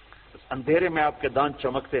 ایسے اندھیرے میں آپ کے دانت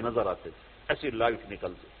چمکتے نظر آتے تھے، ایسی لائٹ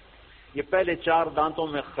نکلتی۔ یہ پہلے 4 دانتوں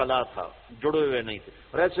میں خلا تھا، جڑے ہوئے نہیں تھے،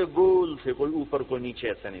 اور ایسے گول تھے، کوئی اوپر کوئی نیچے،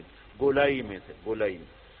 ایسے نہیں تھے، گولائی میں تھے، گولائی میں۔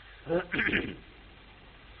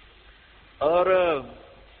 اور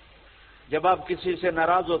جب آپ کسی سے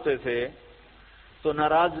ناراض ہوتے تھے تو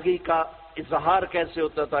ناراضگی کا اظہار کیسے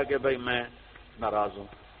ہوتا تھا کہ بھائی میں ناراض ہوں،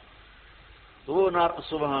 تو وہ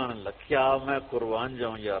سبحان اللہ، کیا میں قربان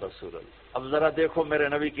جاؤں یا رسول اللہ۔ اب ذرا دیکھو میرے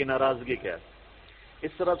نبی کی ناراضگی کیا ہے،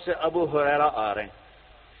 اس طرف سے ابو ہریرہ آ رہے ہیں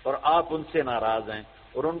اور آپ ان سے ناراض ہیں،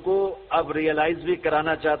 اور ان کو اب ریئلائز بھی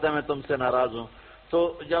کرانا چاہتا ہے میں تم سے ناراض ہوں، تو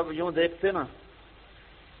جب یوں دیکھتے نا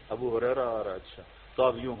ابو ہریرہ آ رہا، اچھا، تو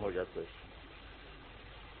اب یوں ہو جاتے۔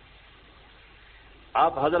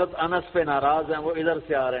 آپ حضرت انس پہ ناراض ہیں، وہ ادھر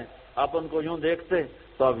سے آ رہے ہیں، آپ ان کو یوں دیکھتے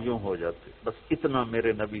تو اب یوں ہو جاتے۔ بس اتنا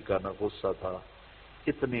میرے نبی کا نہ غصہ تھا،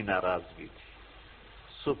 اتنی ناراضگی تھی،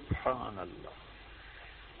 سبحان اللہ۔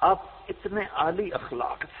 آپ اتنے عالی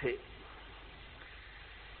اخلاق تھے۔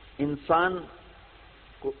 انسان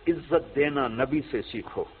کو عزت دینا نبی سے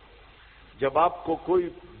سیکھو۔ جب آپ کو کوئی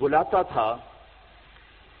بلاتا تھا،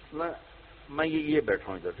 میں یہ بیٹھا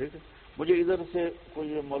ہوں ادھر، ٹھیک ہے، مجھے ادھر سے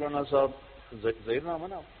کوئی مولانا صاحب، ظہیر نام ہے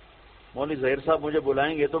نا، مولوی ظہیر صاحب مجھے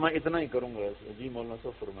بلائیں گے تو میں اتنا ہی کروں گا، جی مولانا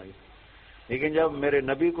صاحب فرمائیے۔ لیکن جب میرے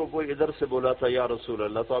نبی کو کوئی ادھر سے بولا تھا یا رسول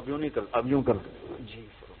اللہ، تو اب یوں نہیں کر، اب یوں کرتے، جی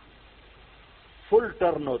فل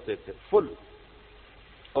ٹرن ہوتے تھے، فل،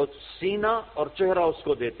 اور سینہ اور چہرہ اس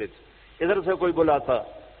کو دیتے تھے۔ ادھر سے کوئی بلاتا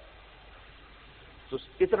تو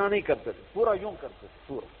اتنا نہیں کرتے تھے، پورا یوں کرتے تھے،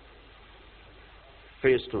 پورا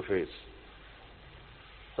فیس ٹو فیس۔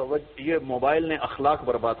 تو یہ موبائل نے اخلاق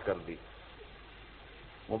برباد کر دی،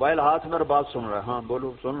 موبائل ہاتھ میں بات سن رہا ہے، ہاں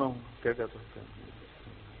بولو سن رہا ہوں، کیا کہتا ہوں؟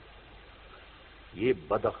 یہ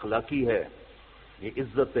بد اخلاقی ہے، یہ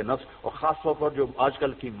عزت نفس. اور خاص طور پر جو آج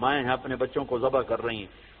کل کی مائیں ہیں اپنے بچوں کو ذبح کر رہی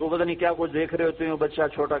ہیں، وہ پتہ نہیں کیا کچھ دیکھ رہے ہوتے ہیں، بچہ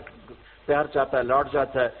چھوٹا پیار چاہتا ہے، لاڈ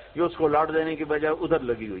چاہتا ہے، یہ اس کو لاڈ دینے کی بجائے ادھر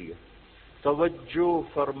لگی ہوئی ہے. توجہ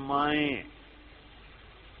فرمائیں،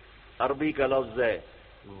 عربی کا لفظ ہے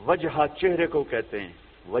وجہ، چہرے کو کہتے ہیں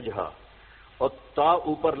وجہ، اور تا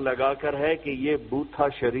اوپر لگا کر ہے کہ یہ بوتھا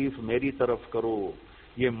شریف میری طرف کرو،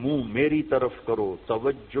 یہ منہ میری طرف کرو.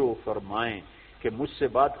 توجہ فرمائیں کہ مجھ سے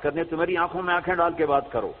بات کرنے تو میری آنکھوں میں آنکھیں ڈال کے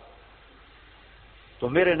بات کرو. تو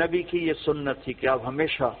میرے نبی کی یہ سنت تھی کہ آپ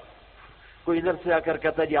ہمیشہ، کوئی ادھر سے آ کر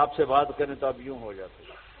کہتا ہے جی آپ سے بات کریں تو آپ یوں ہو جاتے،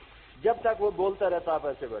 جب تک وہ بولتا رہتا آپ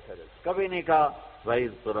ایسے بیٹھے رہتے. کبھی نہیں کہا بھائی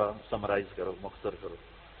تھوڑا سمرائز کرو، مختصر کرو.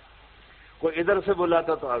 کوئی ادھر سے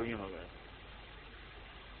بلاتا تو آپ یوں ہو گئے،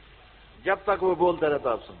 جب تک وہ بولتا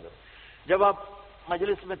رہتا آپ سن رہے. جب آپ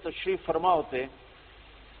مجلس میں تشریف فرما ہوتے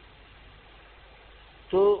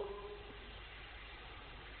تو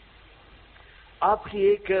آپ کی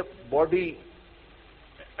ایک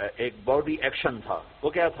باڈی ایکشن تھا. وہ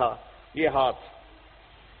کیا تھا؟ یہ ہاتھ،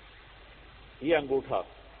 یہ انگوٹھا،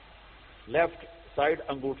 لیفٹ سائڈ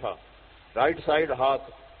انگوٹھا، رائٹ سائڈ ہاتھ،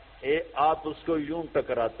 آپ اس کو یوں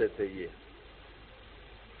ٹکراتے تھے. یہ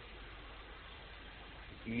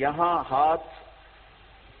یہاں ہاتھ،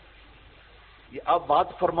 یہ آپ بات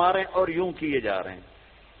فرما رہے ہیں اور یوں کیے جا رہے ہیں،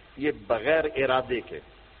 یہ بغیر ارادے کے.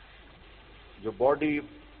 جو باڈی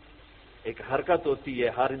ایک حرکت ہوتی ہے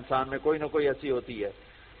ہر انسان میں کوئی نہ کوئی ایسی ہوتی ہے،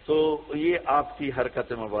 تو یہ آپ کی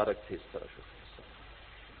حرکت مبارک تھی. اس طرح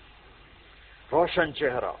روشن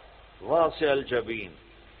چہرہ، واسع الجبین،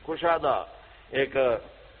 کشادہ. ایک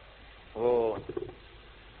وہ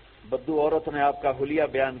بدو عورت نے آپ کا حلیہ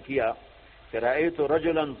بیان کیا کہ رأیت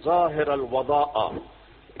رجلا ظاہر الوضاء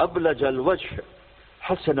ابلج الوجه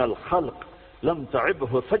حسن الخلق لم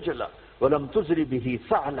تعبه فجلا ولم تزر به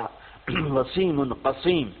ثعلا وسيم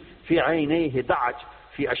قصيم في عينيه دعج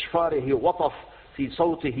في أشفاره وطف في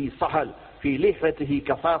صوته سهل في لحيته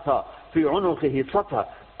كثافة في عنقه سطى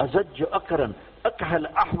أزج أكرا أكهل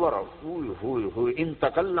أحور إن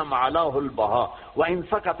تكلم علاه البهاء وإن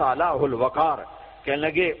سكت علاه الوقار.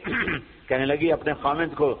 کہنے لگی اپنے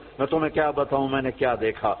خامند کو میں تمہیں کیا بتاؤں میں نے کیا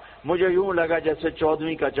دیکھا. مجھے یوں لگا جیسے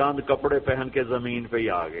 14ویں کا چاند کپڑے پہن کے زمین پہ ہی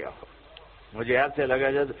آ گیا. مجھے ایسے لگا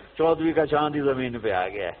جیسے 14ویں کا چاند ہی زمین پہ آ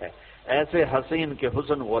گیا ہے. ایسے حسین کے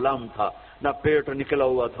حسن غلام تھا، نہ پیٹ نکلا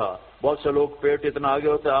ہوا تھا. بہت سے لوگ پیٹ اتنا آگے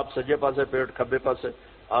ہوتے، آپ سجے پاسے پیٹ، کھبے پاسے،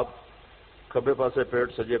 آپ کھبے پاسے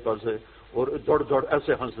پیٹ، سجے پاسے، اور دوڑ دوڑ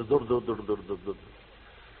ایسے ہنستے، دور دور دور دور دور دور.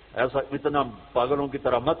 ایسا اتنا پاگلوں کی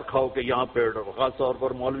طرح مت کھاؤ کہ یہاں پیٹ، خاص طور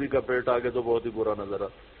پر مولوی کا پیٹ آگے تو بہت ہی برا نظر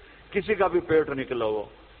آتا. کسی کا بھی پیٹ نکلا ہو،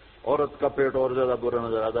 عورت کا پیٹ اور زیادہ برا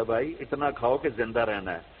نظر آتا. بھائی اتنا کھاؤ کہ زندہ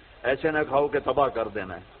رہنا ہے، ایسے نہ کھاؤ کہ تباہ کر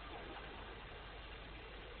دینا ہے.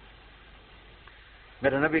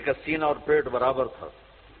 میرے نبی کا سینہ اور پیٹ برابر تھا،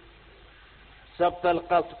 سب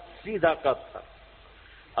تلقص، سیدھا قد تھا.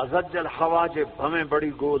 ازج الحواجب، بھویں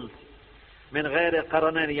بڑی گول تھی. من غیر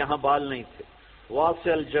قرنین، یہاں بال نہیں تھے.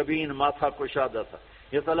 واسع الجبین، ماتھا کشادہ تھا.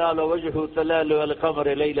 یطلال وجہ تلال القمر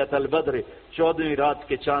لیلۃ البدر، 14ویں رات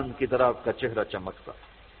کے چاند کی طرح آپ کا چہرہ چمکتا.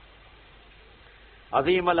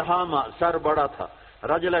 عظیم الہامہ، سر بڑا تھا.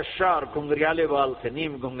 رجل الشعر، گھنگریالے بال تھے،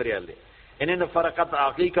 نیم گھنگریالے. انہیں فرقت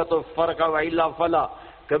حقیقت و فرق و الا فلا،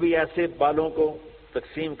 کبھی ایسے بالوں کو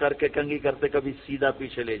تقسیم کر کے کنگھی کرتے، کبھی سیدھا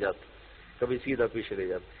پیچھے لے جاتے، کبھی سیدھا پیچھے لے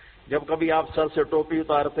جاتے. جب کبھی آپ سر سے ٹوپی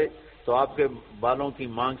اتارتے تو آپ کے بالوں کی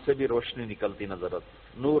مانگ سے بھی روشنی نکلتی نظر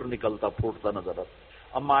آتی، نور نکلتا پھوٹتا نظر آتا.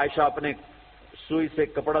 اما عائشہ اپنے سوئی سے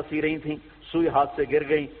کپڑا سی رہی تھیں، سوئی ہاتھ سے گر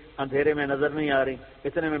گئی، اندھیرے میں نظر نہیں آ رہی.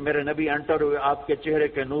 اتنے میں میرے نبی انٹر ہوئے، آپ کے چہرے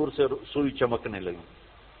کے نور سے سوئی چمکنے لگی.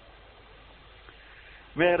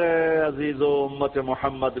 میرے عزیزو امت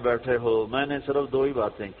محمد بیٹھے ہو، میں نے صرف 2 ہی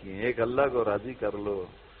باتیں کی. ایک اللہ کو راضی کر لو،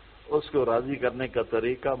 اس کو راضی کرنے کا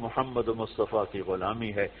طریقہ محمد مصطفیٰ کی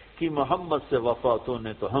غلامی ہے کہ محمد سے وفا تو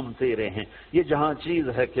نے تو ہم تیرے ہیں. یہ جہاں چیز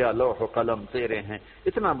ہے کیا لوح و قلم تیرے ہیں.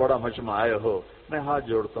 اتنا بڑا مجمع آئے ہو، میں ہاتھ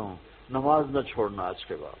جوڑتا ہوں، نماز نہ چھوڑنا. آج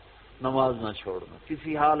کے بعد نماز نہ چھوڑنا،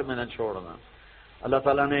 کسی حال میں نہ چھوڑنا. اللہ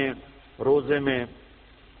تعالیٰ نے روزے میں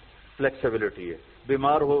فلیکسیبلٹی ہے.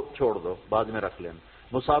 بیمار ہو چھوڑ دو، بعد میں رکھ لینا.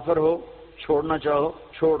 مسافر ہو چھوڑنا چاہو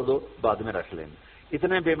چھوڑ دو، بعد میں رکھ لینا.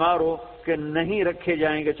 اتنے بیمار ہو کہ نہیں رکھے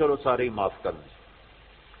جائیں گے، چلو سارے ہی معاف کر دیں.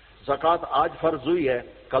 زکوٰۃ آج فرض ہوئی ہے،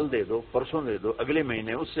 کل دے دو، پرسوں دے دو، اگلے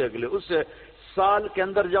مہینے، اس سے اگلے، اس سے سال کے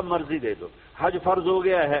اندر جب مرضی دے دو. حج فرض ہو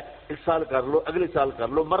گیا ہے، اس سال کر لو، اگلے سال کر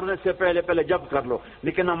لو، مرنے سے پہلے جب کر لو.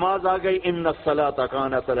 لیکن نماز آ گئی، ان الصلاۃ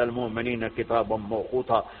کانت علی المؤمنین کتابا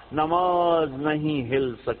موقوتا. نماز نہیں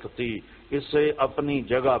ہل سکتی اسے اپنی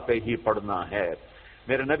جگہ پہ ہی پڑھنا ہے۔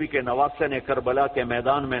 میرے نبی کے نواسے نے کربلا کے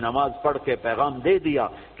میدان میں نماز پڑھ کے پیغام دے دیا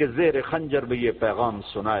کہ زیر خنجر بھی یہ پیغام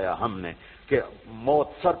سنایا ہم نے کہ موت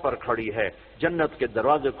سر پر کھڑی ہے، جنت کے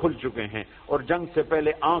دروازے کھل چکے ہیں، اور جنگ سے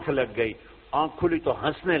پہلے آنکھ لگ گئی، آنکھ کھلی تو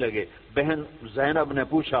ہنسنے لگے۔ بہن زینب نے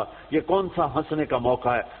پوچھا یہ کون سا ہنسنے کا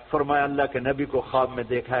موقع ہے؟ فرمایا اللہ کے نبی کو خواب میں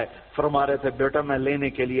دیکھا ہے، فرما رہے تھے بیٹا میں لینے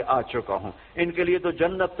کے لیے آ چکا ہوں، ان کے لیے تو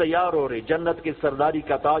جنت تیار ہو رہی، جنت کی سرداری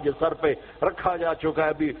کا تاج سر پہ رکھا جا چکا ہے،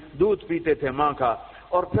 ابھی دودھ پیتے تھے ماں کا،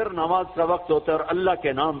 اور پھر نماز کا وقت ہوتا ہے اور اللہ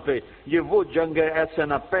کے نام پہ یہ وہ جنگ ہے ایسے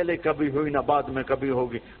نہ پہلے کبھی ہوئی نہ بعد میں کبھی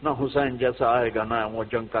ہوگی، نہ حسین جیسا آئے گا نہ وہ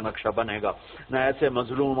جنگ کا نقشہ بنے گا، نہ ایسے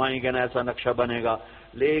مظلوم آئیں گے نہ ایسا نقشہ بنے گا۔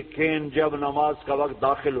 لیکن جب نماز کا وقت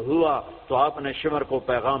داخل ہوا تو آپ نے شمر کو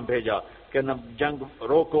پیغام بھیجا کہ جنگ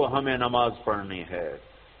روکو، ہمیں نماز پڑھنی ہے۔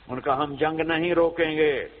 ان کا ہم جنگ نہیں روکیں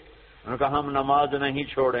گے، ان کا ہم نماز نہیں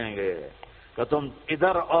چھوڑیں گے، کہ تم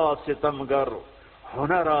ادھر آ ستمگر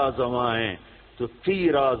ہنر آزمائیں تو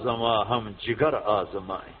تیر آزما ہم جگر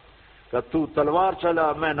آزمائیں، کہ تو تلوار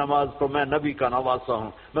چلا میں نماز پڑھ، میں نبی کا نواسا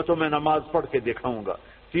ہوں، میں تمہیں نماز پڑھ کے دکھاؤں گا۔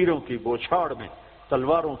 تیروں کی بوچھاڑ میں،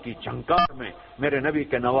 تلواروں کی جھنکار میں میرے نبی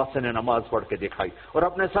کے نواسے نے نماز پڑھ کے دکھائی، اور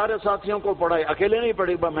اپنے سارے ساتھیوں کو پڑھائی، اکیلے نہیں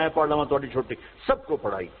پڑھی میں پڑھ لوں تھوڑی چھوٹی، سب کو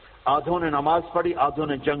پڑھائی۔ آدھوں نے نماز پڑھی، آدھوں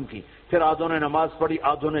نے جنگ کی، پھر آدھوں نے نماز پڑھی،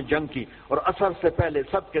 آدھوں نے جنگ کی، اور عصر سے پہلے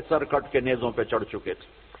سب کے سر کٹ کے نیزوں پہ چڑھ چکے تھے۔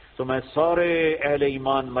 تو میں سارے اہل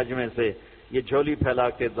ایمان مجمع سے یہ جھولی پھیلا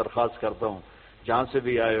کے درخواست کرتا ہوں، جہاں سے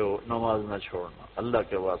بھی آئے ہو نماز نہ چھوڑنا، اللہ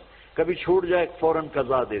کے واسطے۔ کبھی چھوٹ جائے فوراً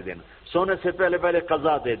قضا دے دینا، سونے سے پہلے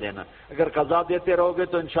قضا دے دینا، اگر قضا دیتے رہو گے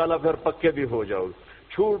تو انشاءاللہ پھر پکے بھی ہو جاؤ گے۔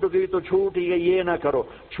 چھوٹ گئی تو چھوٹ ہی گئی، یہ نہ کرو،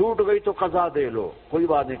 چھوٹ گئی تو قضا دے لو، کوئی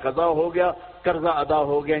بات نہیں، قضا ہو گیا، قرضہ ادا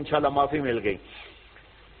ہو گیا، انشاءاللہ معافی مل گئی،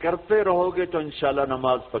 کرتے رہو گے تو انشاءاللہ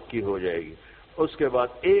نماز پکی ہو جائے گی۔ اس کے بعد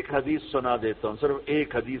ایک حدیث سنا دیتا ہوں، صرف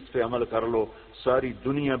ایک حدیث پہ عمل کر لو، ساری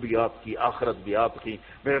دنیا بھی آپ کی، آخرت بھی آپ کی۔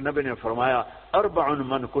 میرے نبی نے فرمایا اربع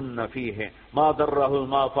من کن فیہ ما ضرہ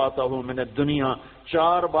ما فاتہ من الدنیا،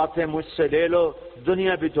 چار باتیں مجھ سے لے لو،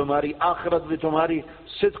 دنیا بھی تمہاری، آخرت بھی تمہاری۔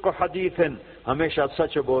 صدق حدیث، ہمیشہ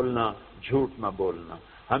سچ بولنا، جھوٹ نہ بولنا،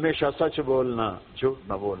 ہمیشہ سچ بولنا، جھوٹ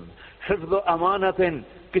نہ بولنا۔ حفظ امانت،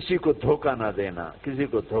 کسی کو دھوکہ نہ دینا، کسی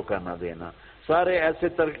کو دھوکہ نہ دینا۔ سارے ایسے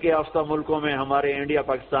ترقی یافتہ ملکوں میں ہمارے انڈیا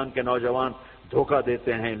پاکستان کے نوجوان دھوکہ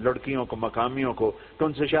دیتے ہیں لڑکیوں کو، مقامیوں کو، تو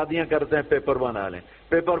ان سے شادیاں کرتے ہیں، پیپر بنا لیں،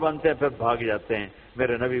 پیپر بنتے ہیں پھر بھاگ جاتے ہیں۔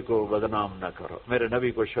 میرے نبی کو بدنام نہ کرو، میرے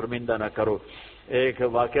نبی کو شرمندہ نہ کرو۔ ایک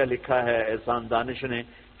واقعہ لکھا ہے احسان دانش نے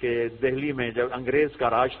کہ دہلی میں جب انگریز کا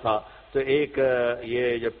راج تھا تو ایک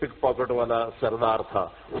یہ جو پک پاکٹ والا سردار تھا،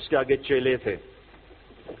 اس کے آگے چیلے تھے،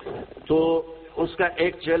 تو اس کا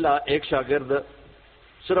ایک چیلا، ایک شاگرد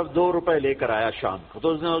صرف 2 روپے لے کر آیا شام کو، تو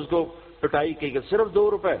اس نے اس کو پٹائی کی کہ صرف 2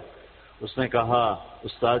 روپے۔ اس نے کہا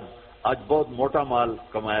استاد آج بہت موٹا مال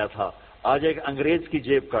کمایا تھا، آج ایک انگریز کی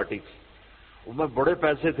جیب کاٹی تھی، وہ میں بڑے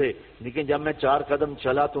پیسے تھے، لیکن جب میں 4 قدم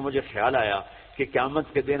چلا تو مجھے خیال آیا کہ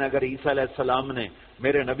قیامت کے دن اگر عیسیٰ علیہ السلام نے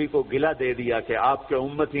میرے نبی کو گلہ دے دیا کہ آپ کے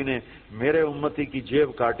امتی نے میرے امتی کی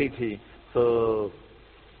جیب کاٹی تھی، تو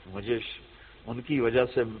مجھے ان کی وجہ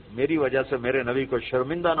سے، میری وجہ سے میرے نبی کو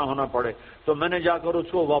شرمندہ نہ ہونا پڑے، تو میں نے جا کر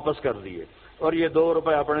اس کو واپس کر دیے اور یہ 2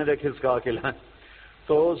 روپے اپنے لے کھسکا کے لائیں۔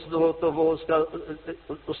 تو وہ اس کا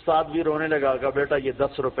استاد بھی رونے لگا کہ بیٹا یہ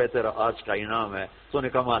 10 روپے تیرا آج کا انعام ہے، تو نے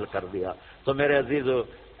کمال کر دیا۔ تو میرے عزیزو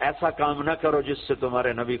ایسا کام نہ کرو جس سے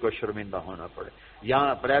تمہارے نبی کو شرمندہ ہونا پڑے۔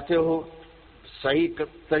 یہاں رہتے ہو صحیح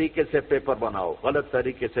طریقے سے پیپر بناؤ، غلط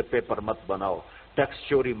طریقے سے پیپر مت بناؤ، ٹیکس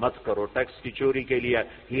چوری مت کرو، ٹیکس کی چوری کے لیے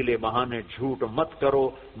ہیلے بہانے جھوٹ مت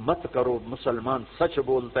کرو۔ مسلمان سچ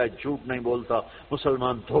بولتا ہے، جھوٹ نہیں بولتا،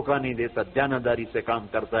 مسلمان دھوکہ نہیں دیتا، دیانتداری سے کام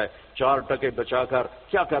کرتا ہے۔ 4 ٹکے بچا کر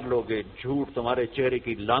کیا کر لو گے؟ جھوٹ تمہارے چہرے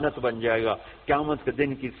کی لعنت بن جائے گا، قیامت کے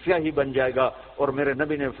دن کی سیاہی بن جائے گا۔ اور میرے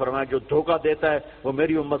نبی نے فرمایا جو دھوکہ دیتا ہے وہ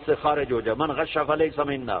میری امت سے خارج ہو جائے، من غش فلیس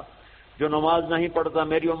منا، جو نماز نہیں پڑھتا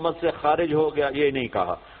میری امت سے خارج ہو گیا، یہ نہیں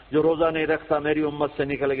کہا۔ جو روزہ نہیں رکھتا میری امت سے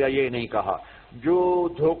نکل گیا، یہ نہیں کہا۔ جو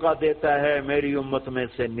دھوکہ دیتا ہے میری امت میں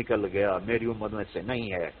سے نکل گیا، میری امت میں سے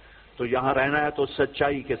نہیں ہے۔ تو یہاں رہنا ہے تو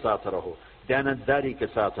سچائی کے ساتھ رہو، دیانتداری کے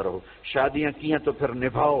ساتھ رہو۔ شادیاں کی ہیں تو پھر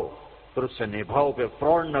نبھاؤ، پھر اس سے نبھاؤ، پہ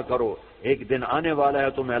فراڈ نہ کرو۔ ایک دن آنے والا ہے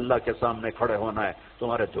تمہیں اللہ کے سامنے کھڑے ہونا ہے،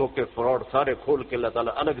 تمہارے دھوکے فراڈ سارے کھول کے اللہ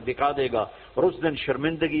تعالیٰ الگ دکھا دے گا، اور اس دن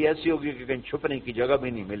شرمندگی ایسی ہوگی کہ کہیں چھپنے کی جگہ بھی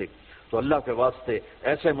نہیں ملے۔ تو اللہ کے واسطے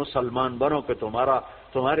ایسے مسلمان بنو کہ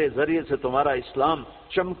تمہارے ذریعے سے تمہارا اسلام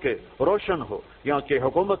چمکے، روشن ہو، یہاں کی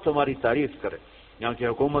حکومت تمہاری تعریف کرے، یہاں کی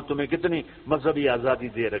حکومت تمہیں کتنی مذہبی آزادی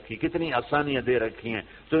دے رکھی، کتنی آسانیاں دے رکھی ہیں،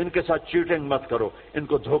 تو ان کے ساتھ چیٹنگ مت کرو، ان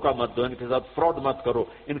کو دھوکہ مت دو، ان کے ساتھ فراڈ مت کرو،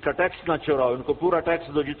 ان کا ٹیکس نہ چوراؤ، ان کو پورا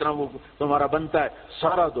ٹیکس دو جتنا وہ تمہارا بنتا ہے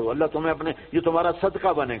سارا دو، اللہ تمہیں اپنے یہ تمہارا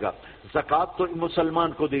صدقہ بنے گا۔ زکوٰۃ تو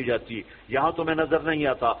مسلمان کو دی جاتی ہے، یہاں تمہیں نظر نہیں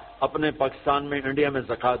آتا، اپنے پاکستان میں انڈیا میں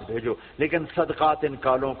زکوٰۃ بھیجو، لیکن صدقات ان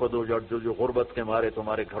کالوں کو دو جو غربت کے مارے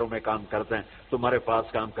تمہارے گھروں میں کام کرتے ہیں، تمہارے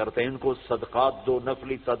پاس کام کرتے ہیں، ان کو صدقات دو،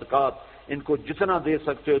 نفلی صدقات، ان کو جتنا دے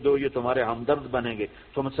سکتے ہو دو، یہ تمہارے ہمدرد بنیں گے،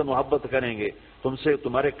 تم سے محبت کریں گے، تم سے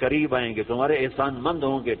تمہارے قریب آئیں گے، تمہارے احسان مند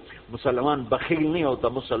ہوں گے۔ مسلمان بخیل نہیں ہوتا،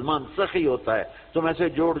 مسلمان سخی ہوتا ہے۔ تم ایسے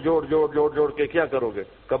جوڑ جوڑ جوڑ جوڑ جوڑ کے کیا کرو گے؟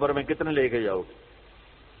 قبر میں کتنے لے کے جاؤ گے؟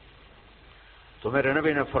 تو میرے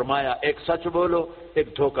نبی نے فرمایا ایک سچ بولو،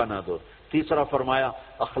 ایک دھوکہ نہ دو۔ تیسرا فرمایا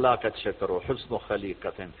اخلاق اچھے کرو، حسن و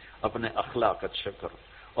خلیقت، اپنے اخلاق اچھے کرو۔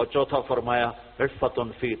 اور چوتھا فرمایا عفت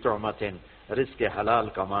فی طعمۃ، رزق حلال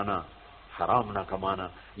کمانا، حرام نہ کمانا۔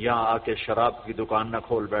 یہاں آ کے شراب کی دکان نہ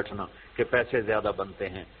کھول بیٹھنا کہ پیسے زیادہ بنتے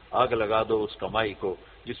ہیں، آگ لگا دو اس کمائی کو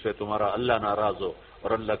جس پہ تمہارا اللہ ناراض ہو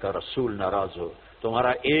اور اللہ کا رسول ناراض ہو۔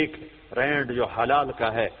 تمہارا ایک رینڈ جو حلال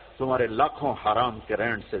کا ہے تمہارے لاکھوں حرام کے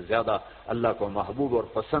رینڈ سے زیادہ اللہ کو محبوب اور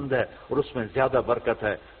پسند ہے، اور اس میں زیادہ برکت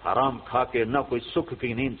ہے۔ حرام کھا کے نہ کوئی سکھ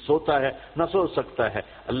کی نیند سوتا ہے، نہ سو سکتا ہے۔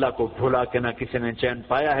 اللہ کو بھلا کے نہ کسی نے چین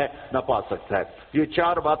پایا ہے، نہ پا سکتا ہے۔ یہ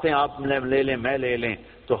چار باتیں آپ لے لیں، میں لے لیں،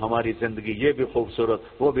 تو ہماری زندگی یہ بھی خوبصورت،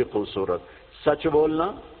 وہ بھی خوبصورت۔ سچ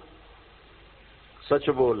بولنا، سچ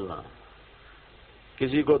بولنا،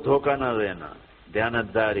 کسی کو دھوکہ نہ دینا،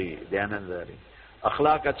 دیانتداری، دیانتداری،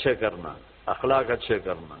 اخلاق اچھے کرنا، اخلاق اچھے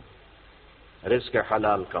کرنا، رزق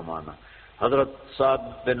حلال کمانا۔ حضرت سعد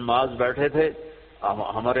بن معاذ بیٹھے تھے،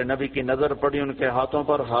 ہمارے نبی کی نظر پڑی ان کے ہاتھوں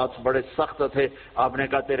پر، ہاتھ بڑے سخت تھے۔ آپ نے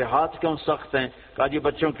کہا تیرے ہاتھ کیوں سخت ہیں؟ کہا جی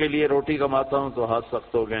بچوں کے لیے روٹی کماتا ہوں تو ہاتھ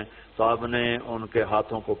سخت ہو گئے۔ تو آپ نے ان کے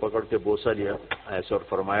ہاتھوں کو پکڑ کے بوسہ لیا ایسے اور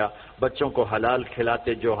فرمایا بچوں کو حلال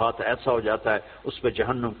کھلاتے جو ہاتھ ایسا ہو جاتا ہے اس پہ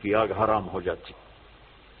جہنم کی آگ حرام ہو جاتی۔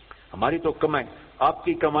 ہماری تو کمائی، آپ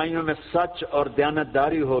کی کمائیوں میں سچ اور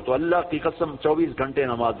دیانتداری ہو تو اللہ کی قسم 24 گھنٹے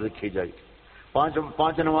نماز لکھی جائے گی،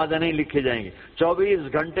 پانچ نمازیں نہیں لکھی جائیں گی،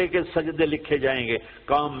 24 گھنٹے کے سجدے لکھے جائیں گے۔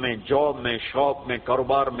 کام میں، جاب میں، شاپ میں،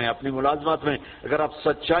 کاروبار میں، اپنی ملازمت میں اگر آپ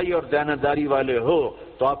سچائی اور دیانتداری والے ہو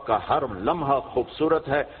تو آپ کا ہر لمحہ خوبصورت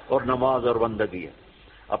ہے اور نماز اور بندگی ہے۔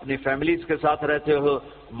 اپنی فیملیز کے ساتھ رہتے ہو،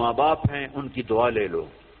 ماں باپ ہیں، ان کی دعا لے لو،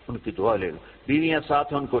 ان کی دعا لے لو، بیویاں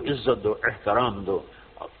ساتھ ہیں ان کو عزت دو، احترام دو،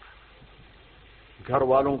 گھر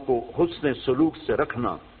والوں کو حسن سلوک سے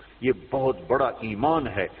رکھنا، یہ بہت بڑا ایمان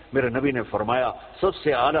ہے۔ میرے نبی نے فرمایا سب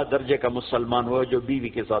سے اعلیٰ درجے کا مسلمان وہ ہے جو بیوی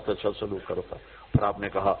کے ساتھ اچھا سلوک کرتا ہے۔ پھر آپ نے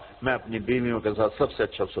کہا میں اپنی بیویوں کے ساتھ سب سے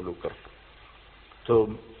اچھا سلوک کرتا ہوں۔ تو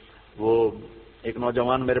وہ ایک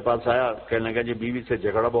نوجوان میرے پاس آیا، کہنے لگا جی بیوی سے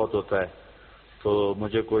جھگڑا بہت ہوتا ہے تو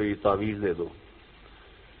مجھے کوئی تعویذ دے دو۔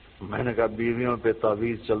 میں نے کہا بیویوں پہ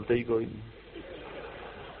تعویذ چلتے ہی کوئی نہیں۔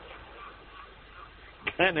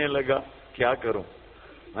 کہنے لگا کیا کروں؟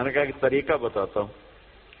 میں نے کہا کہ طریقہ بتاتا ہوں۔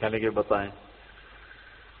 کہنے کے بتائیں۔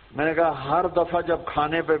 میں نے کہا ہر دفعہ جب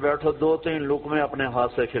کھانے پہ بیٹھو 2-3 لقمے اپنے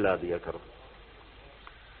ہاتھ سے کھلا دیا کرو۔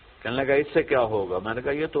 کہنے لگا اس سے کیا ہوگا؟ میں نے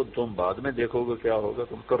کہا یہ تو تم بعد میں دیکھو گے کیا ہوگا،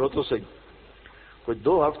 تم کرو تو صحیح۔ کوئی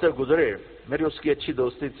 2 ہفتے گزرے، میری اس کی اچھی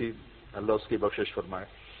دوستی تھی، اللہ اس کی بخشش فرمائے،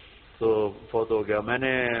 تو فوت ہو گیا۔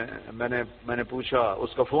 میں نے پوچھا،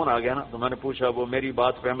 اس کا فون آ گیا نا، تو میں نے پوچھا وہ میری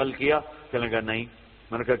بات پہ عمل کیا؟ کہنے لگا نہیں۔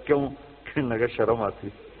 میں نے کہا کیوں؟ کہنے لگا شرم آتی۔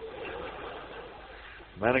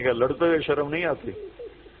 میں نے کہا لڑتے ہوئے شرم نہیں آتی؟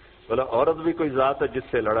 بولا عورت بھی کوئی ذات ہے جس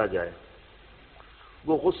سے لڑا جائے،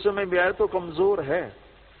 وہ غصے میں بھی آئے تو کمزور ہے،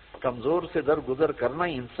 کمزور سے درگزر کرنا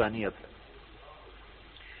ہی انسانیت ہے۔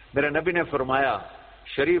 میرے نبی نے فرمایا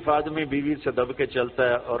شریف آدمی بیوی سے دب کے چلتا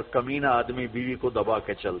ہے اور کمینہ آدمی بیوی کو دبا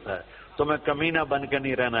کے چلتا ہے۔ تو میں کمینہ بن کے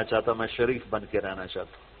نہیں رہنا چاہتا، میں شریف بن کے رہنا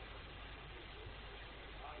چاہتا ہوں۔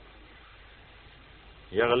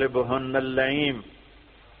 یغلبہن اللئیم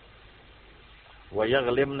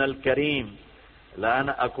وَيَغْلِبْنَ الْكَرِيمَ لَأَنْ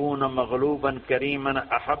أَكُونَ مَغْلُوبًا كَرِيمًا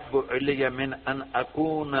أَحَبُّ إِلَيَّ مِنْ أَنْ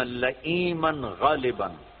أَكُونَ لَئِيمًا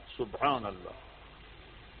غَالِبًا۔ سبحان اللہ۔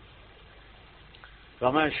 کہ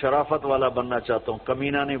میں شرافت والا بننا چاہتا ہوں،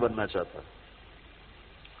 کمینہ نہیں بننا چاہتا۔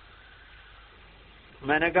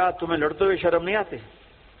 میں نے کہا تمہیں لڑتے ہوئے شرم نہیں آتی؟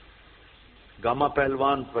 گاما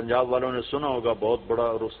پہلوان پنجاب والوں نے سنا ہوگا، بہت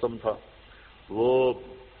بڑا رستم تھا، وہ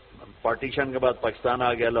پارٹیشن کے بعد پاکستان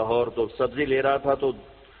آ گیا لاہور، تو سبزی لے رہا تھا تو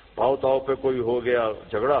بھاؤ تاؤ پہ کوئی ہو گیا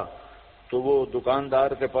جھگڑا، تو وہ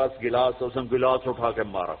دکاندار کے پاس گلاس، اس نے گلاس اٹھا کے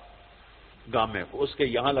مارا گامے کو، اس کے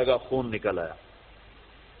یہاں لگا، خون نکل آیا۔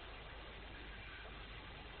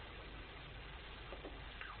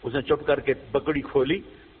 اس نے چپ کر کے بکڑی کھولی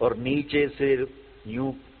اور نیچے سے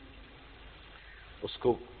یوں اس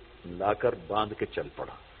کو لا کر باندھ کے چل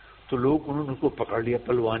پڑا. تو لوگ انہوں نے اس کو پکڑ لیا.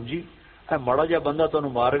 پہلوان جی اے مڑا جا بندہ تو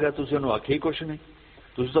مار گیا, تجھے انہوں آخی کچھ نہیں,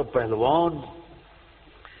 تجھے تو پہلوان.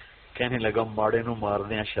 کہنے لگا ماڑے نو مار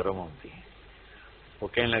دیا شرم آتی ہے. وہ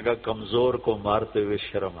کہنے لگا کمزور کو مارتے ہوئے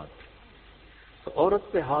شرم آتی. تو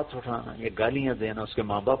عورت پہ ہاتھ اٹھانا, یہ گالیاں دینا, اس کے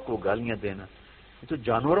ماں باپ کو گالیاں دینا, یہ تو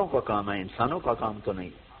جانوروں کا کام ہے, انسانوں کا کام تو نہیں.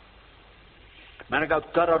 میں نے کہا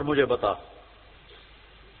کر اور مجھے بتا.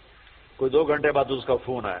 کوئی 2 گھنٹے بعد اس کا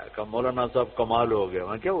فون آیا کہ مولانا صاحب کمال ہو گیا.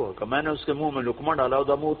 میں کیا ہوا کہ میں نے اس کے منہ میں لقمہ ڈالا,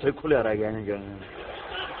 وہ منہ اتنے کھلے رہ گیا,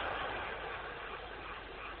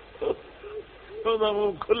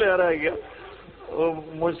 منہ کھلے رہ گیا. وہ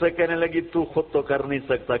مجھ سے کہنے لگی تو خود تو کر نہیں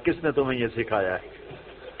سکتا, کس نے تمہیں یہ سکھایا ہے,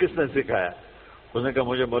 کس نے سکھایا؟ اس نے کہا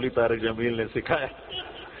مجھے مولوی طارق جمیل نے سکھایا.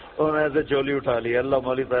 اور میں ایسے چولی اٹھا لی. اللہ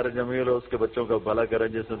مولوی طارق جمیل اور اس کے بچوں کا بھلا کرے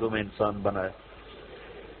جس نے تمہیں انسان بنایا.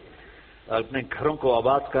 اپنے گھروں کو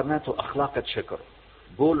آباد کرنا ہے تو اخلاق اچھے کرو,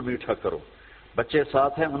 بول میٹھا کرو. بچے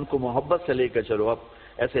ساتھ ہیں ان کو محبت سے لے کر چلو. آپ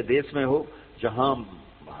ایسے دیش میں ہو جہاں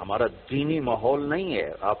ہمارا دینی ماحول نہیں ہے,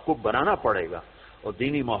 آپ کو بنانا پڑے گا. اور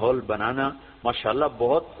دینی ماحول بنانا ماشاءاللہ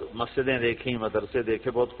بہت مسجدیں دیکھیں, مدرسے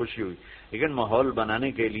دیکھے, بہت خوشی ہوئی. لیکن ماحول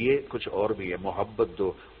بنانے کے لیے کچھ اور بھی ہے. محبت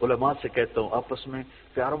دو. علماء سے کہتا ہوں آپس میں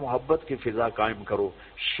پیار و محبت کی فضا قائم کرو.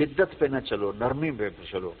 شدت پہ نہ چلو, نرمی پہ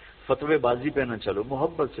چلو, فتوے بازی پہ نہ چلو,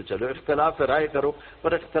 محبت سے چلو. اختلاف رائے کرو,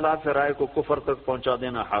 پر اختلاف رائے کو کفر تک پہنچا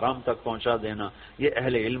دینا, حرام تک پہنچا دینا, یہ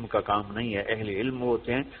اہل علم کا کام نہیں ہے. اہل علم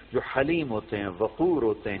ہوتے ہیں جو حلیم ہوتے ہیں, وقور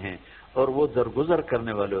ہوتے ہیں, اور وہ درگزر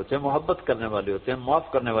کرنے والے ہوتے ہیں, محبت کرنے والے ہوتے ہیں,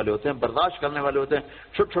 معاف کرنے والے ہوتے ہیں, برداشت کرنے والے ہوتے ہیں.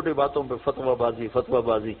 چھوٹی چھوٹی باتوں پہ فتویٰ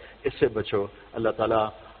بازی اس سے بچو. اللہ تعالیٰ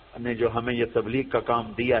نے جو ہمیں یہ تبلیغ کا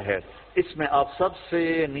کام دیا ہے, اس میں آپ سب سے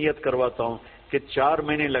نیت کرواتا ہوں کہ 4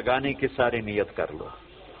 مہینے لگانے کی ساری نیت کر لو.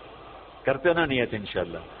 کرتے ہو نا نیت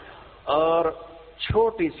انشاءاللہ. اور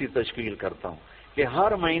چھوٹی سی تشکیل کرتا ہوں کہ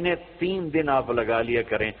ہر مہینے 3 دن آپ لگا لیا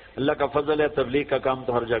کریں. اللہ کا فضل ہے, تبلیغ کا کام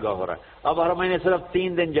تو ہر جگہ ہو رہا ہے. اب ہر مہینے صرف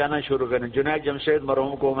 3 دن جانا شروع کریں. جنید جمشید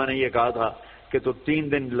مرحوم کو میں نے یہ کہا تھا کہ تو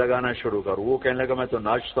 3 دن لگانا شروع کر. وہ کہنے لگا میں تو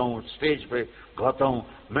ناچتا ہوں, اسٹیج پہ گاتا ہوں,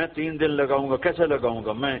 میں 3 دن لگاؤں گا. کیسے لگاؤں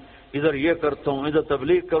گا, میں ادھر یہ کرتا ہوں, ادھر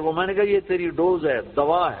تبلیغ کروں. میں نے کہا یہ تیری ڈوز ہے,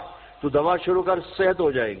 دوا ہے, تو دوا شروع کر, صحت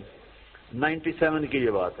ہو جائے گی. 97 کی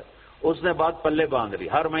یہ بات ہے. اس نے بات پلے باندھ لی.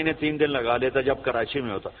 ہر مہینے 3 دن لگا لیتا جب کراچی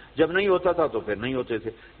میں ہوتا. جب نہیں ہوتا تھا تو پھر نہیں ہوتے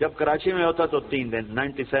تھے. جب کراچی میں ہوتا تو 3 دن.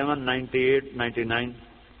 97, 98, 99,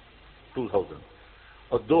 2000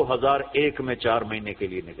 اور 2001 میں 4 مہینے کے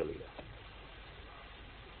لیے نکل گیا.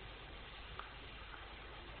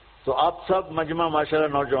 تو آپ سب مجمع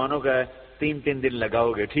ماشاءاللہ نوجوانوں کا ہے, 3 دن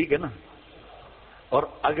لگاؤ گے, ٹھیک ہے نا. اور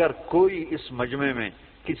اگر کوئی اس مجمع میں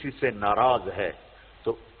کسی سے ناراض ہے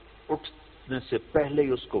تو اٹھنے سے پہلے ہی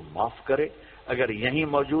اس کو معاف کرے. اگر یہیں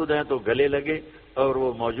موجود ہیں تو گلے لگے, اور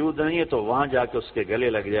وہ موجود نہیں ہے تو وہاں جا کے اس کے گلے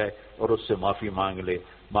لگ جائے اور اس سے معافی مانگ لے.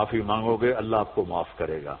 معافی مانگو گے اللہ آپ کو معاف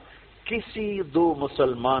کرے گا. کسی 2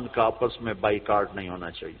 مسلمان کا آپس میں بائیکاٹ نہیں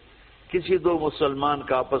ہونا چاہیے. کسی 2 مسلمان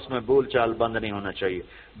کا آپس میں بول چال بند نہیں ہونا چاہیے.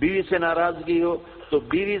 بیوی سے ناراضگی ہو تو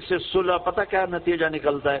بیوی سے صلح. پتہ کیا نتیجہ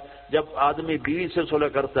نکلتا ہے؟ جب آدمی بیوی سے صلح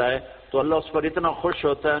کرتا ہے تو اللہ اس پر اتنا خوش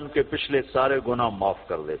ہوتا ہے ان کے پچھلے سارے گناہ معاف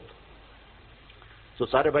کر دیتا. تو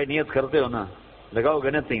سارے بھائی نیت کرتے ہو نا, لگاؤ گے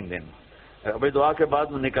نا 3 دن. بھائی دعا کے بعد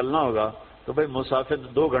میں نکلنا ہوگا تو بھائی مسافر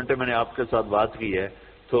 2 گھنٹے میں نے آپ کے ساتھ بات کی ہے,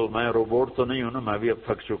 تو میں روبوٹ تو نہیں ہوں نا, میں بھی اب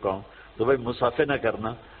تھک چکا ہوں. تو بھائی مسافر نہ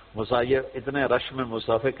کرنا. اتنے رش میں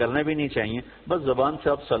مسافر کرنے بھی نہیں چاہیے. بس زبان سے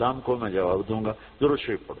آپ سلام کو میں جواب دوں گا. درود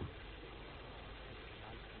شریف پڑھو.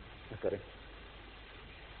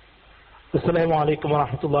 Assalamu alaikum wa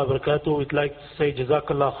rahmatullahi wa barakatuh. We'd like to say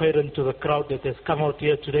Jazakallah khairan to the crowd that has come out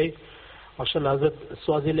here today. MashaAllah, Hazrat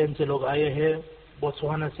Swaziland se log aaye hain,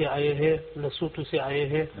 Botswana se aaye hain, Lesotho se aaye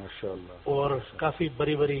hain, اور کافی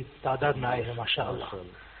بڑی بڑی تعداد میں آئے ہیں ماشاءاللہ.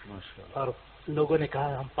 اور لوگوں نے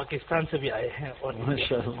کہا ہم پاکستان سے بھی آئے ہیں. اور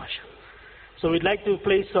So we'd like to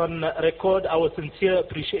place on record our sincere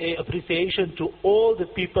appreciation to all the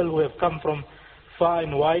people who have come from far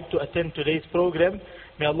and wide to attend today's program.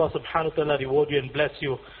 May Allah subhanahu wa ta'ala reward you and bless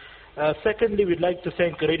you. Secondly, we'd like to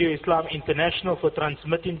thank Radio Islam International for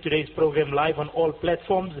transmitting today's program live on all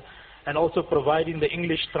platforms and also providing the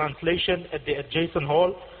English translation at the adjacent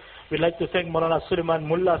hall. We'd like to thank Maulana Suleiman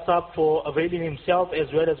Mullah Saab for availing himself, as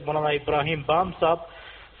well as Maulana Ibrahim Bam Saab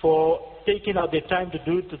for taking out their time to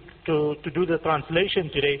do the translation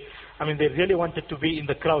today. I mean, they really wanted to be in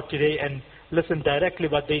the crowd today and listen directly,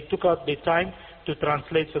 but they took out their time to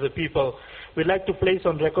translate for the people. We'd like to place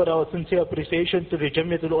on record our sincere appreciation to the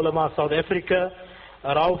Jamiatul Ulama South Africa,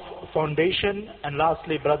 Rauf Foundation, and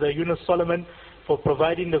lastly, Brother Yunus Solomon for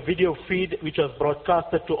providing the video feed which was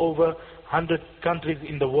broadcasted to over 100 countries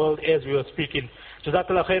in the world as we were speaking.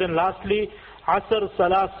 Jazakallah khairan. Lastly, Asr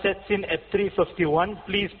Salah sets in at 3:51.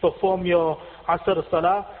 Please perform your Asr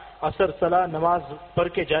Salah. Asr Salah namaz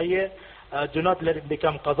padh ke jaiye. Do not let it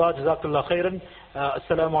become qaza. Jazakallah khairan.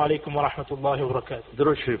 Assalamu alaikum wa rahmatullahi wa barakatuh.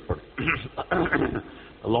 درود شریف پڑھ.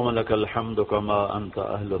 اللهم لك الحمد كما أنت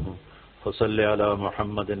أهله فصل على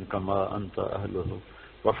محمد كما أنت أهله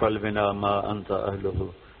وفعل بنا ما أنت أهله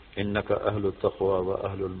إنك أهل التقوى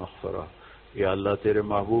وأهل المغفرة. یا اللہ تیرے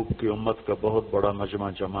محبوب کی امت کا بہت بڑا مجمع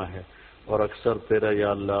جمع ہے اور اکثر تیرا یا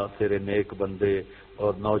اللہ تیرے نیک بندے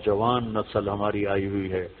اور نوجوان نسل ہماری آئی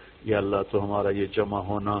ہوئی ہے. یا اللہ تو ہمارا یہ جمع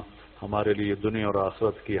ہونا ہمارے لیے دنیا اور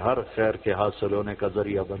آخرت کی ہر خیر کے حاصل ہونے کا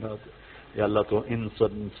ذریعہ بنا دے. یا اللہ تو ان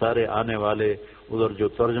سارے آنے والے ادھر جو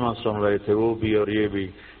ترجمہ سن رہے تھے وہ بھی اور یہ بھی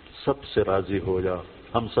سب سے راضی ہو جا.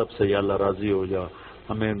 ہم سب سے یا اللہ راضی ہو جا.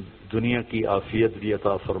 ہمیں دنیا کی عافیت بھی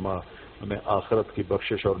عطا فرما, ہمیں آخرت کی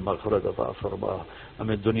بخشش اور مغفرت عطا فرما.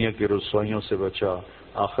 ہمیں دنیا کی رسوائیوں سے بچا,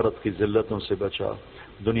 آخرت کی ذلتوں سے بچا,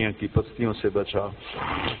 دنیا کی پستیوں سے بچا,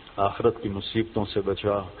 آخرت کی مصیبتوں سے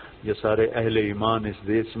بچا. یہ سارے اہل ایمان اس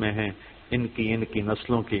دیش میں ہیں, ان کی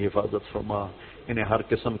نسلوں کی حفاظت فرما. انہیں ہر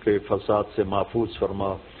قسم کے فساد سے محفوظ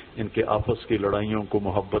فرما. ان کے آپس کی لڑائیوں کو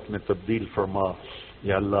محبت میں تبدیل فرما.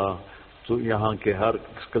 یا اللہ تو یہاں کے ہر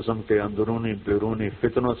قسم کے اندرونی بیرونی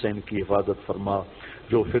فتنوں سے ان کی حفاظت فرما.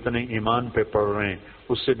 جو فتنے ایمان پہ پڑھ رہے ہیں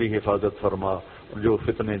اس سے بھی حفاظت فرما, اور جو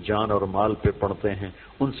فتنے جان اور مال پہ پڑھتے ہیں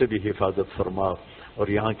ان سے بھی حفاظت فرما. اور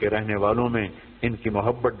یہاں کے رہنے والوں میں ان کی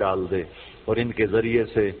محبت ڈال دے, اور ان کے ذریعے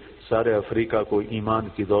سے سارے افریقہ کو ایمان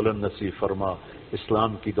کی دولت نصیب فرما,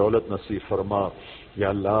 اسلام کی دولت نصیب فرما. یا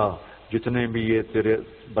اللہ جتنے بھی یہ تیرے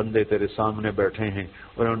بندے تیرے سامنے بیٹھے ہیں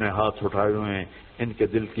اور انہوں نے ہاتھ اٹھائے ہوئے ہیں, ان کے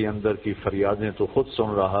دل کی اندر کی فریادیں تو خود سن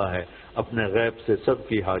رہا ہے. اپنے غیب سے سب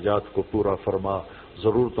کی حاجات کو پورا فرما,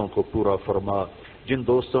 ضرورتوں کو پورا فرما. جن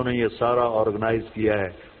دوستوں نے یہ سارا آرگنائز کیا ہے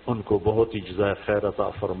ان کو بہت ہی جزائے خیر عطا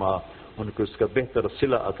فرما, ان کو اس کا بہتر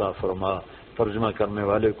صلہ عطا فرما, ترجمہ کرنے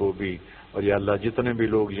والے کو بھی. اور یا اللہ جتنے بھی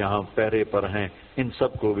لوگ یہاں پہرے پر ہیں ان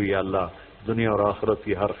سب کو بھی یا اللہ دنیا اور آخرت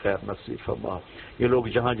کی ہر خیر نصیب فرما. یہ لوگ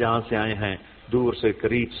جہاں جہاں سے آئے ہیں دور سے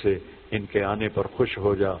قریب سے ان کے آنے پر خوش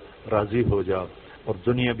ہو جا, راضی ہو جا, اور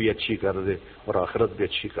دنیا بھی اچھی کر دے اور آخرت بھی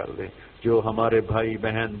اچھی کر دے. جو ہمارے بھائی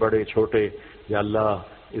بہن بڑے چھوٹے یا اللہ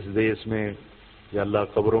اس دیش میں یا اللہ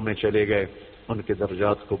قبروں میں چلے گئے ان کے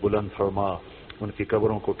درجات کو بلند فرما, ان کی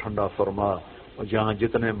قبروں کو ٹھنڈا فرما. اور جہاں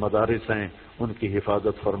جتنے مدارس ہیں ان کی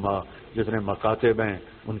حفاظت فرما, جتنے مکاتب ہیں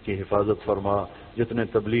ان کی حفاظت فرما, جتنے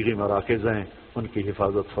تبلیغی مراکز ہیں ان کی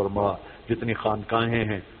حفاظت فرما, جتنی خانقاہیں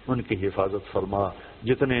ہیں ان کی حفاظت فرما,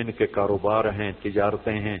 جتنے ان کے کاروبار ہیں,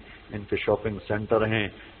 تجارتیں ہیں, ان کے شاپنگ سینٹر ہیں,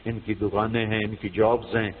 ان کی دکانیں ہیں, ان کی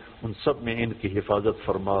جابز ہیں, ان سب میں ان کی حفاظت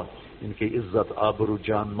فرما. ان کی عزت آبرو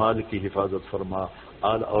جان مال کی حفاظت فرما,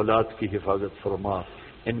 آل اولاد کی حفاظت فرما.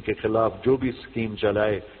 ان کے خلاف جو بھی اسکیم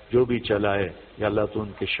چلائے جو بھی چلائے یا اللہ تو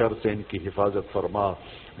ان کے شر سے ان کی حفاظت فرما.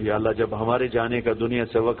 یا اللہ جب ہمارے جانے کا دنیا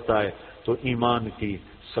سے وقت آئے تو ایمان کی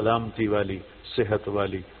سلامتی والی, صحت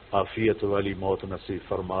والی, عافیت والی موت نصیب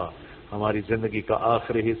فرما. ہماری زندگی کا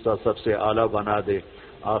آخری حصہ سب سے اعلیٰ بنا دے,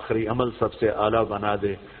 آخری عمل سب سے اعلیٰ بنا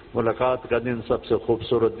دے, ملاقات کا دن سب سے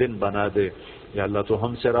خوبصورت دن بنا دے. یا اللہ تو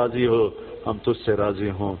ہم سے راضی ہو, ہم تجھ سے راضی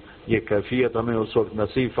ہوں. یہ کیفیت ہمیں اس وقت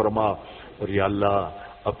نصیب فرما. اور یا اللہ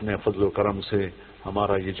اپنے فضل و کرم سے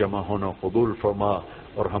ہمارا یہ جمع ہونا قبول فرما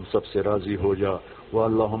اور ہم سب سے راضی ہو جا.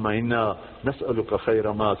 وَاللَّهُمَّ إِنَّا نَسْأَلُكَ خَيْرَ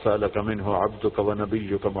مَا سَأَلَكَ مِنْهُ عَبْدُكَ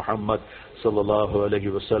وَنَبِيُّكَ مُحَمَّدٌ صلى الله عليه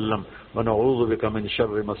وسلم ونعوذ بك من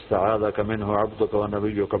شر ما استعاذك منه عبدك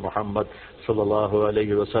ونبيك محمد صلى الله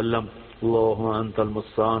عليه وسلم. اللهم أنت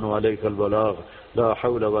المستعان وعليك البلاغ لا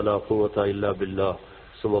حول ولا قوة إلا بالله.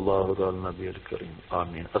 صلى الله على النبي الكريم.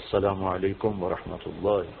 آمين. السلام عليكم ورحمة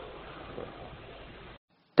الله.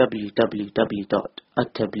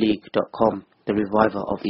 www.attableek.com, the reviver of